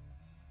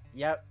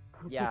 Yep.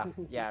 Yeah.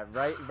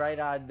 Right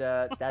on.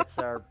 That's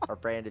our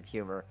brand of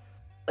humor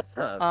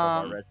from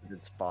our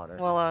resident spawner.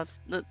 Well,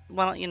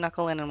 why don't you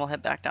knuckle in and we'll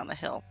head back down the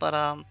hill. But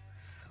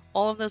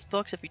all of those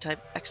books, if you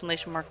type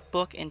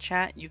 !book in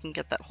chat, you can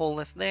get that whole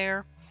list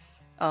there.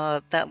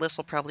 That list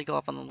will probably go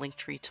up on the link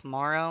tree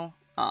tomorrow,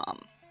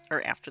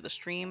 or after the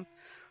stream.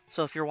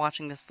 So if you're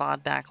watching this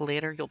VOD back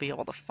later, you'll be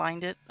able to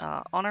find it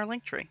on our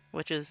link tree,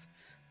 which is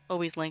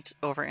always linked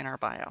over in our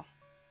bio.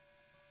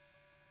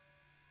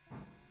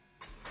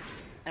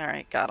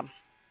 Alright, got him.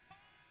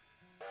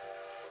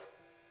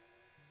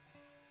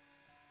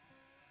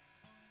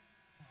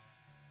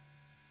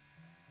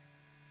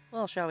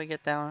 Well, shall we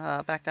get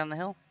back down the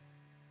hill?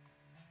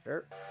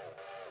 Sure.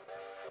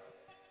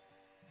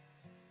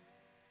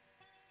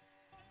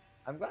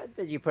 I'm glad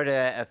that you put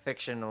a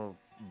fictional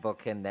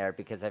book in there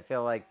because I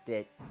feel like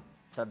that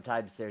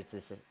sometimes there's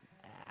this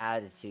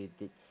attitude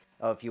that,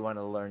 oh, if you want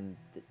to learn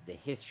the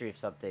history of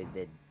something,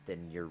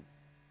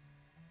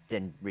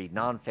 then read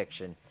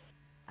nonfiction.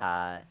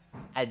 Uh,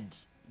 and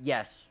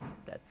yes,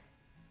 that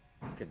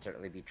can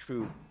certainly be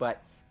true.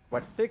 But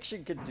what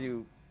fiction can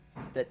do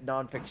that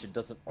nonfiction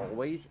doesn't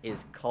always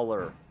is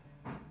color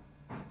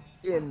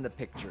in the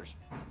pictures.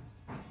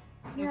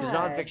 Because Yeah.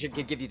 nonfiction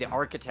can give you the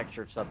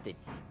architecture of something,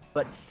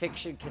 but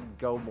fiction can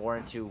go more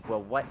into,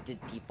 well, what did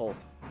people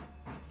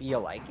feel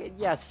like? And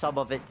yes, some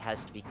of it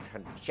has to be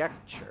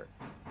conjecture,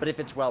 but if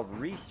it's well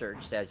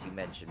researched, as you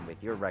mentioned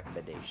with your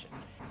recommendation,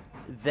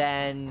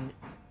 then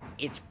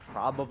it's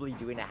probably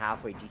doing a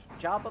halfway decent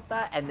job of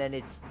that, and then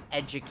it's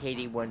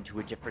educating one to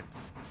a different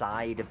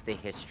side of the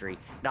history,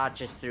 not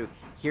just through,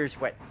 here's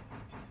what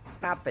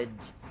happened,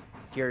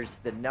 here's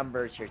the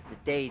numbers, here's the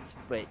dates,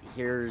 but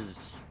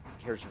here's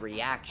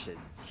reactions,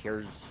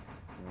 here's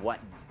what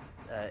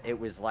it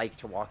was like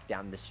to walk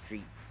down the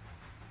street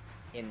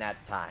in that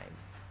time.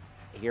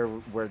 Here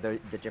were the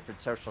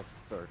different social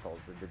circles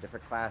and the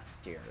different class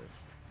tiers.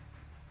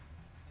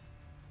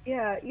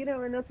 Yeah,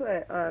 and that's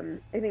what I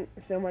think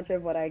so much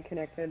of what I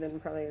connected,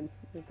 and probably is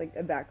just like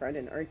a background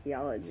in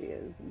archaeology,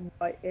 is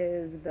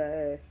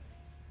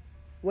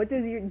what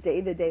does your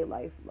day-to-day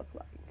life look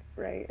like,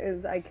 right?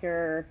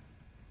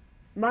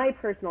 My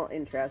personal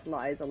interest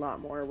lies a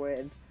lot more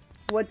with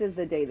what does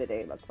the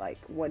day-to-day look like,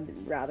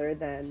 rather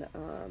than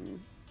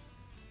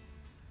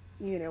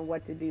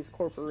what did these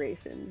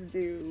corporations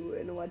do,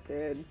 and what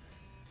did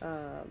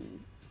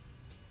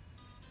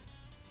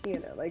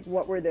like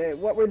what were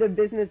the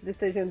business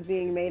decisions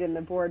being made in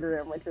the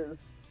boardroom, which is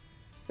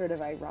sort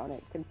of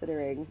ironic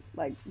considering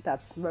like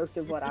that's most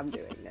of what I'm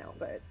doing now,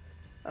 but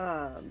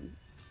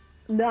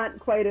not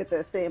quite at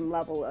the same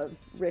level of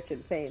rich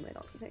and fame, I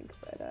don't think,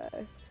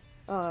 but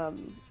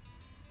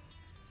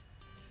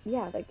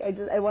yeah, like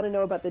I want to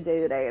know about the day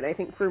to day, and I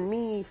think for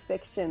me,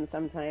 fiction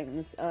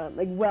sometimes,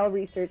 like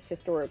well-researched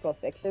historical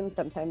fiction,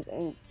 sometimes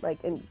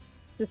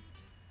just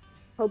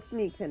helps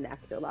me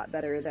connect a lot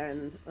better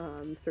than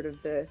sort of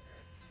the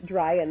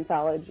dry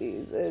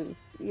anthologies. Is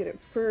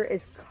for as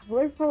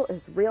colorful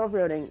as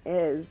railroading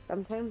is,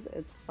 sometimes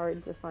it's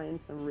hard to find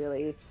some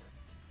really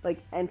like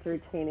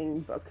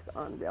entertaining books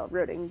on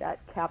railroading that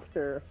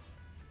capture.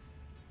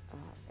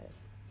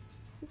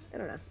 I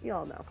don't know. You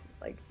all know,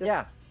 like just,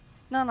 Yeah.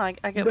 No, I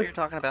get what you're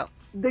talking about.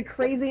 the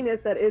craziness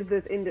that is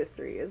this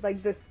industry is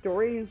like the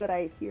stories that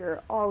I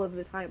hear all of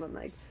the time. I'm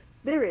like,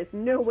 there is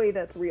no way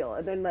that's real.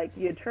 And then like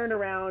you turn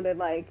around and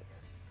like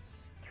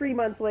 3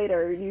 months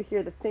later you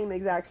hear the same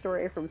exact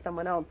story from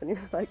someone else, and you're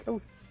like,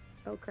 oh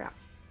crap,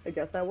 I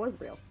guess that was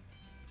real.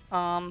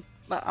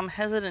 But I'm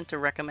hesitant to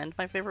recommend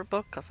my favorite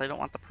book because I don't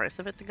want the price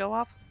of it to go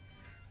up.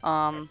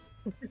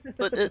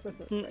 But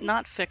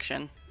not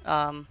fiction.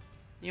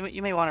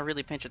 You may want to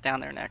really pinch it down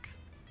there, Nick.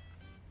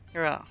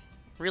 You're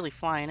really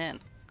flying in.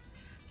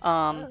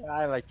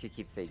 I like to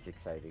keep things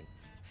exciting.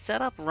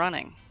 Set Up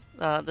Running,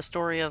 the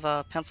story of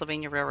a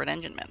Pennsylvania Railroad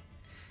engineman.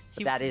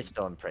 But that is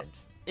still in print.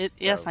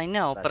 Yes, I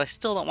know, but I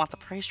still don't want the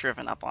price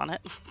driven up on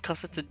it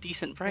because it's a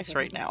decent price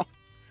right now.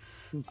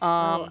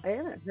 I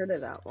haven't heard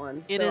of that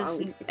one. It is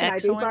can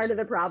excellent. I be part of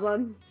the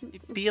problem?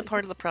 Be a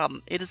part of the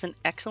problem. It is an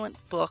excellent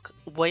book,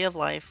 way of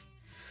life,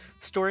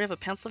 story of a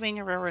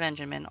Pennsylvania Railroad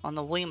engineman on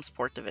the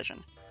Williamsport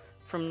Division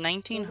from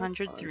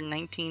 1900 through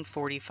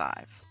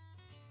 1945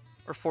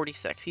 or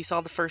 46. He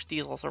saw the first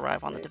diesels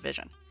arrive on the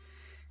division,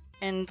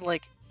 and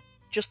like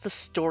just the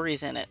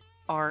stories in it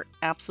are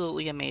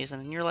absolutely amazing.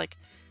 And you're like,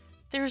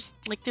 there's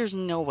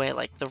no way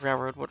like the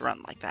railroad would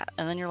run like that.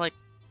 And then you're like,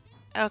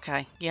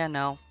 okay, yeah,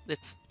 no,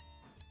 that's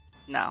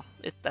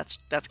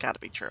got to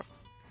be true.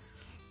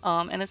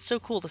 And it's so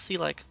cool to see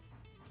like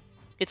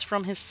it's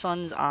from his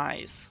son's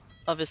eyes,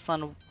 of his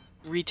son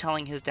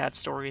retelling his dad's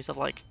stories of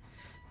like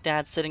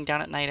dad sitting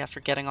down at night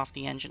after getting off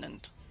the engine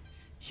and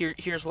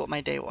here's what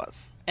my day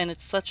was. And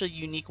it's such a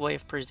unique way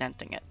of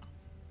presenting it.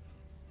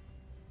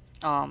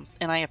 And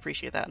I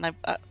appreciate that. And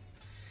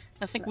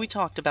I think we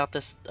talked about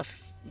this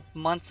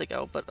months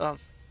ago, but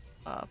of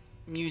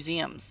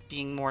museums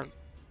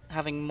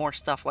having more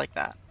stuff like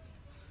that.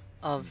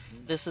 Of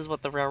this is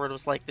what the railroad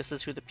was like. This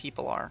is who the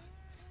people are.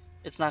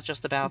 It's not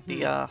just about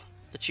the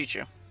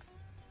choo-choo.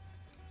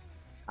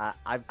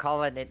 I'm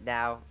calling it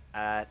now.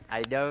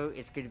 I know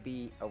it's going to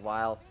be a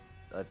while,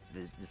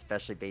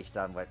 especially based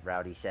on what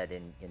Rowdy said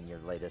in your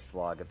latest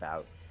vlog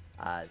about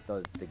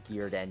the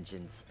geared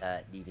engines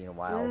needing a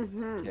while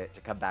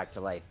to come back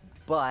to life.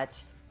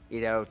 But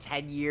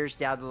 10 years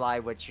down the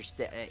line, once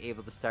you're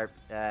able to start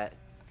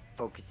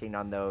focusing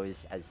on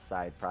those as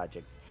side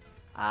projects,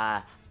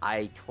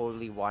 I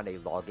totally want a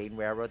logging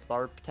railroad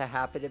LARP to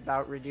happen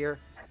about Rainier.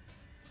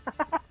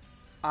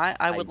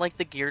 I would like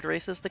the geared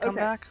races to come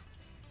back.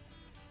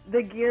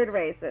 The geared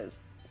races.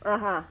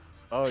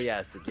 Oh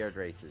yes, the geared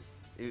races.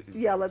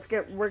 Yeah,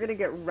 we're gonna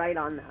get right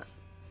on that.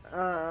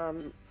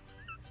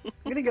 I'm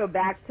gonna go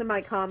back to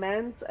my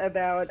comments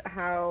about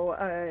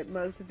how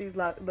most of these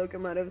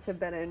locomotives have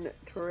been in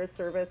tourist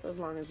service as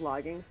long as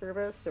logging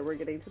service. So we're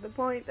getting to the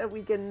point that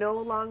we can no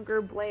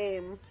longer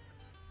blame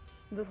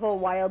this whole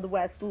Wild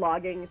West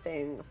logging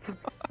thing for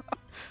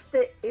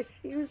the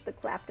issues, the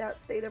clapped out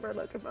state of our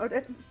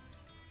locomotives.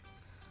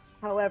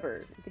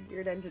 However, the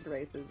geared engine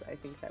races, I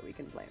think that we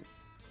can blame.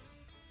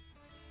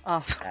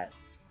 Um,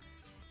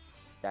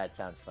 That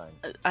sounds fun.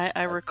 I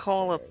That's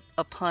recall hilarious.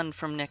 a pun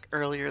from Nick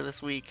earlier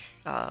this week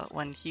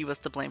when he was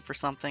to blame for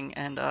something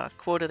and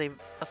quoted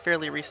a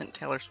fairly recent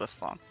Taylor Swift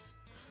song.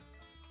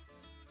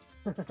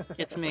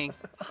 It's me.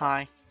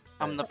 Hi.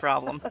 I'm the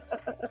problem.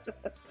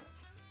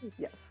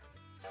 Yes.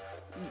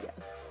 Yes.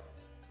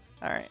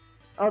 All right.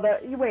 Although,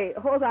 wait,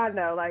 hold on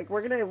though. Like,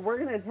 we're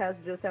gonna test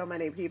just how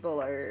many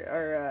people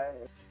are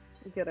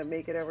gonna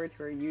make it over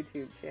to our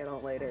YouTube channel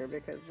later,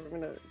 because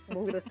we're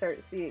gonna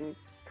start seeing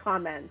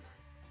comments.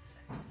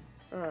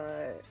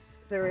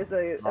 There was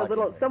a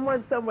little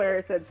someone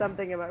somewhere said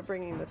something about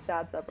bringing the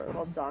stats up our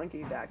little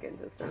donkey back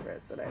into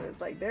service, and I was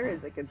like, there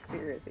is a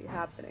conspiracy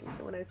happening.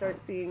 So when I start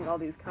seeing all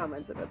these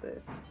comments about the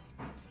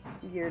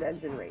geared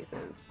engine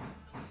races,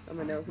 I'm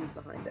gonna know who's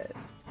behind it.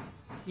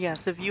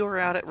 Yes, if you were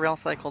out at Rail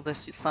Cycle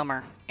this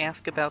summer,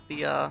 ask about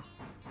the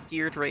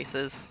geared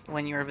races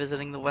when you are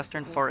visiting the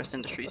Western Forest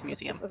Industries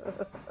Museum.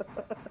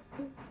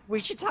 We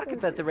should talk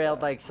about the rail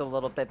bikes a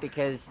little bit,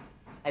 because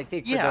I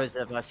think for those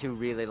of us who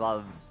really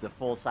love the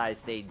full-size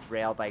things,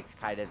 rail bikes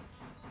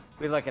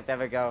we look at them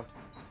and go,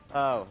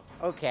 oh,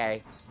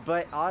 okay.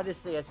 But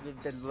honestly, as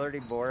we've been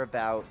learning more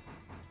about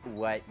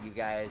what you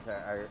guys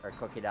are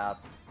cooking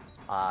up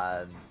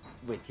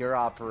with your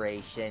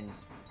operation,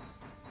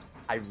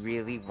 I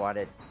really want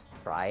to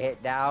try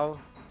it now.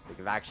 Like,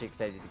 I'm actually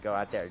excited to go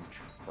out there and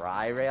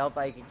try rail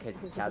biking,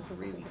 because it sounds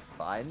really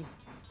fun.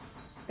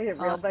 Yeah,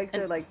 rail bikes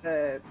are like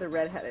the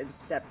redheaded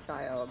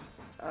stepchild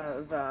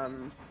of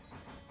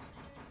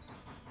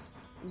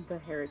the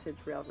heritage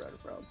railroad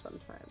world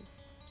sometimes.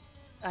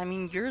 I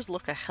mean, yours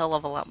look a hell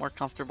of a lot more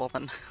comfortable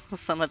than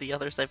some of the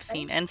others I've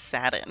seen and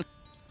sat in.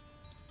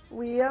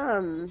 We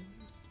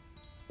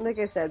like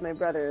I said, my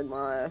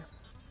brother-in-law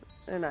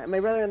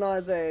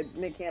is a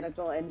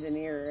mechanical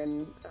engineer,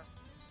 and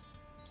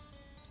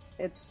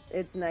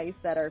it's nice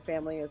that our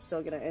family is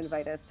still going to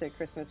invite us to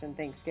Christmas and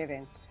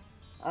Thanksgiving.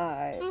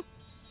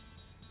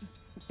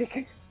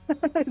 Because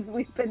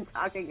we've been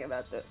talking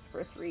about this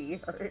for 3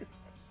 years.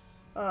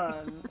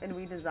 And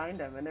we designed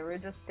them, and there were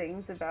just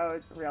things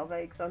about rail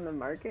bikes on the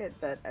market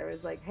that I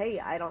was like, hey,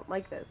 I don't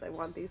like this. I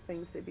want these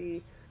things to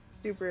be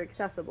super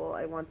accessible.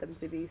 I want them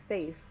to be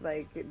safe.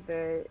 Like,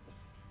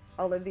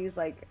 all of these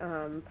like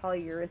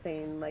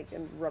polyurethane like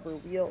and rubber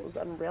wheels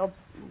on rail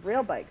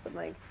bikes. I'm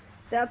like,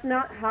 that's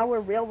not how a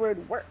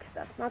railroad works.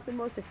 That's not the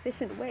most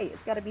efficient way.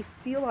 It's got to be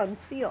steel on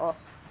steel.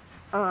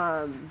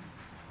 So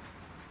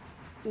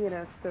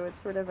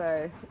it's sort of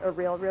a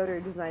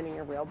railroader designing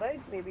a rail bike,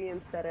 maybe,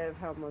 instead of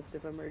how most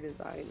of them are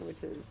designed,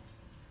 which is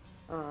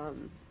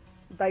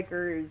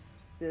bikers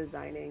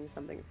designing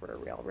something for a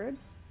railroad.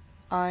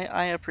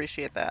 I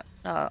appreciate that.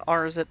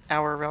 Ours at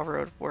our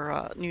railroad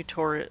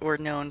were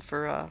known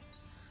for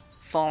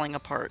falling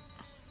apart.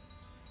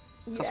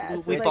 Yeah,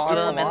 we like bought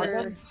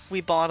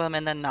them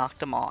and then knocked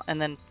them off,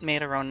 and then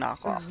made our own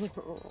knockoffs.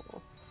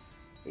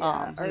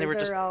 Yeah, and they were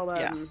just all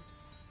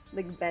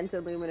like bent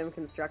aluminum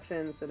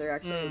construction, so they're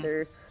actually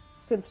they're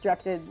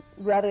constructed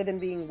rather than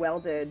being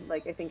welded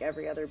like I think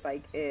every other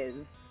bike is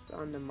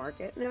on the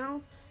market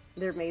now.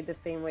 They're made the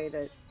same way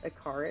that a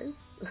car is.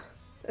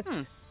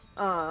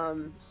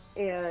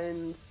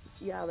 And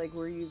yeah, like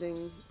we're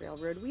using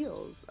railroad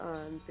wheels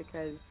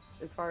because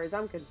as far as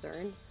I'm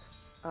concerned,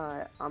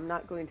 I'm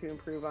not going to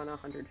improve on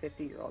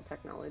 150-year-old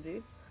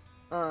technology.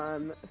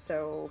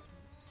 So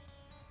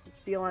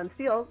steel on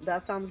steel,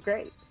 that sounds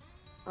great.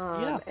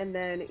 And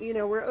then,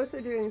 we're also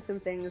doing some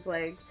things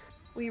like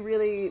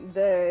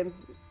the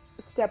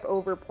step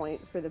over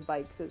point for the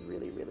bikes is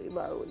really, really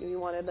low. And we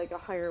wanted like a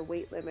higher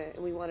weight limit,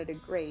 and we wanted a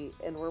grate,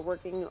 and we're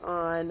working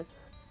on,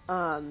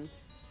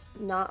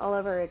 not all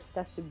of our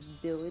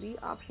accessibility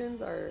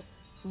options are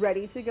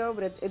ready to go,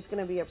 but it's going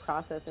to be a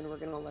process, and we're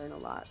going to learn a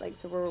lot. Like,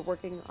 so we're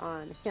working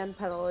on hand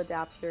pedal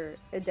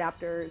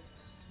adapters,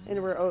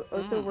 and we're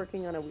also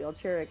working on a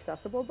wheelchair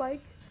accessible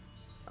bike.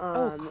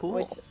 Cool.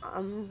 Which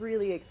I'm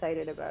really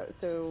excited about.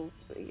 So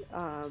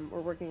we're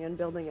working on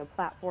building a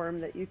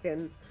platform that you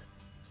can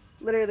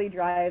literally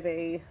drive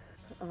a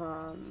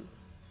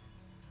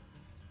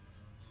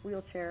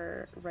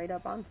wheelchair right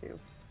up onto.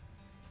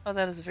 Oh,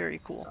 that is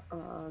very cool.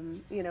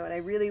 And I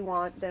really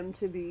want them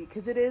to be,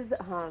 because it is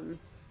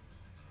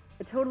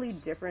a totally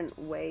different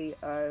way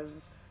of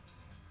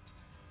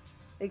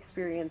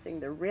experiencing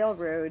the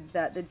railroad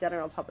that the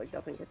general public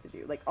doesn't get to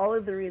do. Like, all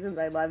of the reasons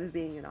I love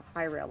being in a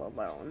high rail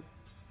alone,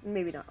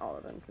 maybe not all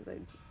of them, because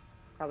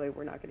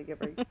we're not going to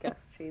give our guests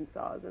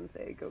chainsaws and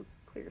say, go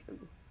clear some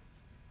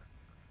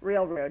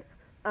railroad.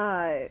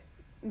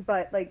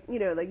 But like,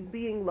 like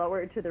being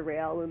lower to the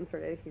rail and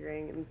sort of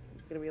hearing and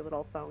going to be a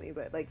little foamy,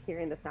 but like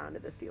hearing the sound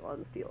of the steel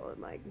on steel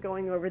and like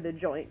going over the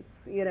joints,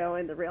 you know,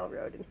 in the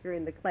railroad and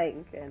hearing the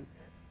clank, and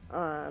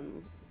I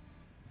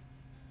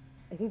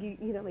think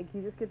you know, like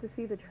you just get to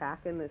see the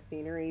track and the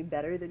scenery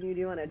better than you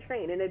do on a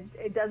train, and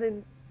it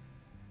doesn't.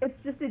 It's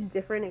just a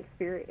different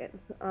experience,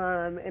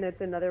 and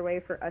it's another way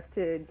for us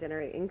to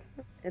generate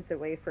income. It's a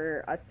way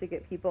for us to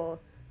get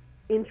people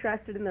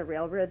interested in the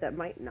railroad that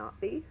might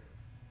not be.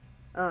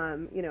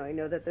 You know, I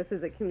know that this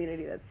is a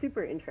community that's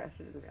super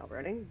interested in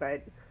railroading,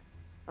 but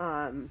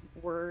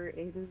we're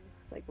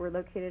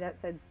located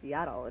outside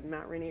Seattle and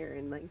Mount Rainier,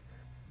 and like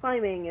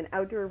climbing and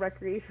outdoor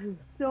recreation is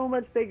so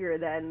much bigger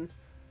than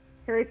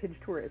heritage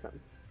tourism.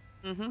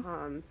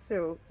 Mm-hmm.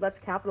 So let's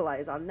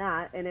capitalize on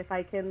that, and if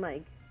I can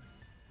like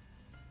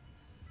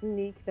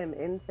sneak them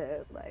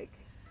into like,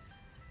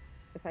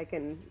 if I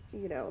can,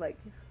 you know, like,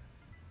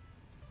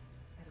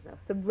 I don't know,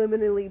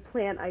 subliminally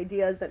plant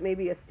ideas that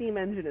maybe a steam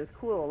engine is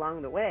cool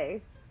along the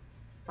way,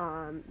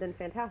 then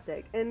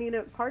fantastic. And you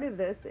know, part of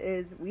this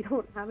is we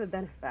don't have a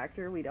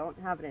benefactor, we don't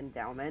have an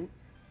endowment.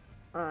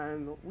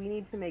 We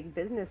need to make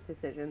business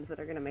decisions that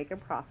are going to make a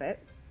profit,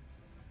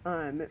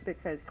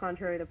 because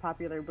contrary to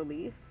popular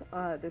belief,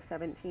 the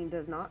 17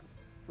 does not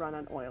run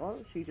on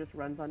oil. She just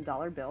runs on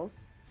dollar bills.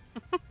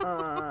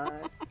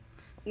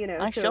 You know,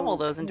 I shovel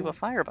those into a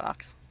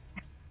firebox.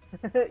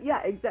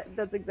 Yeah,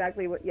 that's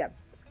exactly what. Yeah,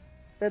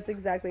 that's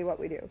exactly what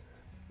we do.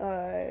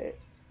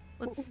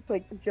 It's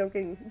like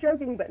joking,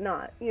 but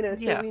not. You know,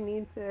 so Yeah. we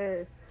need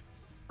to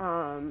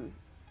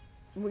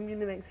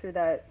make sure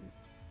that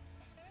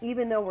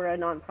even though we're a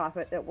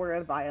nonprofit, that we're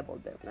a viable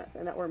business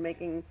and that we're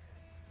making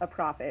a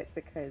profit,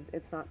 because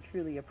it's not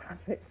truly a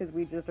profit because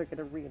we just are going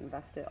to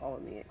reinvest it all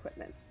in the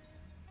equipment.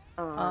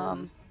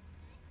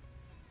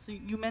 So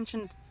you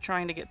mentioned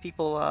trying to get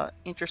people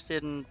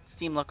interested in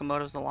steam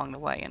locomotives along the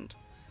way, and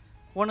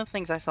one of the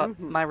things I thought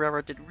my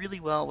railroad did really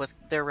well with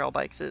their rail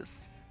bikes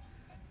is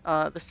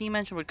the steam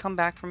engine would come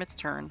back from its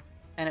turn,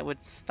 and it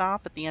would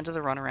stop at the end of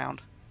the runaround,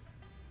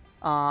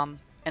 and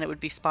it would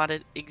be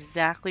spotted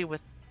exactly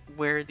with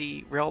where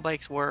the rail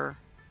bikes were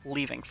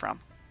leaving from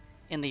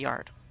in the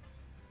yard.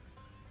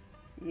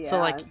 Yeah, So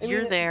like I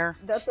you're mean, there,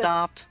 that's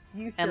stopped,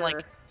 future. and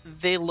like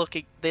they look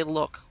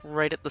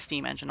right at the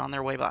steam engine on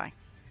their way by.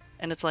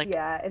 And it's like,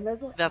 yeah, and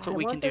that's what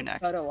we can do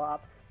next. Photo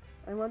ops.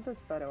 I want those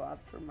photo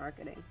ops for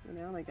marketing. You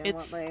know, like I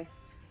want my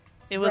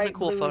It was a bright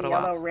cool blue photo and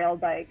yellow op. rail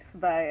bikes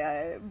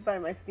by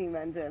my steam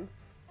engine.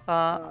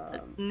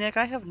 Nick,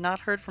 I have not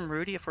heard from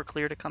Rudy if we're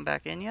clear to come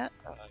back in yet.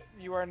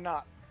 You are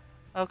not.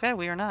 Okay,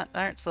 we are not.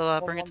 All right,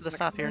 so bring it on to the a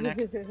stop here,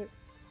 Nick.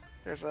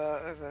 There's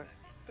a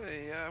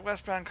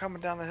westbound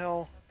coming down the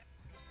hill.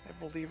 I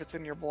believe it's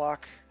in your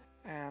block,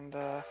 and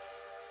once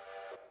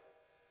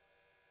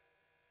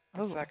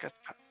Oh. that gets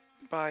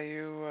by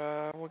you,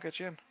 we'll get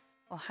you in.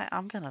 Well,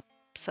 I'm gonna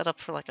set up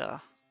for like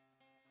a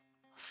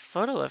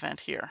photo event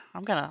here.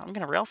 I'm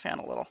gonna rail fan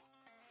a little.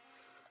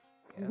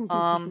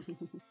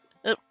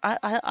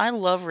 I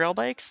love rail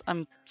bikes.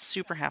 I'm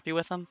super happy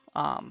with them.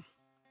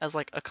 As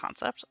like a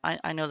concept.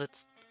 I know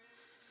that's,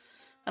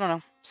 I don't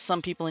know,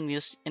 some people in the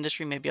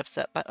industry may be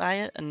upset by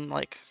it, and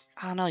like,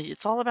 I don't know,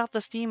 it's all about the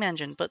steam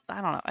engine, but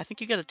I don't know. I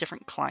think you get a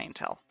different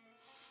clientele.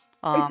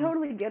 I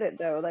totally get it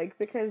though, like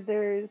because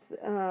there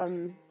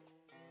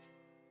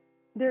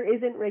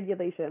isn't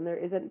regulation, there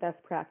isn't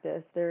best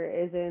practice, there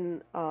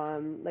isn't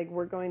like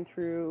we're going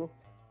through,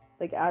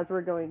 like as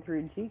we're going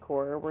through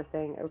G-Core, we're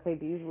saying, okay,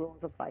 these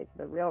rules apply to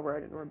the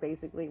railroad, and we're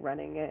basically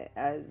running it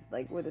as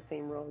like with the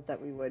same rules that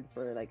we would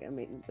for like a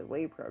maintenance of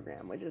way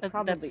program, which is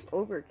probably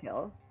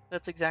overkill.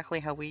 That's exactly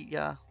how we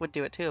would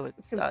do it too.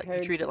 It's you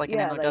Compared treat it like to,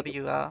 an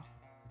MOW.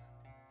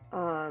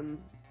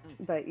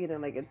 But you know,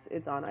 like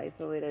it's on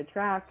isolated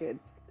track. It's,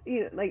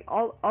 you know, like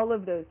all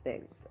of those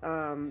things.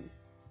 You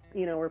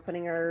know, we're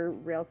putting our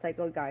rail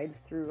cycle guides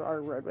through our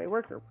roadway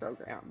worker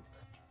program.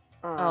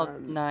 Oh,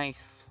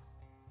 nice.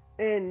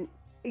 And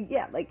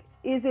yeah, like,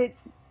 is it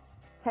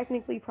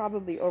technically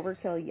probably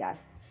overkill? Yes.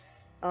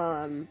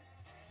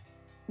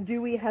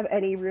 Do we have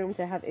any room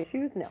to have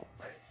issues? No.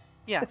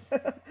 Yeah.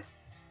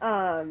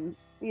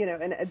 You know,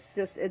 and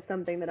it's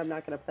something that I'm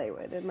not going to play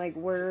with. And like,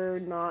 we're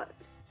not,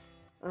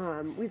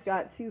 we've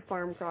got 2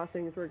 farm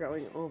crossings we're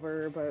going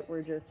over, but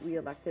we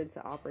elected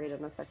to operate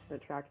on a section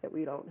of track that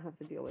we don't have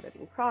to deal with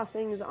any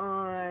crossings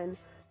on,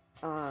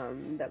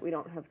 that we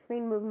don't have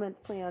train movements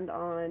planned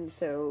on.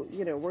 So,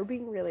 you know, we're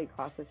being really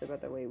cautious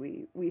about the way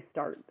we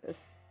start this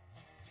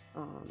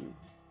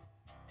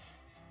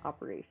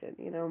operation,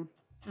 you know?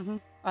 Mm-hmm.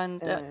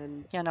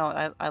 And yeah,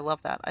 no, I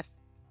love that.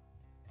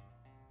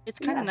 It's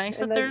kind of nice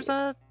that there's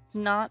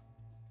not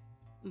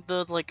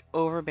the like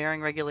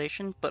overbearing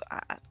regulation, but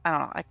I don't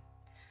know. I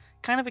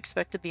kind of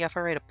expected the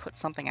FRA to put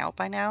something out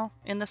by now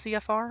in the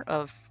CFR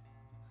of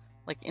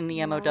like in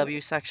the MOW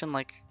section,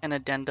 like an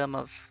addendum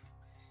of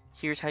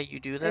here's how you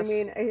do this. I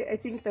mean, I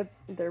think that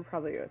they're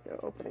probably also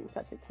opening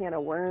such a can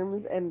of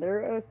worms, and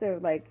they're also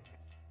like,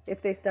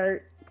 if they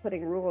start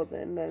putting rules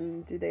in,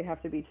 then do they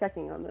have to be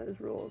checking on those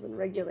rules and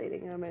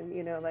regulating them? And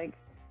you know, like,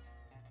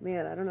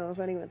 man, I don't know if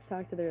anyone's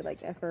talked to their like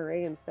FRA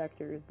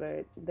inspectors,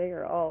 but they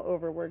are all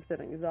overworked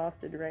and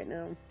exhausted right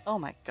now. Oh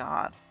my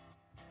God.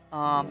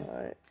 I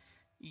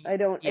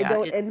don't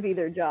Yeah, envy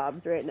their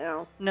jobs right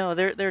now. no,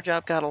 their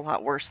job got a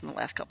lot worse in the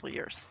last couple of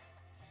years.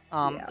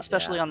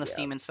 Especially on the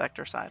steam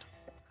inspector side.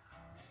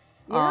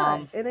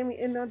 Yeah, and I mean,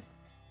 and that's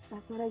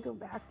what I go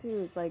back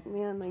to. It's like,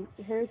 man, like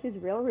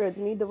heritage railroads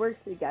need to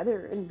work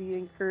together and be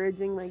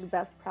encouraging like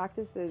best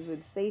practices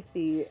with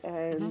safety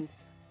and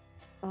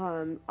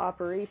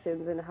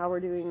operations and how we're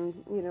doing,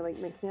 you know, like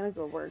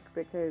mechanical work,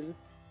 because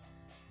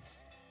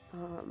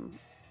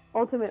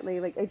ultimately,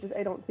 like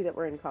I don't see that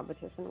we're in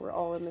competition. We're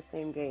all in the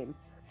same game,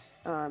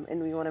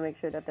 and we want to make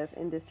sure that this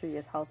industry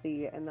is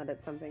healthy and that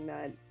it's something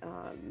that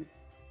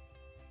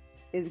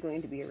is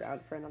going to be around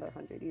for another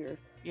 100 years.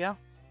 Yeah,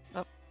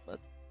 but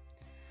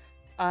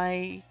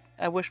I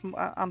wish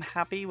I'm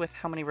happy with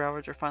how many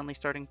railroads are finally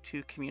starting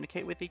to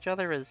communicate with each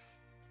other as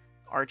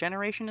our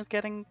generation is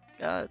getting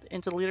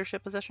into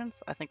leadership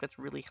positions. I think that's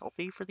really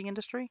healthy for the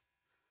industry.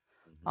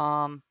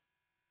 But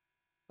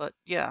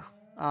yeah,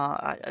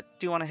 I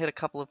do want to hit a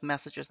couple of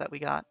messages that we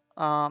got.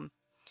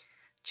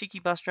 Cheeky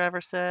Bus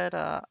Driver said,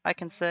 I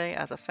can say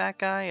as a fat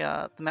guy,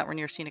 the Mount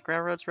Rainier Scenic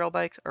Railroad's rail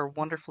bikes are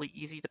wonderfully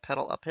easy to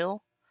pedal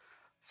uphill.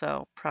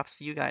 So props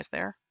to you guys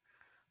there.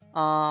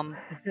 Icer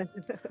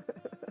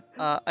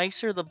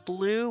the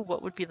Blue,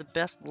 what would be the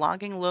best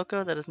logging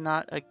loco that is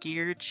not a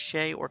geared,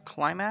 Shay, or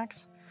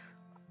Climax?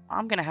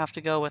 I'm gonna have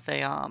to go with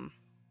a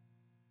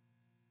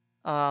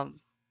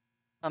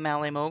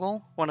Mallet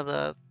Mogul, one of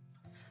the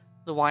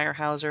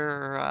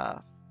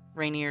Weyerhaeuser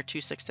Rainier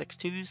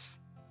 2662s.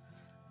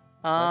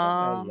 What am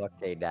I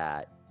looking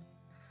at?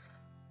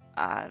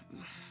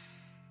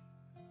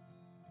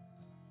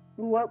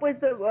 What was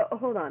the?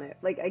 Hold on it.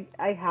 Like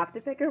I have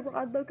to pick a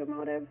rod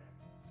locomotive.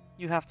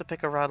 You have to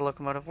pick a rod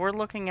locomotive. We're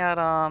looking at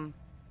I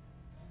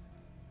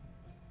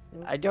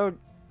don't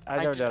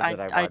know that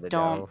I want to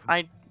know.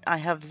 I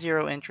have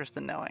zero interest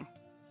in knowing.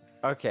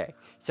 Okay,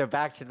 so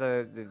back to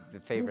the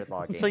favorite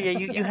logging. So yeah,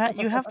 you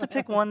have to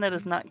pick one that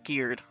is not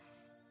geared.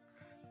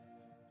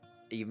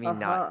 You mean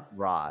not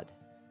rod?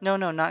 No,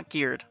 not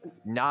geared.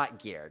 Not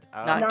geared.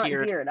 Oh. Not Not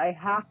geared. geared. I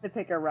have to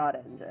pick a rod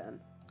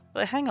engine.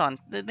 But hang on,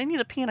 they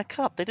need a pee and a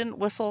cup. They didn't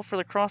whistle for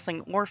the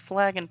crossing or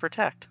flag and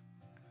protect.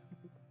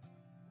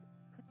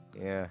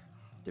 Yeah,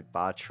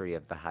 debauchery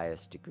of the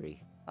highest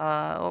degree.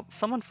 Well,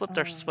 someone flipped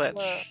our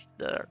switch.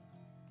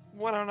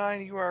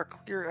 109, you are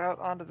clear out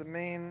onto the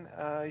main.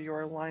 You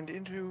are lined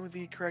into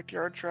the correct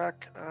yard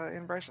track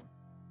in Bryson.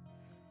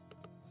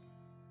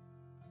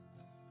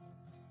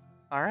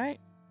 All right.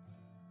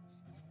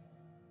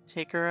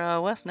 Take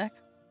her west, Nick.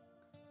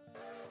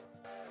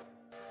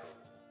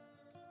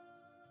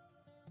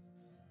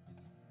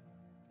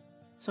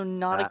 So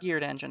not a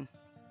geared engine.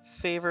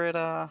 Favorite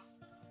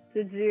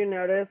Did you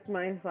notice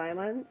my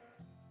silence?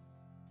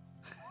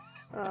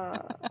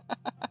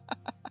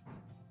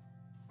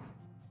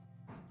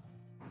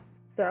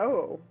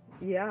 So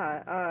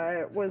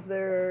yeah, was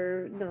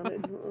there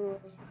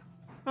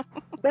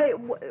but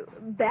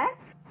best?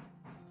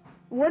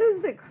 What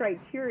is the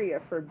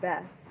criteria for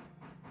best?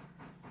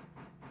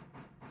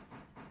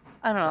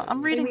 I don't know.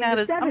 I'm reading that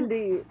as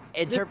 70.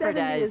 Interpret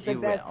as you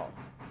will.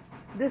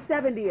 The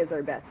 70 is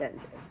our best engine.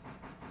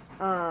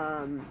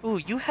 Ooh,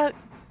 you have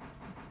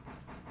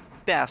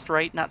best,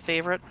 right? Not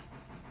favorite.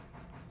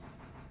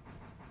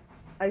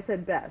 I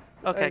said best.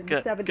 Okay, good.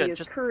 The 70 good.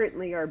 is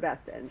currently our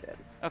best engine.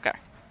 Okay.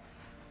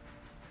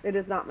 It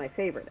is not my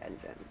favorite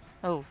engine.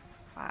 Oh,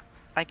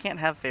 I can't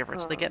have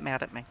favorites. They get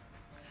mad at me.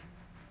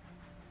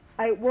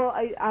 I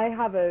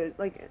have a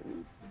like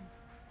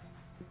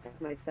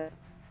my set.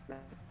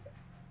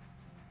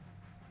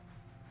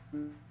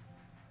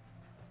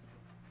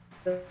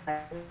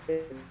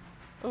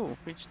 Oh,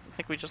 I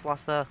think we just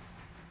lost the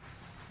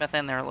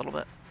Bethan there a little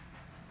bit.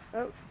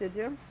 Oh, did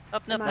you? Oh,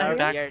 no, now you're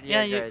back.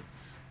 Yeah,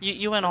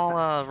 you went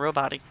all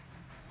robot-y.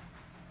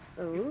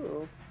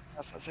 Ooh.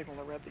 That's the signal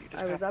of red that you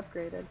just I was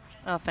upgraded.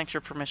 Oh, thanks for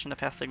permission to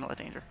pass signal of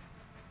danger.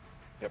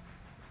 Yep.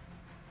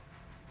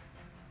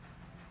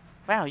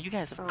 Wow, you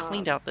guys have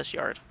cleaned out this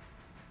yard.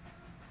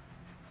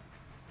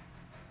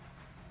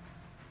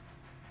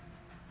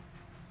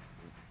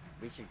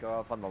 We should go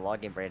up on the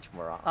logging branch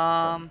more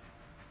often.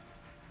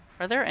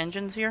 Are there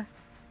engines here?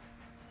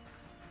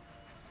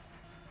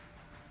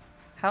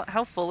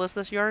 How full is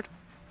this yard?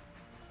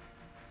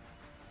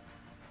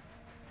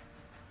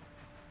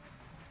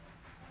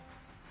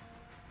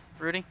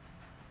 Rudy?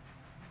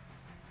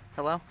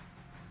 Hello?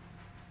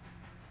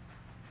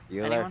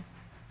 Anyone?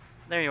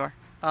 There you are.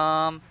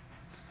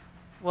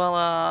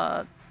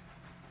 Well,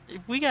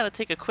 we gotta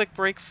take a quick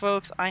break,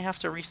 folks. I have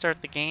to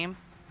restart the game,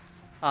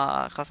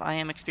 because I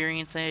am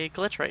experiencing a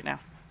glitch right now.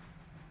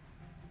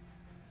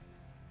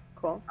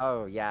 Cool.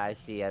 Oh, yeah, I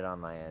see it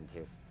on my end,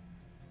 too.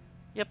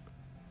 Yep.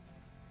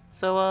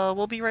 So,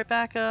 we'll be right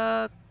back,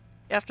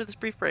 after this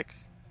brief break.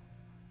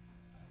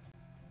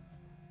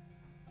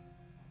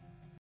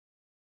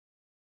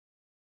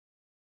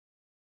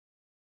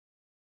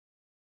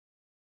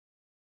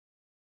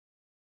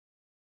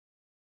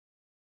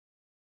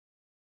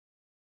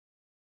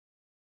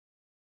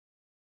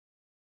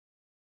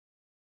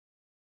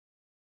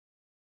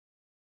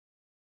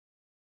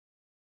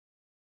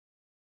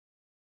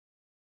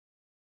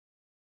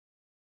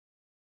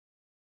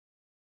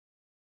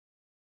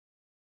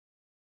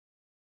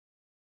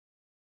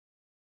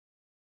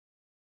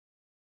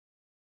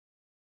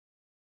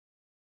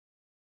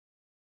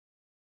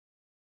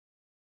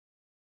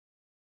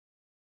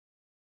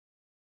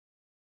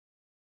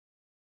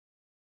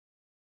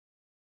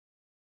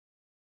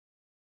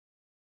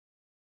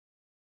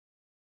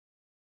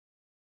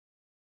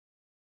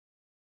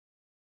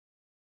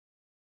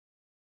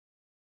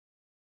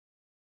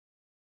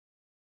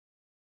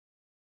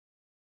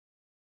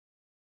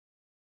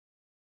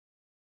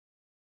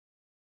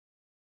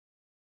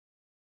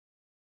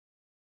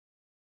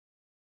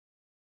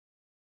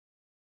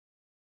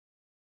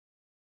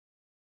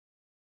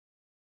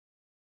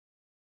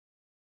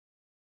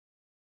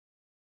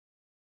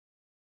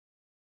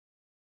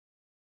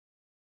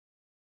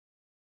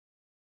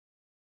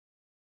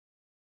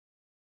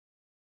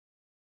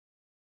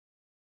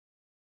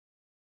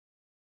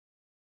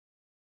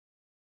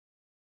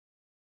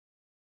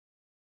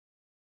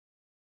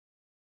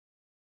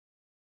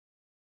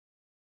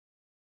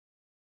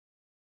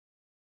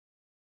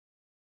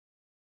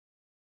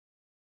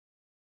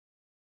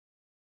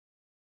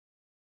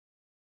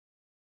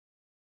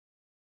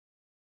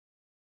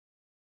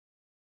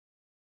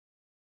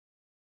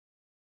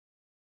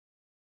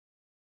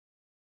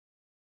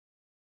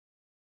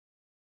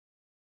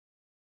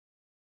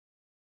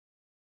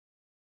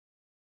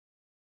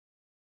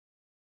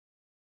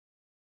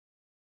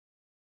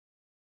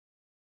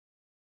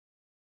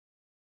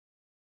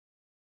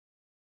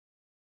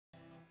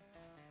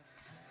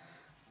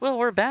 Well,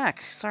 we're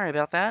back. Sorry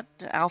about that.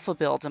 Alpha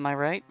builds, am I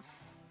right?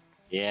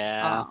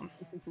 Yeah.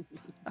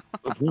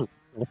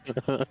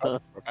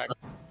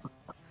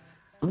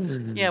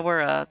 Yeah,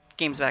 we're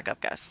game's back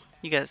up, guys.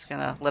 You guys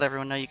gonna let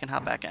everyone know you can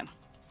hop back in.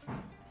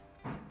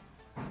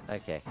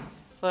 Okay.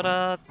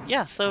 But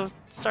yeah. So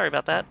sorry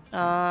about that.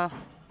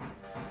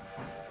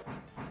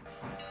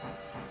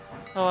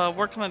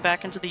 We're coming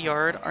back into the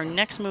yard. Our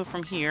next move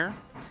from here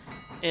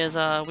is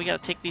we gotta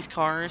take these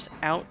cars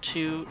out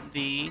to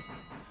the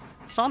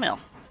sawmill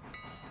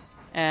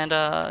and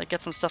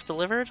get some stuff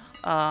delivered.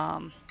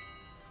 And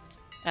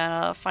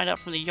find out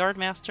from the yard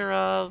master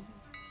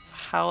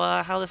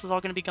how this is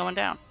all gonna be going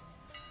down.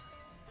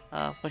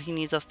 What he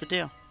needs us to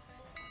do.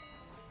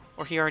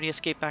 Or he already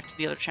escaped back to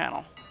the other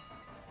channel.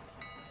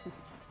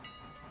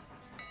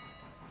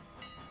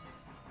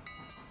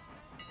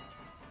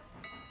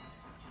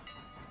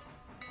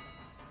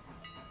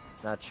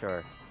 Not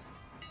sure.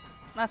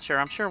 Not sure.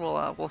 I'm sure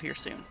we'll hear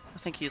soon. I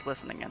think he's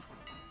listening in.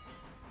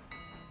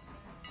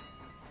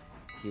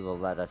 He will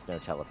let us know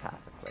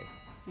telepathically.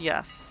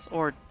 Yes,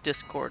 or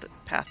Discord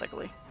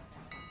pathically.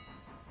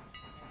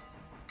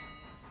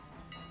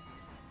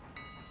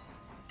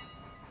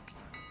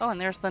 Oh,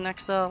 and there's the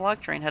next log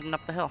train heading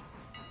up the hill.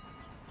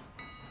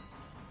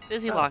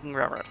 Busy logging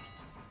railroad.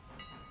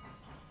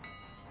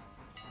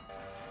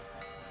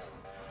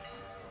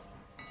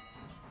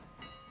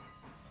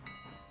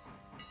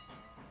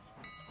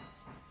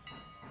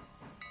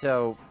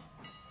 So,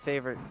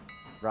 favorite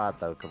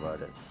rod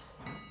locomotives?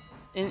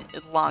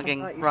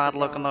 Logging thought you rod said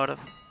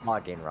locomotive.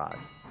 Logging rod.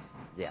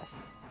 Yes.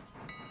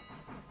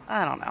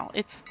 I don't know.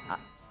 It's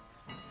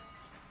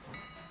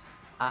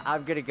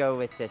I'm gonna go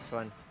with this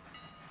one.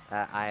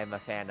 I am a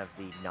fan of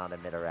the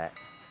non-emitteret.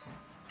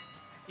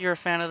 You're a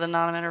fan of the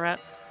non-emitteret?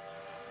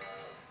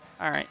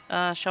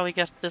 Alright, shall we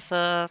get this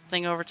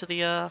thing over to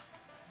the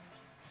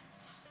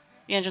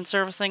engine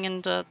servicing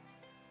and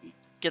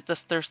get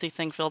this thirsty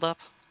thing filled up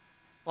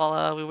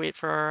while we wait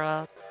for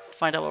our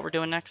find out what we're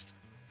doing next?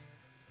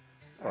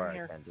 Or I'm I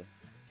here. can do.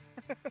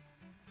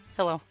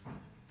 Hello.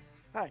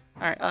 Hi.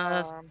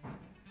 Alright,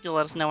 you'll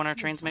let us know when our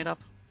train's made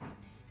up?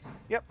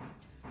 Yep.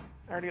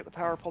 I already got the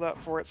power pulled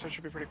out for it, so it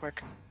should be pretty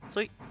quick.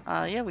 Sweet.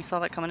 Yeah, we saw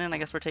that coming in. I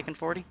guess we're taking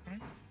 40.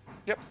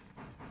 Yep.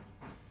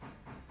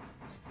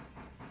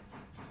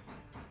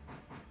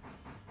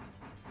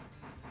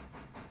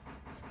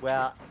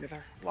 Well, The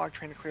other log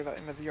train to clear that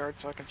into the yard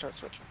so I can start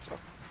switching. So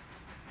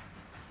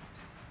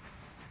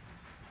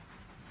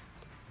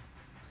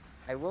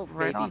I will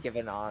Right maybe on. give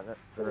an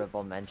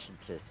honorable mention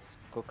to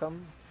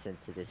Skookum,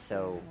 since it is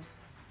so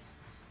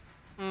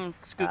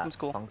Scooping's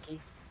cool. funky.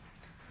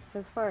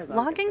 As far as I'm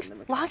Logging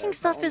concerned, the logging Mikado's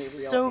stuff the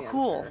is only real so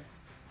cool. answer.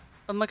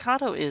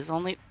 Mikado is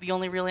the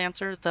only real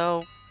answer,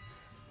 though.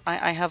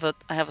 I have a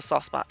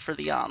soft spot for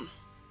the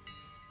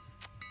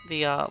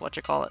what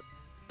you call it,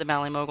 the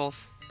Mallee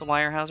Moguls, the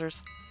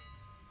Weyerhausers.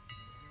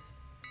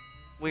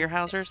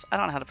 Weyerhausers? I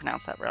don't know how to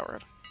pronounce that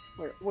railroad.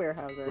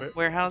 Warehouser.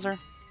 Weyerhauser.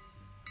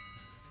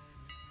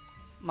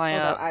 My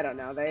Although, I don't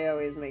know. They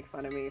always make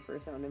fun of me for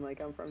sounding like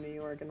I'm from New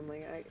York, and I'm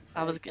like,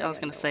 I was got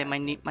gonna no say my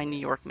accent. New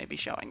York may be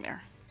showing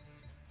there.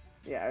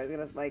 Yeah, I was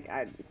gonna like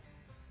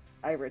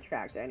I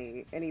retract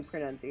any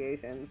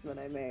pronunciations that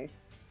I may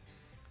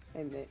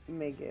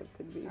give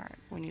could be All right,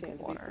 we need stand to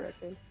be water.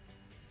 corrected.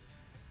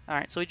 All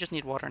right, so we just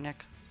need water,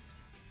 Nick.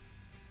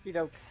 You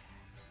know.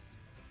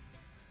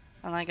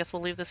 And I guess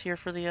we'll leave this here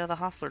for the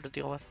hostler to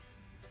deal with.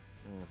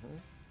 Mm-hmm.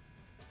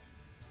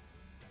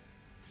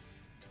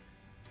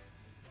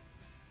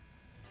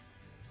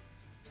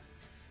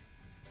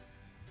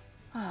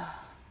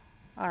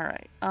 All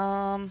right.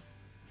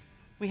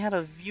 We had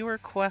a viewer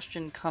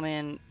question come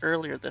in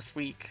earlier this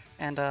week,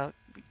 and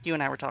you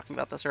and I were talking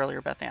about this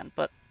earlier, Bethan.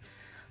 But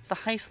the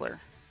Heisler,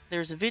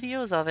 there's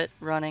videos of it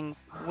running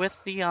with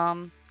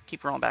the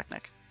keep rolling back,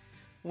 Nick,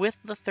 with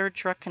the third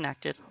truck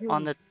connected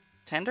on the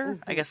tender.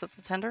 I guess that's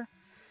the tender.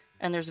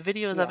 And there's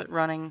videos of Yeah. it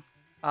running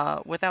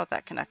without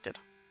that connected.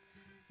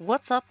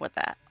 What's up with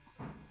that?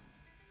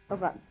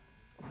 Okay,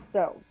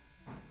 so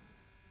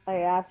I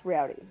asked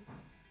Rowdy,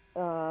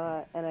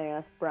 and I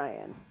asked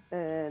Brian,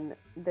 and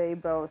they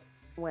both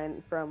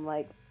went from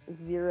like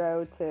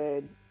 0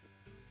 to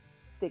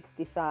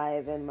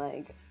 65 in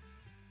like,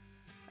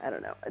 I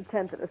don't know, a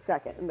tenth of a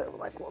second, and they were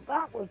like, "Well,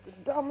 that was the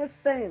dumbest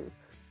thing."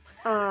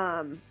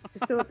 So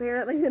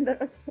apparently,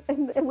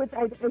 in which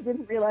I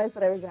didn't realize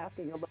that I was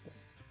asking about.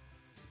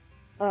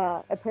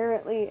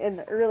 Apparently, in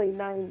the early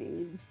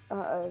 90s,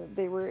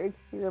 they were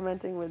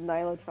experimenting with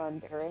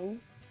nylotron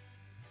bearings,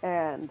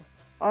 and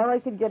all I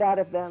could get out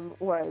of them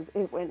was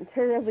it went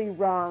terribly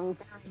wrong,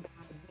 very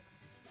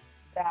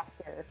bad,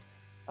 disaster,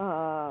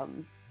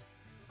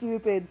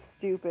 stupid.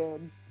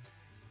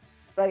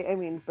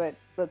 But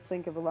let's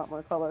think of a lot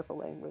more colorful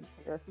language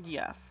here.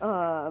 Yes.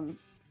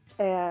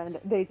 And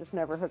they just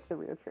never hooked the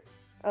rear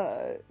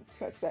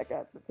trucks back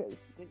up because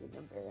they didn't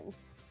have bearings.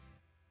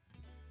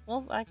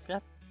 Well, I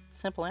got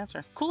simple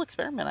answer. Cool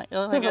experiment.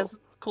 I guess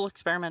cool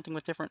experimenting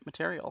with different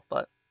material,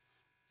 but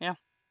yeah.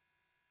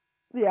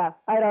 Yeah,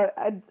 I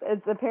don't.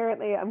 It's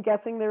apparently. I'm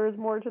guessing there is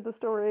more to the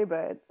story,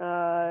 but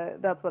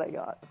that's what I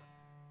got.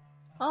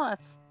 Oh,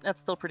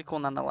 that's still pretty cool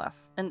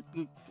nonetheless, and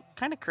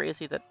kind of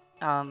crazy that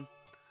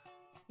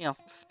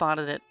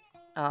spotted it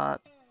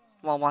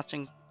while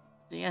watching.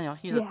 Yeah.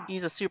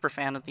 He's a super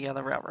fan of the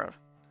other railroad,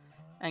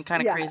 and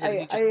kind of Yeah, crazy that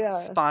he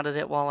just spotted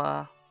it I while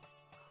asked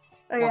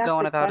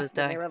going a about his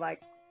question. day. They were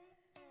like,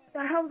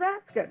 "The hell's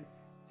asking?"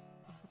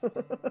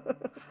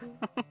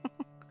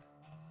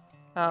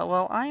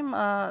 Well,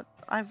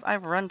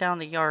 I've run down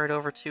the yard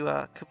over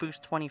to Caboose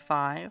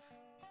 25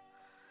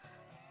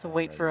 to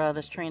wait for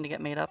this train to get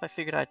made up. I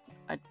figured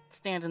I'd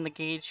stand in the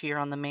gauge here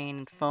on the main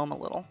and foam a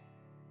little.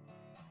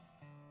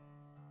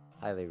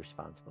 Highly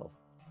responsible.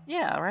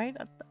 Yeah, right.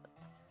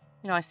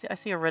 I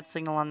see a red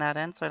signal on that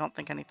end, so I don't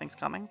think anything's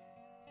coming.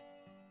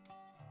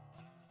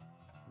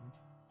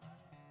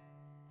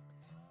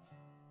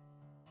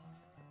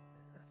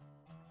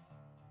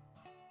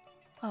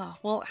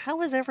 Well,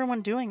 how is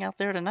everyone doing out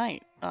there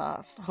tonight?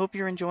 Hope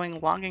you're enjoying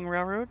logging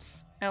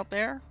railroads out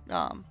there.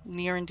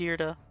 Near and dear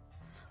to.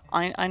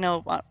 I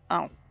know.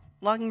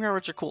 Logging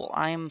railroads are cool.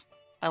 I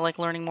like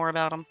learning more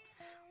about them.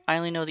 I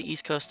only know the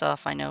East Coast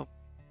stuff. I know,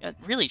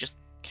 really just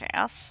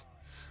Cass.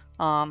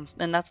 And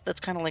that's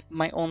kind of like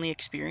my only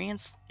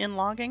experience in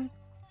logging.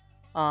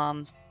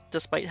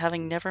 Despite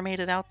having never made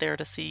it out there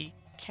to see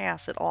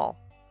Cass at all,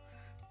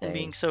 and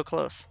being so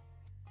close.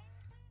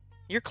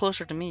 You're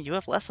closer to me. You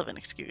have less of an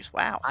excuse.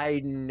 Wow. I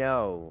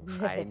know.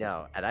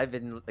 And I've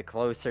been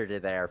closer to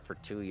there for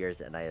 2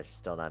 years, and I have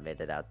still not made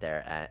it out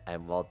there.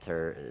 And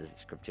Walter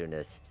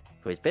Scriptunis,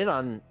 who has been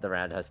on the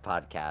Roundhouse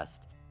podcast,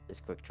 is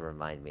quick to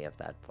remind me of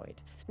that point.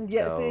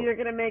 Yeah, so you're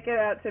gonna make it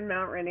out to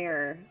Mount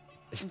Rainier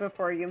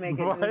before you make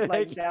it just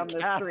like down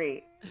the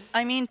street.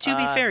 I mean, to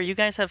be fair, you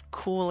guys have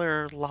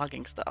cooler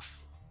logging stuff.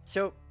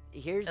 So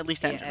here's at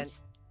least engines.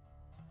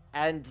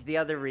 And the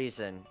other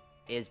reason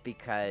is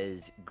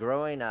because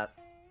growing up,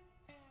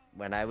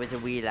 when I was a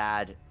wee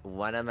lad,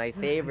 one of my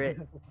favorite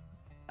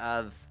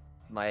of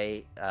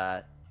my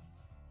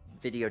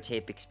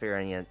videotape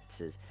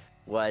experiences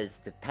was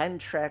the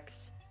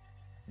Pentrex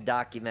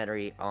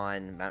documentary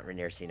on Mount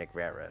Rainier Scenic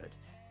Railroad,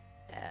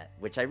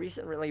 which I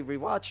recently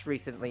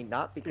rewatched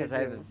not because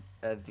I have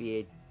a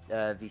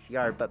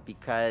VCR, but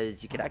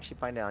because you could actually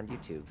find it on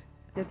YouTube.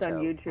 It's on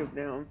YouTube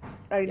now.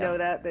 I know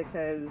that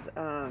because,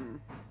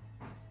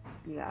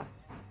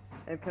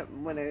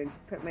 when I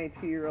put my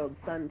 2-year-old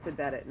son to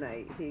bed at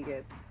night,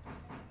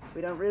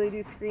 we don't really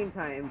do screen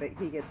time, but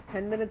he gets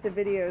 10 minutes of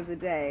videos a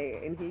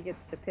day, and he gets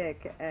to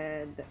pick,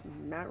 and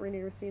Mount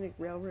Rainier Scenic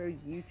Railroad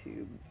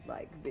YouTube,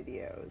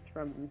 videos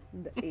from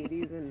the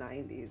 80s and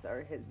 90s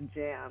are his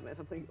jam, and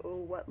I'm like, oh,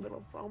 what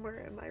little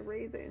foamer am I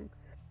raising?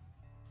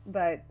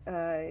 But,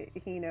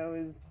 he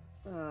knows,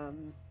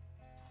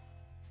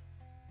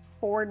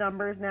 4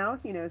 numbers now.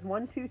 He knows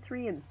 1, 2,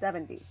 3, and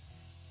 70.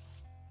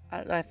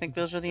 I think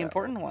those are the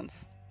important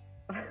ones.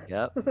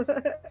 Yep.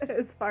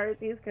 As far as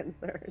he's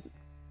concerned.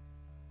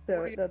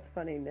 So that's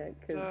funny, Nick.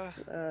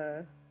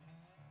 Hello,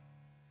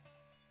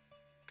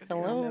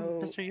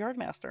 Mr.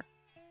 Yardmaster.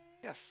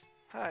 Yes.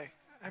 Hi.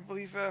 I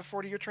believe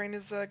 40 your train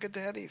is good to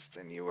head east,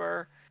 and you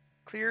are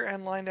clear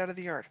and lined out of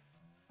the yard.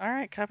 All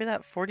right, copy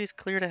that. 40's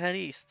clear to head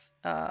east.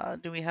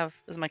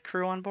 Is my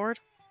crew on board?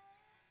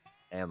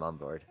 I am on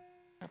board.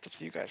 That's up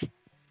to you guys.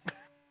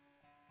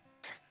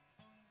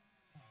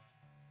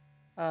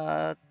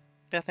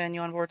 Bethan, you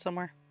on board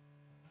somewhere?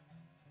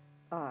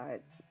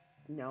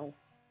 No.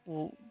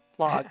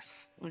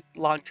 Logs.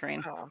 Log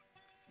train.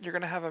 You're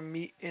gonna have a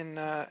meet in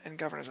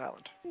Governor's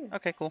Island.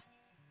 Okay, cool.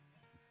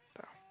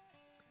 So.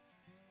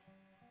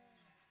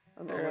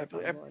 I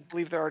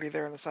believe they're already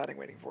there in the siding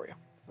waiting for you.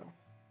 So.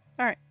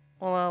 All right.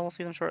 Well, we'll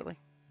see them shortly.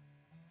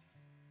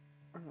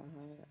 I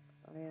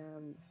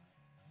am.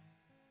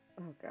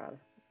 Oh God.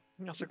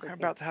 I'm also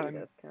about to have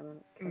a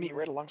meet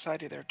right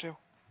alongside you there too.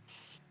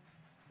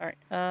 All right.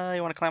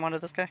 You want to climb onto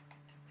this guy?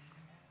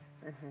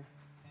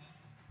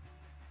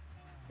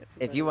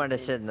 If you want to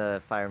sit in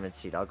the fireman's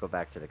seat, I'll go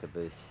back to the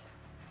caboose.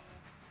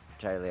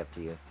 Entirely up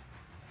to you.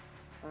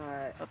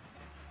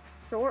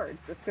 Sure.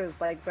 Just because,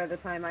 by the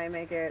time I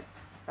make it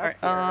up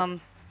here,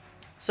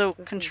 so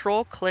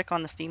Control-click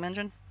on the steam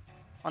engine,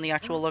 on the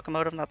actual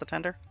locomotive, not the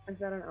tender. Is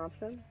that an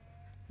option?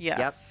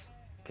 Yes.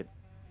 Yep.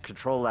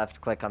 Control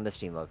left, click on the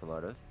steam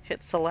locomotive.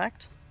 Hit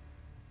select.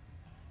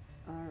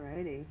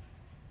 Alrighty.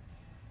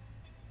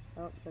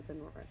 Oh, that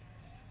didn't work.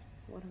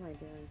 What am I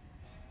doing?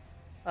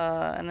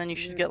 And then you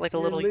should get a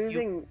little.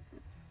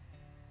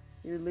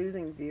 You're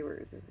losing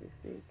viewers as we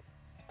speak.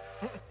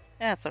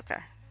 Yeah, it's okay.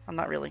 I'm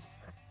not really.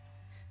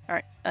 All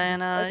right,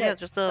 and okay.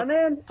 just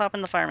pop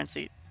in the fireman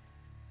seat.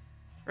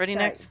 Ready,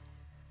 okay. Nick?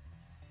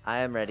 I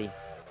am ready.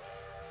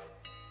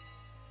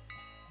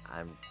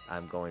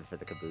 I'm going for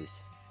the caboose.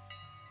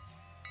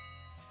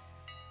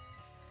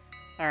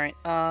 All right.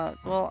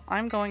 Well,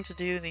 I'm going to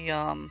do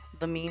the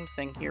meme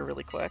thing here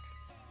really quick,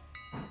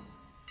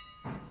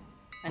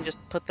 and just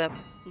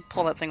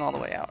pull that thing all the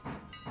way out.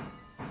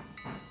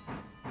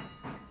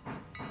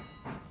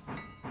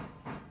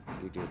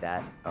 You do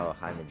that. Oh,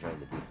 I'm enjoying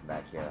the beef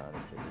back here,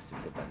 honestly. This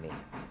is good by me.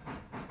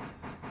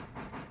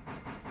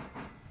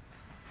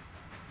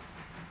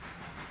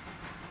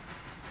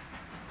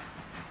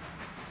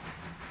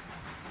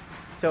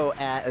 So,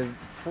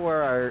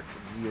 for our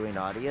viewing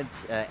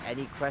audience,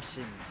 any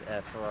questions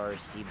for our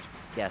esteemed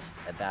guest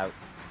about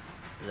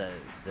the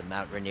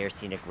Mount Rainier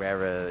Scenic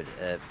Railroad,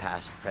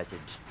 past,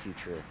 present,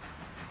 future?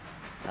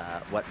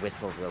 What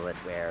whistle will it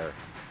wear?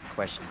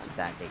 Questions of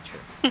that nature.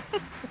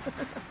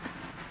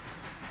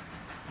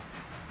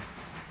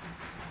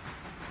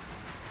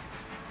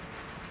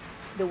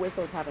 The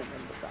whistles haven't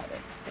been decided,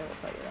 I will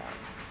tell you that.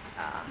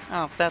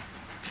 Oh, that's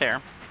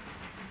fair.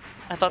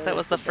 I thought that There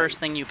was is the debate. first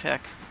thing you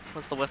pick,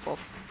 was the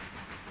whistles.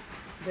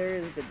 There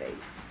is debate.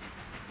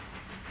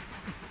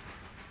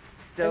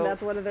 So, And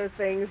that's one of those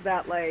things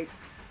that, like,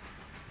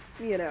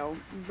 you know,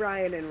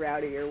 Brian and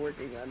Rowdy are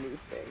working on these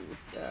things,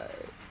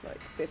 like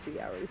 50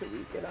 hours a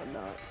week, and I'm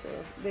not. So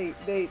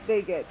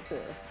they get to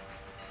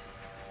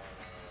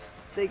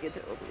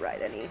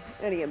override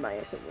any of my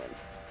opinions.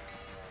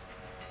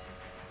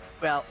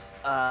 well,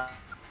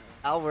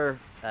 while we're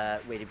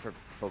waiting for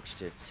folks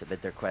to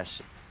submit their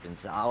questions,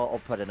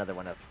 I'll put another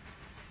one of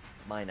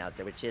mine out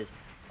there, which is,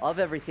 of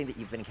everything that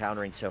you've been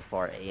encountering so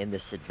far in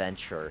this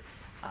adventure,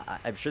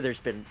 I'm sure there's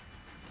been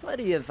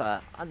plenty of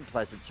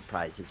unpleasant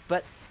surprises,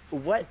 but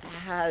what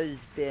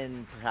has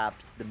been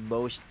perhaps the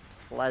most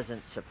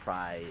pleasant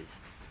surprise,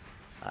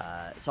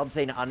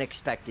 something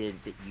unexpected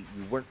that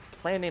you weren't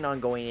planning on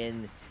going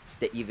in,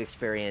 that you've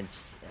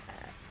experienced,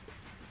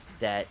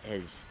 that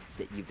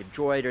you've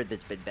enjoyed, or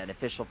that's been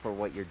beneficial for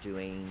what you're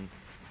doing?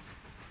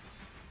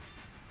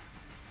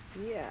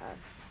 Yeah.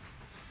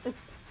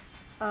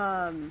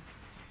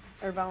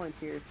 Our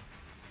volunteers.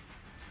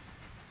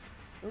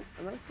 Oh,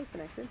 am I still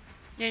connected?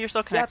 Yeah, you're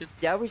still connected.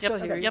 Yeah, we still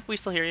Yep, hear you. Yep, we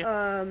still hear you.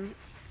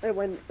 It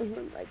went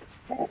like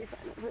for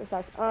a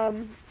sec.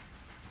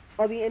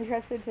 I'll be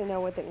interested to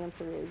know what the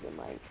answer is in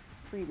like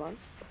 3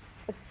 months.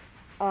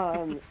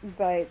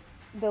 But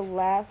the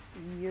last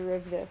year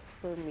of this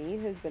for me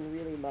has been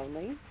really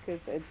lonely because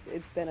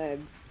it's been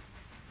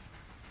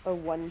a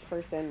one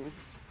person.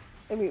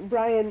 I mean,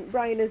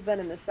 Brian has been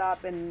in the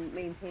shop and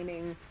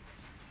maintaining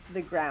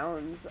the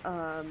grounds,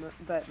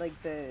 but like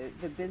the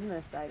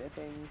business side of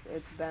things,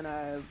 it's been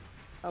a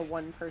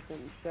one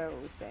person show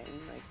thing.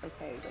 Like,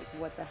 okay, like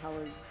what the hell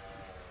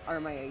are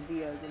my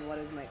ideas and what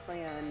is my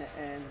plan?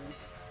 And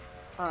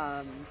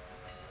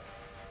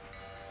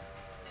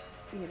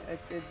you know,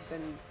 it's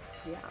been,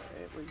 yeah,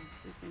 it was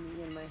just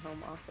me in my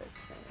home office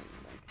saying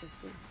like, this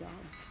is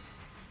job.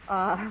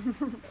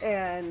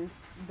 And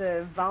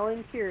the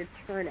volunteer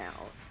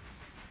turnout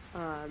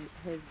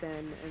has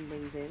been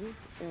amazing,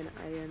 and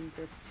I am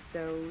just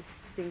so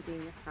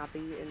stinking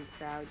happy and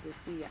proud to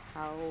see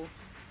how,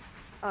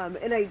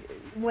 and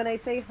when I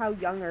say how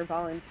young our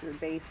volunteer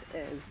base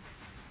is,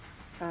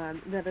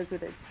 that is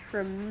with a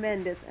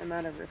tremendous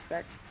amount of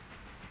respect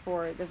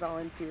for the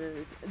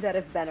volunteers that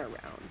have been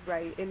around,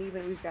 right? And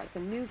even we've got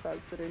some new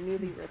folks that are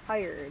newly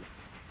retired,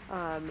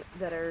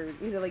 that are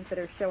that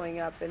are showing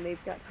up, and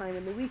they've got time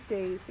in the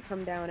weekdays to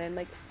come down, and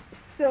like,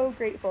 so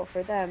grateful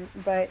for them.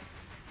 But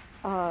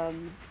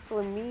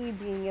for me,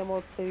 being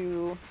able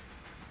to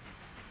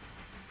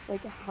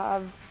like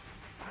have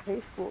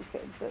high school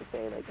kids that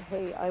say like,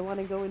 hey, I want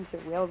to go into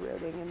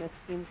railroading and this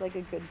seems like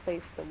a good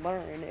place to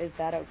learn, is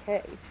that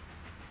okay?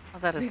 Oh,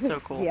 that is so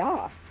cool.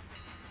 Yeah.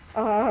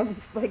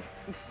 Like,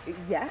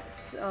 yes.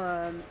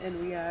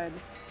 And we had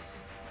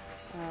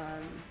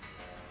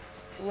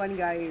one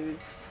guy who's,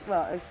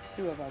 well, it's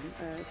two of them,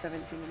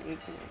 17 and 18,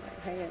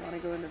 like, hey, I want to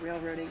go into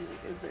railroading,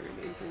 like, is there an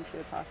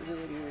internship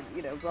possibility, or,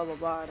 you know, blah, blah,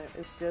 blah, and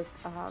it's just,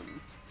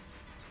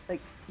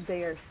 like,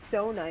 they are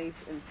so nice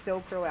and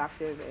so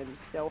proactive and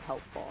so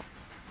helpful.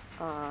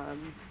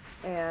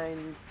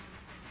 And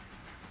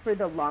for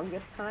the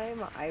longest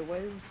time, I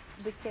was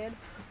the kid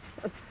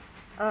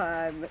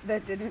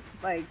that didn't,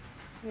 like,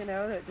 you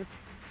know, that just,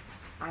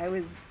 I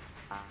always,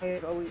 I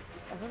don't know,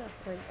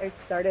 like, I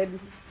started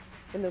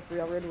in this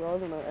railroad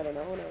world when I don't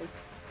know, when I was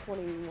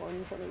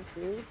 21,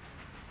 22,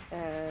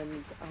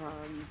 and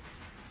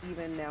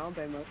even now,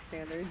 by most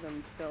standards,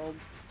 I'm still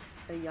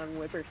a young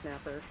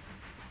whippersnapper,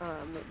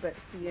 but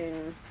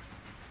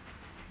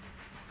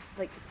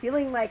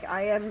feeling like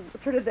I am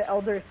sort of the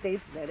elder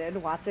statesman,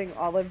 and watching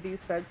all of these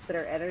folks that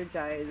are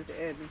energized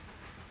and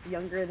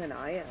younger than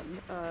I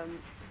am,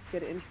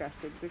 get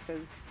interested,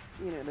 because,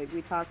 you know, like,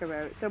 we talk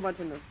about, so much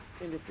in this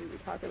industry, we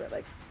talk about,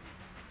 like,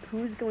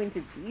 who's going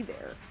to be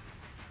there?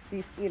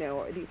 These, you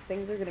know, these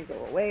things are going to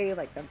go away,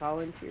 like, the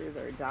volunteers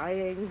are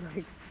dying,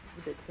 like,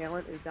 the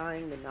talent is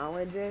dying, the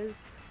knowledge is,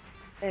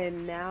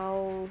 and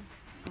now,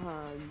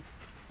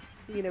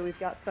 you know, we've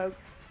got folks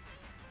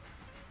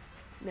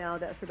now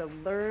that sort of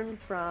learned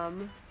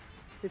from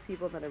the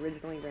people that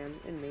originally ran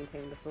and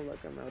maintained the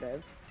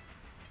locomotive,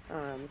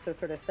 so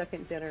sort of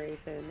second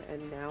generation,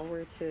 and now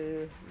we're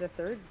to the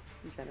third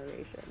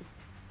generation,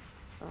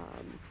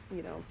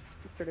 you know,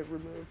 sort of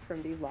removed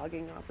from these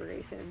logging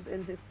operations,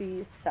 and to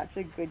see such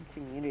a good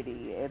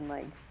community and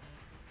like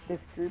this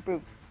group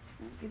of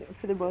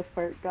for the most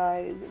part,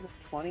 guys in the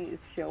 20s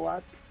show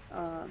up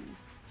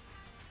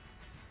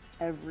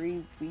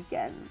every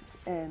weekend,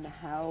 and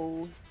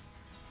how,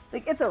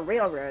 like, it's a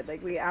railroad.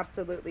 Like, we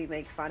absolutely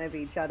make fun of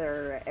each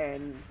other,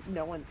 and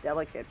no one's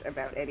delicate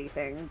about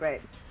anything,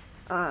 but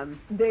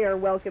they are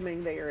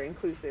welcoming, they are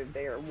inclusive,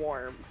 they are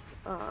warm.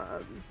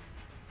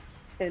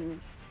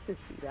 And to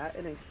see that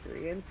and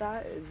experience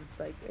that is,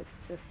 like, it's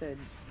just a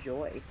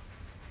joy.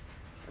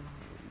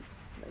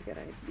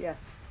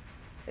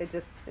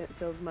 It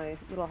fills my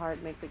little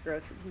heart, makes it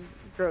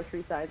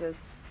grocery sizes.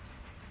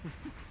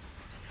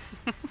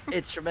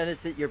 It's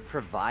tremendous that you're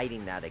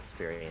providing that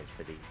experience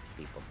for these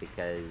people,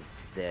 because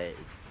there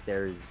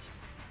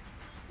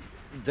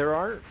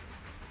aren't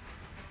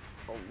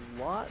a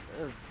lot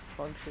of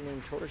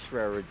functioning tourist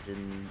railroads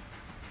in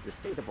the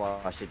state of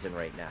Washington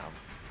right now.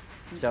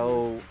 Mm-hmm.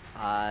 So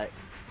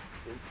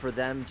for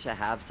them to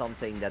have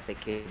something that they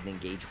can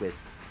engage with,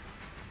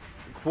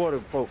 quote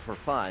unquote, for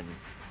fun,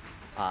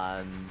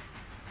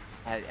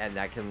 and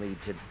that can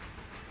lead to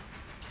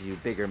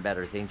bigger and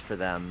better things for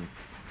them.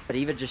 But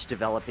even just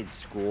developing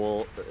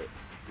school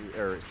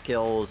or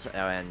skills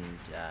and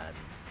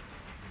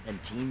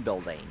team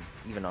building,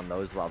 even on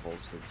those levels,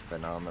 it's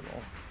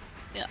phenomenal.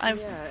 Yeah,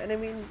 and I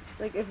mean,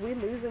 like, if we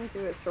lose them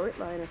to a short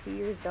line a few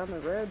years down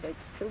the road, like,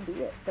 so be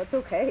it. That's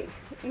okay.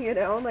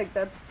 Like,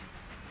 that's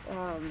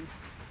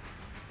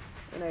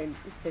and I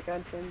pick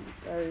on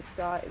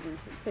Scott and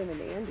Tim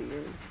and Andy.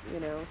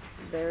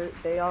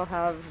 They all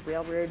have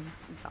railroad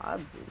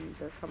jobs, and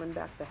they're coming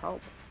back to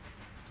help.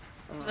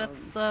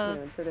 That's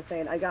sort of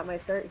saying, I got my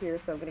start here,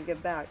 so I'm going to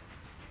give back.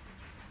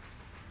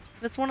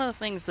 That's one of the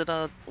things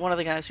that one of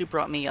the guys who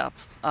brought me up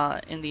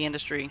in the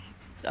industry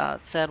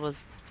said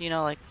was,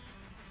 like,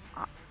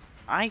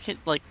 I could,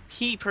 like,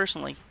 he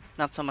personally,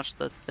 not so much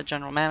the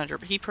general manager,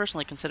 but he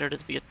personally considered it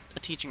to be a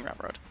teaching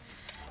railroad.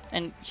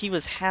 And he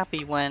was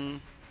happy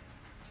when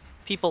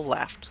people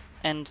left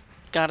and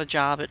got a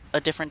job at a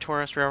different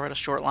tourist railroad, a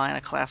short line,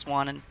 a class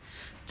 1, and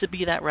to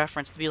be that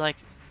reference, to be like,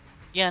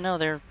 yeah, no,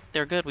 they're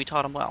good, we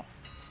taught them well.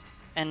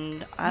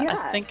 And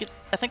I think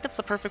that's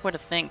the perfect way to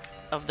think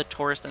of the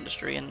tourist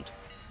industry, and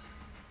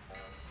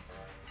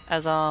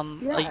as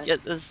like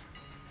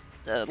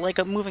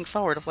a moving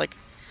forward of, like,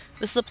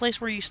 this is a place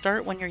where you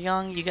start when you're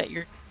young, you get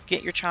your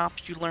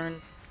chops, you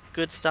learn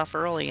good stuff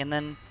early, and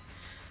then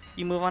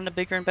you move on to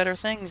bigger and better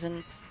things,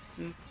 and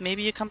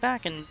maybe you come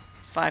back in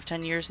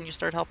 5-10 years and you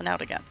start helping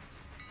out again.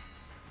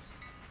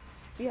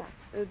 Yeah,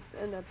 and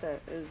that's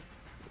it.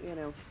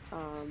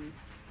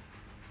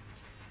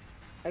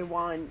 I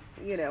want,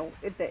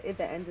 at the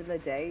end of the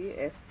day,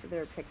 if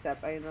they're picked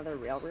up by another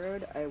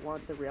railroad, I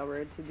want the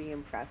railroad to be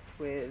impressed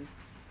with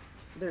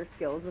their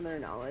skills and their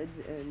knowledge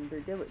and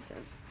their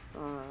diligence.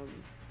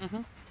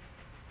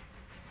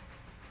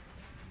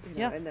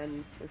 And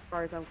then, as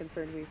far as I'm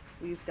concerned,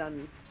 we've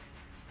done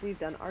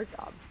our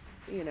job.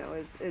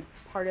 It's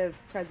part of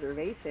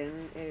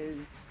preservation is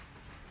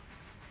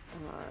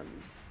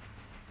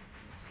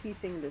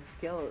teaching the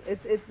skills.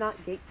 It's not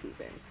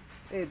gatekeeping.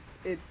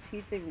 It's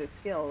teaching the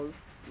skills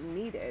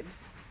needed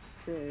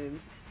to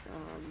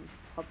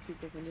help keep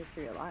this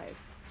industry alive.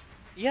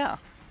 Yeah.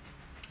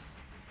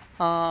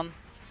 Now,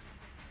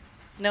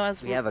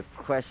 as we have a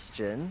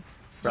question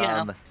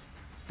from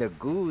the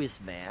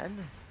Goose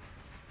Man,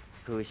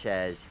 who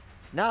says,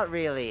 not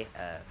really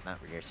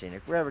not Rainier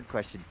Scenic Railroad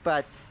question,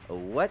 but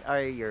what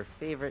are your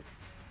favorite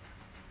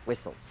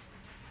whistles?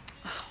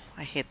 Oh,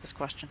 I hate this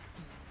question.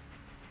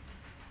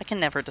 I can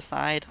never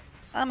decide.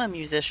 I'm a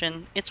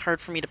musician. It's hard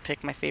for me to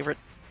pick my favorite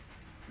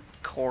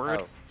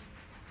chord.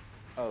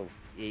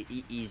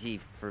 Easy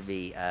for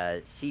me.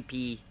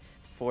 CP,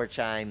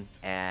 4-chime,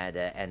 and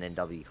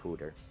NW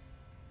hooter.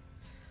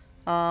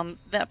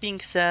 That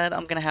being said,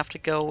 I'm gonna have to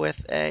go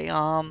with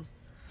a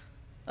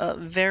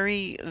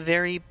very,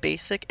 very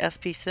basic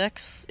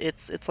SP6.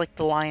 It's like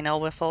the Lionel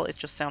whistle. It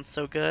just sounds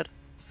so good.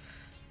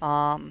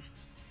 So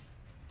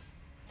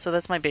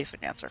that's my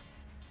basic answer.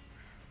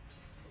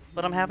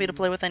 But I'm happy to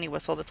play with any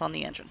whistle that's on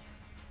the engine.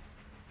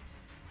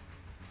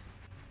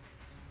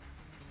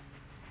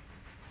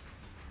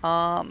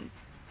 No,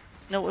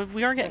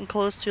 we are getting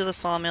close to the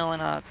sawmill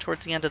and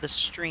towards the end of the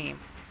stream.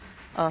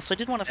 So I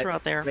did want to throw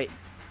out there. Wait,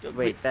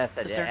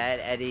 Bethan,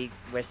 any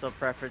whistle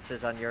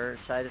preferences on your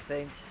side of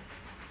things?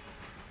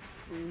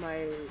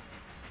 My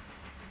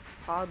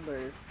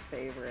toddler's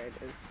favorite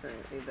is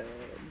currently the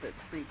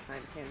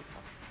 3-chime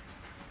handcuff.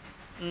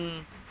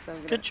 So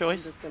good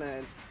choice.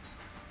 I'm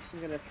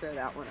gonna throw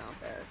that one out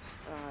there.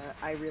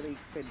 I really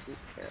could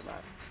care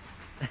less.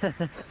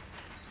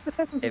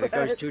 If it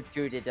goes toot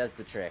toot, it does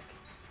the trick.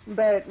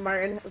 But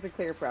Martin has a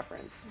clear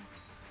preference.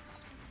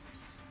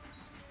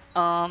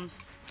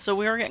 So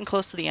we are getting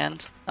close to the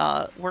end.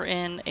 We're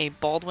in a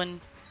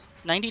Baldwin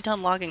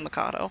 90-ton logging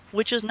Mikado,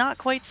 which is not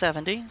quite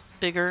 70,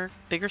 bigger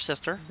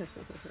sister.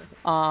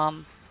 But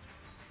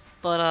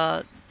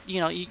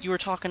you were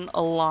talking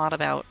a lot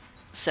about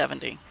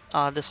 70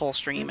 this whole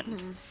stream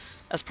and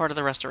as part of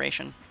the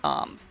restoration.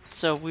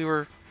 So we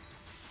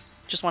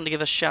just wanted to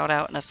give a shout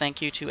out and a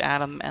thank you to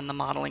Adam and the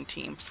modeling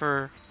team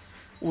for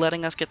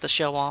letting us get to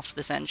show off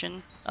this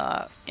engine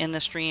in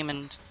the stream,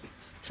 and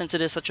since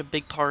it is such a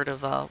big part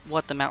of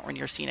what the Mount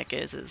Rainier Scenic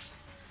is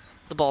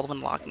the Baldwin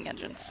logging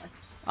engines.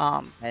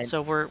 And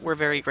So we're very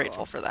very grateful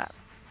cool. for that.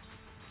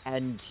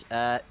 And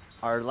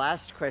our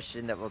last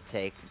question that we'll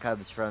take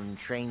comes from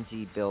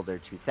Trainsy Builder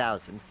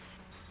 2000.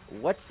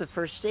 What's the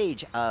first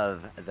stage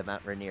of the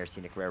Mount Rainier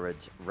Scenic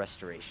Railroad's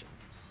restoration?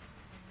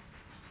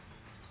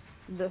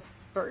 The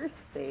first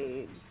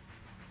stage,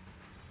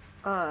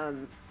 I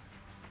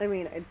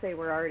mean, I'd say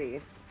we're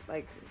already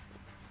like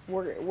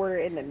we're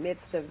in the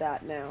midst of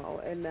that now,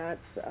 and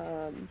that's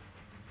at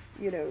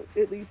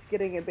least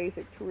getting a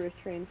basic tourist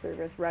train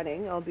service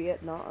running,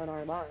 albeit not on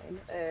our line,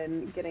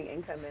 and getting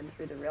income in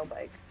through the rail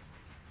bike.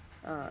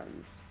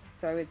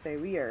 So I would say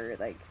we are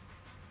like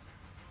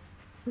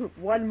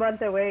 1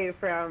 month away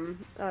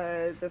from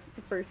the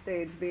first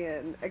stage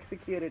being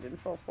executed in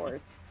full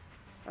force.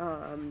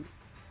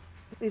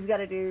 We've got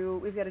to do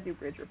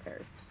bridge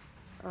repairs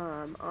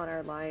on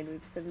our line.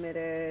 We've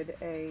submitted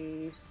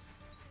a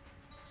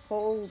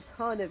whole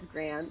ton of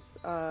grants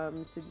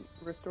to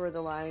restore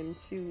the line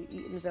to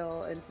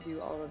Eatonville and to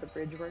do all of the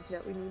bridge work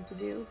that we need to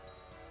do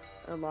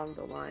along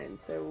the line.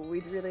 So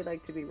we'd really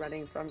like to be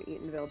running from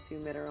Eatonville to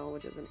Mineral,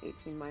 which is an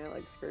 18-mile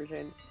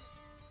excursion.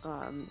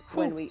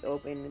 When we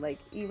open, like,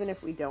 even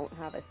if we don't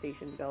have a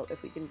station built,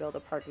 if we can build a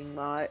parking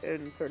lot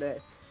and sort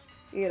of,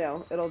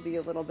 it'll be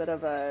a little bit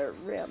of a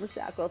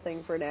ramshackle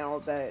thing for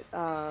now, but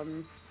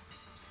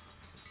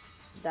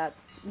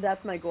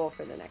that's my goal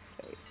for the next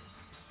phase.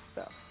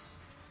 So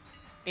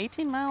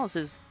 18 miles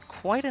is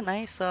quite a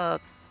nice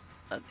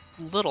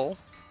little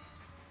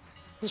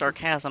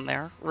sarcasm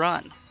there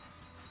run.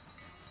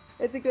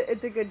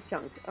 it's a good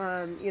chunk.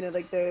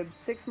 Like the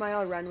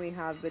 6-mile run we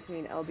have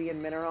between LB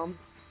and Mineral.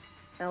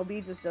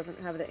 LB just doesn't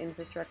have the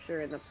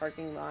infrastructure in the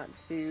parking lot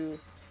to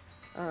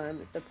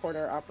support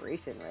our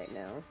operation right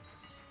now.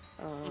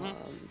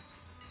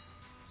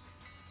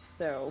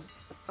 So,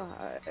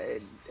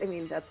 I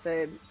mean, that's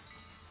the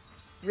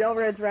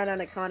railroads run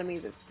on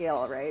economies of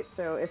scale, right?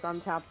 So if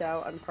I'm tapped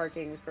out on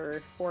parking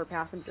for 4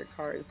 passenger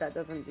cars, that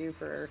doesn't do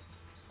for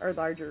our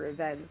larger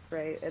events,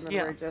 right? And then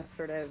we're just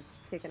sort of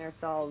taking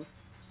ourselves,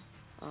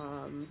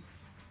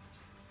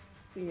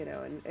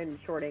 and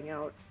shorting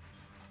out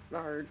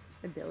our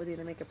ability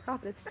to make a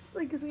profit,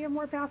 especially because we have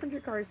more passenger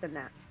cars than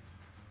that,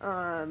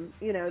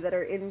 that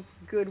are in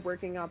good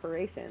working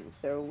operation.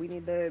 So we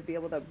need to be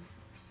able to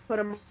put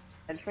them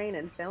on a train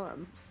and fill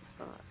them.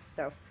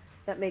 So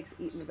that makes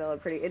Eatonville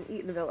and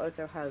Eatonville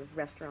also has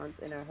restaurants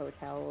and a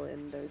hotel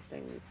and those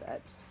things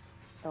that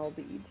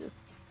LB just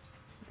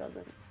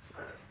doesn't.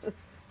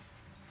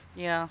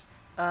 Yeah.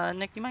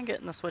 Nick, you mind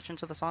getting the switch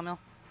into the sawmill?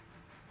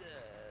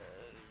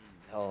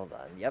 Hold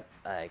on. Yep,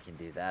 I can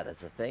do that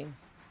as a thing.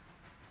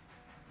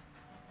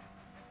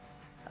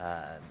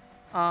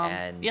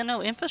 And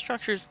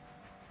infrastructure's,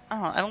 I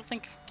don't know, I don't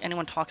think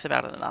anyone talks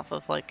about it enough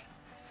of like,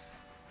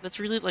 that's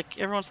really like,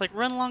 everyone's like,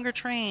 run longer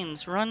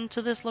trains, run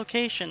to this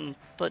location,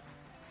 but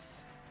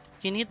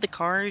you need the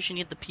cars, you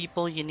need the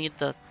people, you need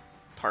the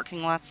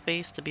parking lot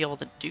space to be able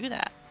to do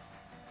that.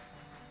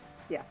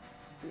 Yeah,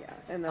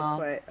 and that's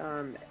what,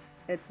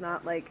 it's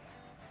not like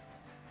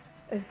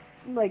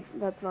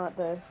that's not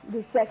the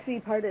sexy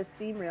part of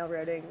steam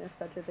railroading, if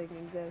such a thing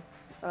exists.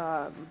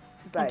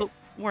 But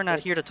we're not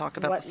here to talk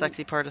about the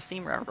sexy part of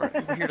steam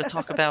railroading. We're here to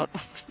talk about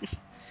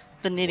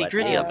the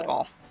nitty-gritty of it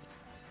all.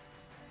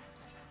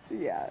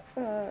 Yeah,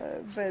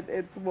 but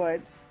it's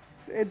what's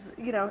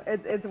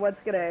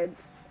gonna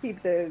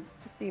keep the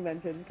steam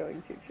engines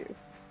going choo-choo,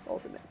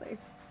 ultimately.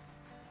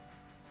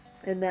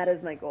 And that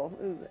is my goal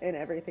in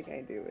everything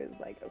I do, is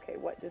like, okay,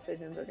 what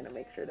decisions are gonna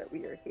make sure that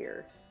we are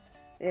here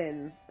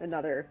in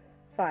another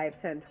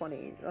 5, 10,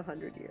 20,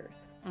 100 years.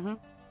 Mm-hmm.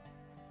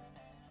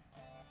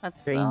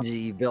 That's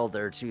Crazy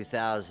Builder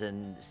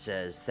 2000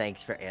 says,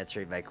 thanks for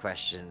answering my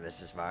question,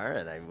 Mrs. Maher,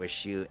 and I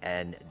wish you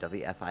and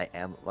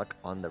WFIM luck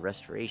on the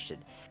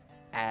restoration.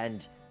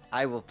 And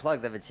I will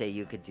plug them and say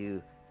you could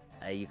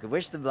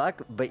wish them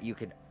luck, but you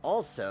can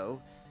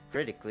also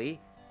critically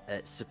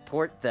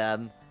support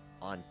them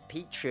on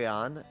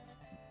Patreon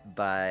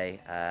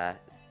by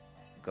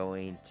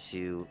going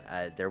to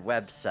their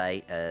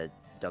website,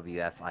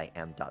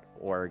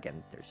 WFIM.org,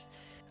 and there's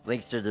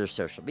links to their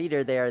social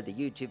media there, the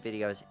YouTube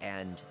videos,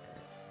 and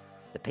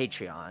the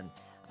Patreon,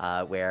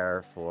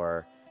 where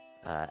for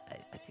I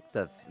think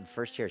the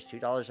first year is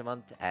 $2 a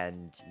month,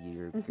 and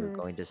you're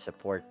going to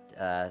support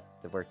the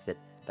work that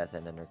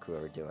Bethan and her crew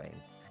are doing.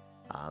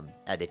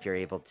 And if you're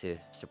able to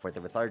support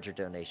them with larger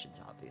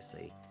donations,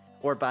 obviously,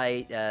 or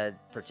by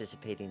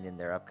participating in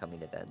their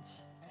upcoming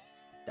events,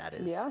 that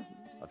is,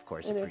 of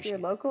course, and appreciated.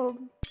 if you're local,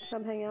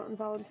 come hang out and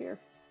volunteer.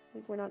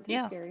 Like, we're not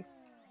too scary.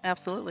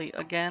 Absolutely.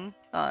 Again,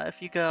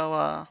 if you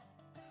go !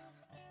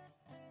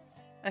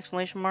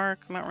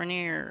 Mount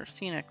Rainier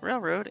Scenic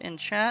Railroad in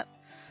chat,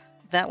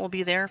 that will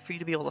be there for you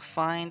to be able to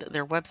find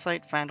their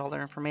website, find all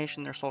their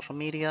information, their social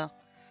media.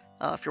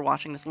 If you're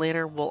watching this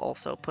later, we'll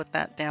also put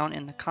that down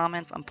in the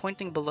comments. I'm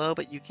pointing below,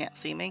 but you can't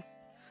see me.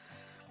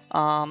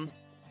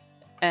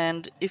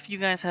 And if you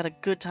guys had a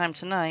good time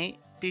tonight,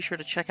 be sure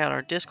to check out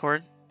our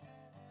Discord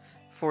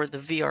for the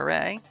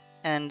VRA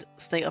and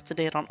stay up to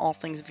date on all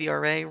things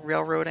VRA,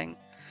 railroading.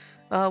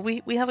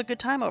 We have a good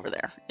time over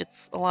there.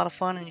 It's a lot of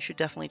fun, and you should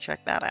definitely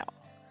check that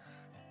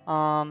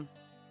out.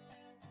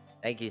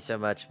 Thank you so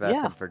much, Yeah.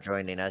 Bethan, for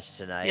joining us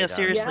tonight. Yeah,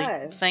 seriously,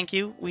 Yeah. thank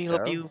you. We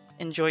hope show. you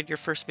enjoyed your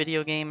first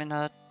video game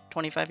in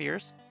 25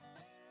 years.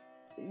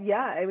 Yeah,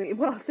 I mean,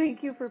 well,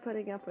 thank you for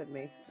putting up with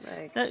me.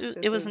 Like,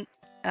 It was an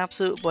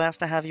absolute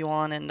blast to have you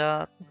on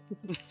and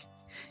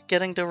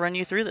getting to run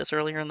you through this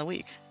earlier in the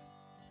week.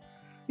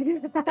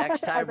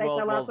 Next time As I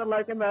fell off the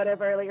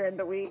locomotive earlier in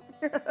the week.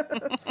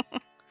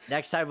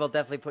 Next time we'll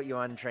definitely put you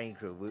on train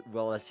crew.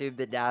 We'll assume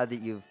that now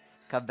that you've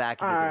come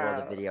back into the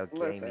world of video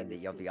gaming, that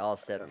you'll be all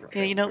set for Yeah,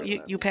 train you know,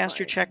 crew. you passed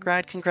your check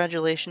ride.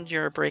 Congratulations,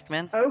 you're a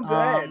brakeman. Oh,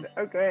 good.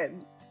 Oh,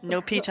 good.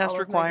 No P test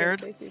All of my good required.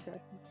 safety tests.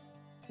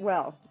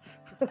 Well,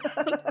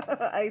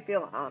 I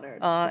feel honored.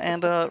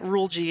 And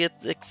Rule G,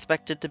 it's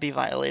expected to be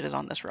violated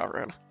on this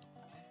railroad.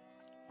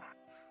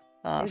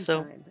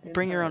 So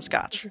bring your own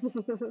scotch.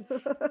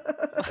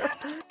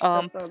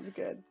 That sounds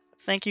good.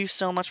 Thank you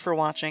so much for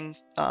watching.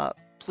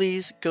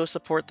 Please go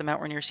support the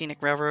Mount Rainier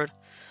Scenic Railroad.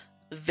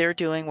 They're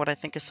doing what I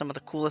think is some of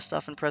the coolest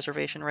stuff in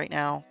preservation right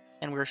now,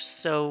 and we're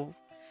so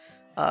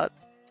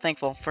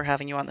thankful for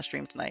having you on the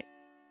stream tonight.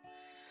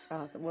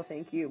 Awesome. Well,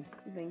 thank you.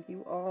 Thank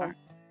you all.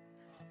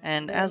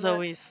 And very as much.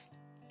 always,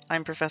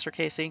 I'm Professor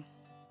Casey.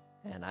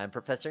 And I'm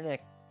Professor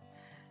Nick.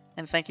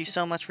 And thank you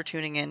so much for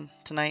tuning in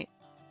tonight.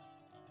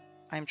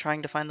 I'm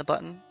trying to find the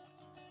button.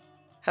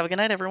 Have a good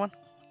night, everyone.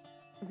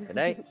 Good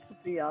night.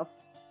 See y'all.